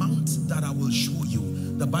upon a mount that I will show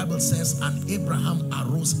you. The Bible says, and Abraham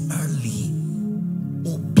arose early.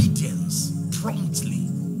 Obedience, promptly.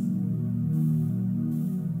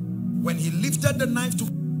 When he lifted the knife to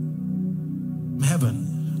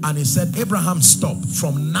heaven, and he said, Abraham, stop.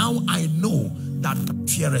 From now I know that thou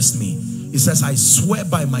fearest me. He says, I swear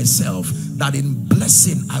by myself that in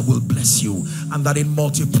blessing I will bless you, and that in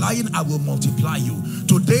multiplying I will multiply you.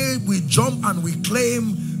 Today we jump and we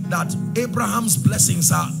claim that Abraham's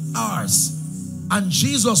blessings are ours. And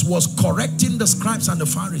Jesus was correcting the scribes and the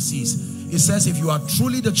Pharisees. He says, if you are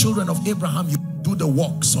truly the children of Abraham, you do the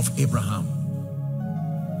works of Abraham.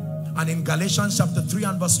 And in Galatians chapter 3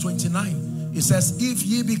 and verse 29, it says, if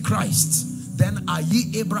ye be Christ's, then are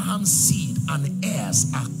ye Abraham's seed and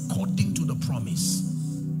heirs according to the promise.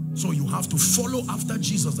 So you have to follow after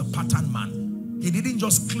Jesus, the pattern man. He didn't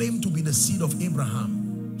just claim to be the seed of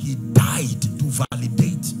Abraham. He died to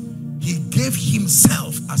validate. He gave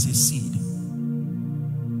himself as a seed.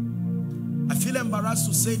 I feel embarrassed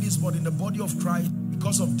to say this, but in the body of Christ,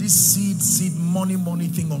 because of this seed, money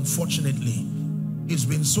thing, unfortunately, it's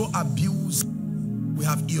been so abused. We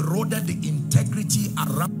have eroded the integrity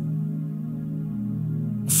around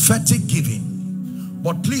prophetic giving.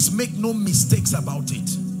 But please make no mistakes about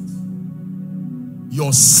it.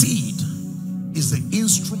 Your seed is the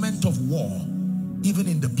instrument of war, even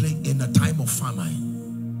in the time of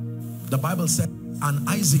famine. The Bible said, and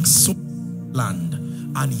Isaac sowed land,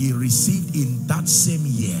 and he received in that same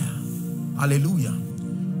year. Hallelujah.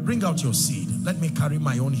 Bring out your seed. Let me carry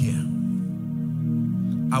my own here.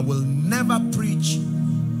 I will never preach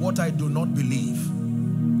what I do not believe.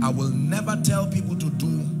 I will never tell people to do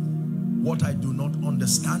what I do not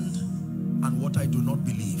understand and what I do not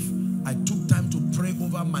believe. I took time to pray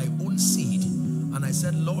over my own seed, and I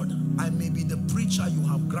said, Lord, I may be the preacher you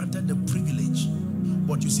have granted the privilege,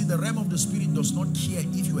 but you see, the realm of the spirit does not care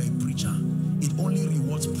if you are a preacher. It only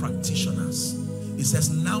rewards practitioners. It says,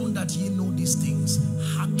 now that ye know these things,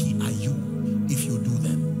 happy are you if you do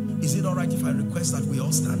them. Is it all right if I request that we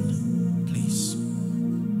all stand? Please.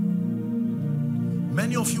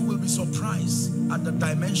 Many of you will be surprised at the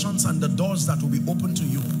dimensions and the doors that will be open to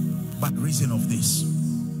you by reason of this.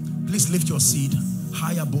 Please lift your seed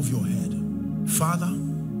high above your head. Father,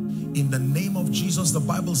 in the name of Jesus, the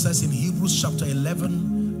Bible says in Hebrews chapter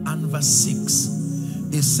 11 and verse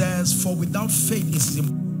 6, it says, for without faith is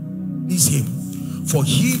him. For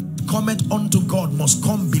he cometh unto God must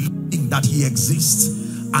come believing that he exists,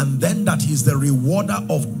 and then that he is the rewarder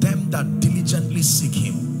of them that diligently seek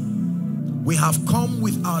him. We have come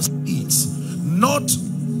with our seeds, not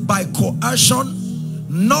by coercion,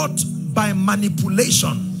 not by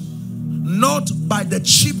manipulation, not by the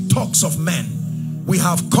cheap talks of men. We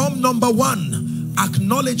have come, number one,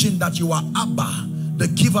 acknowledging that you are Abba, the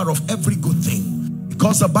giver of every good thing.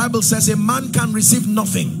 Because the Bible says a man can receive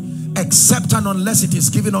nothing except and unless it is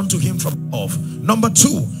given unto him from above. Number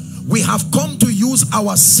two, we have come to use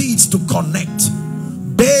our seeds to connect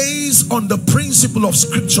based on the principle of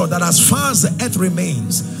scripture that as far as the earth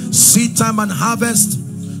remains, seed time and harvest,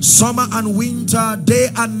 summer and winter, day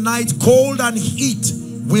and night, cold and heat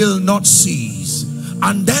will not cease.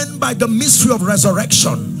 And then by the mystery of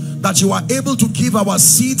resurrection, that you are able to give our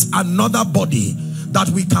seeds another body, that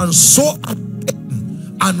we can sow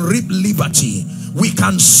and reap liberty. We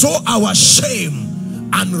can sow our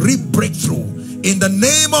shame and reap breakthrough. In the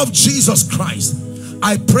name of Jesus Christ,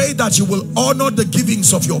 I pray that you will honor the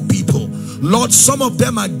givings of your people. Lord, some of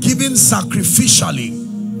them are giving sacrificially.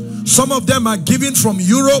 Some of them are giving from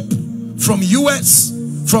Europe, from US,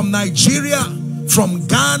 from Nigeria, from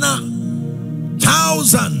Ghana.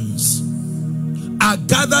 Thousands are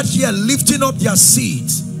gathered here lifting up their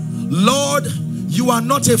seeds. Lord, you are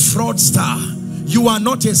not a fraudster. You are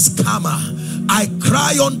not a scammer. I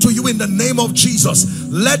cry unto you in the name of Jesus.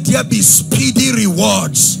 Let there be speedy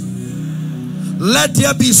rewards. Let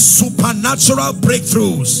there be supernatural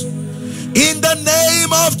breakthroughs. In the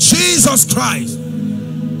name of Jesus Christ,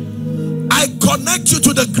 I connect you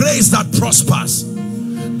to the grace that prospers.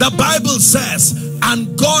 The Bible says,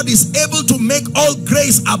 and God is able to make all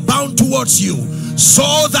grace abound towards you,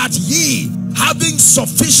 so that ye, having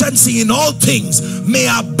sufficiency in all things, may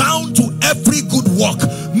abound to every good work.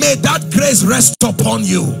 May that grace rest upon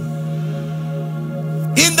you.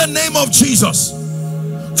 In the name of Jesus.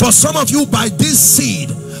 For some of you, by this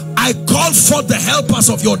seed, I call forth the helpers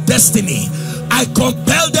of your destiny. I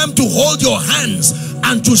compel them to hold your hands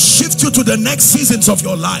and to shift you to the next seasons of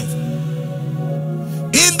your life.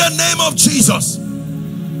 In the name of Jesus.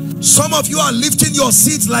 Some of you are lifting your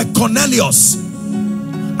seeds like Cornelius.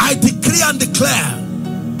 I decree and declare,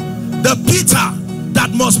 the Peter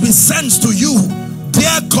that must be sent to you,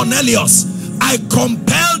 dear Cornelius, I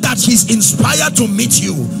compel that he's inspired to meet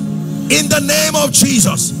you in the name of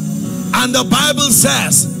Jesus. And the Bible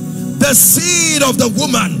says, the seed of the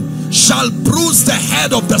woman shall bruise the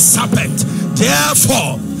head of the serpent.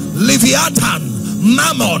 Therefore, Leviathan,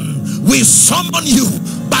 Mammon, we summon you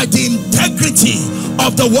by the integrity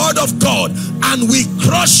of the word of God, and we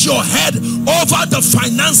crush your head over the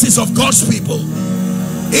finances of God's people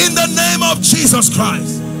in the name of Jesus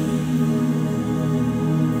Christ.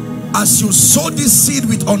 As you sow this seed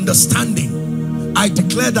with understanding, I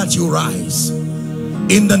declare that you rise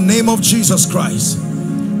in the name of Jesus Christ.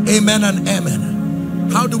 Amen and amen.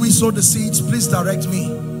 How do we sow the seeds? Please direct me.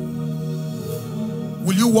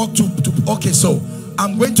 Will you walk to okay, so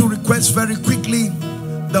I'm going to request very quickly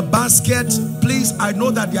the basket. Please, I know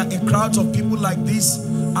that there are a crowd of people like this,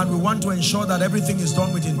 and we want to ensure that everything is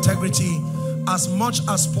done with integrity. As much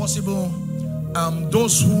as possible,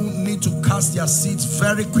 those who need to cast their seeds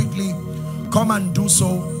very quickly, come and do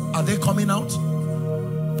so. Are they coming out?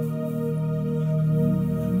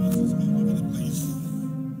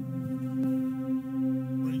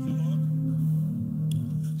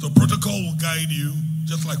 The protocol will guide you,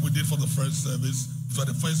 just like we did for the first service, for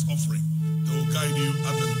the first offering. They will guide you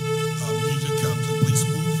as the music comes. And please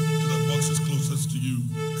move to the boxes closest to you,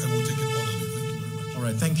 and we'll take it orderly. Thank you very much. All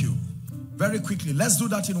right, thank you. Very quickly, let's do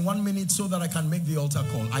that in 1 minute so that I can make the altar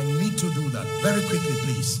call. I need to do that very quickly,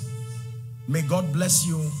 please. May God bless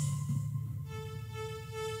you.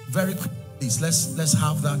 Very quickly, please. Let's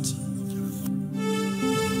have that.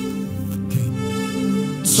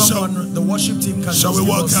 Okay. Someone, the worship team can shall we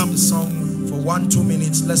welcome the song for 1-2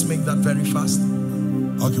 minutes. Let's make that very fast.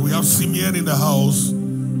 Okay, we have Simeon in the house.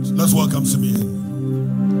 Let's welcome Simeon.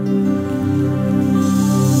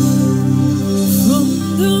 From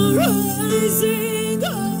the rising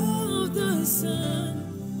of the sun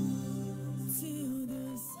till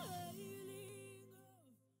the setting.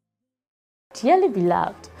 Dearly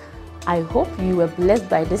beloved, I hope you were blessed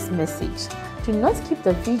by this message. Do not keep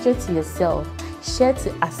the video to yourself. Share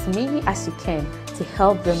to as many as you can to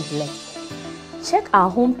help them bless. Check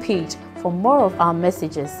our homepage for more of our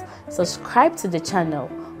messages. Subscribe to the channel,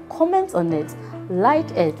 comment on it,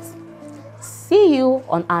 like it. See you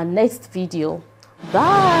on our next video.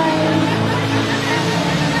 Bye.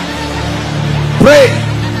 Pray,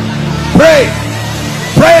 pray,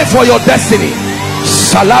 pray for your destiny.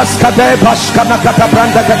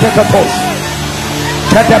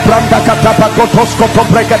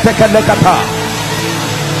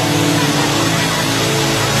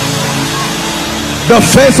 The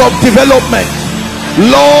phase of development.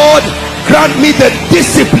 Lord, grant me the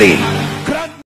discipline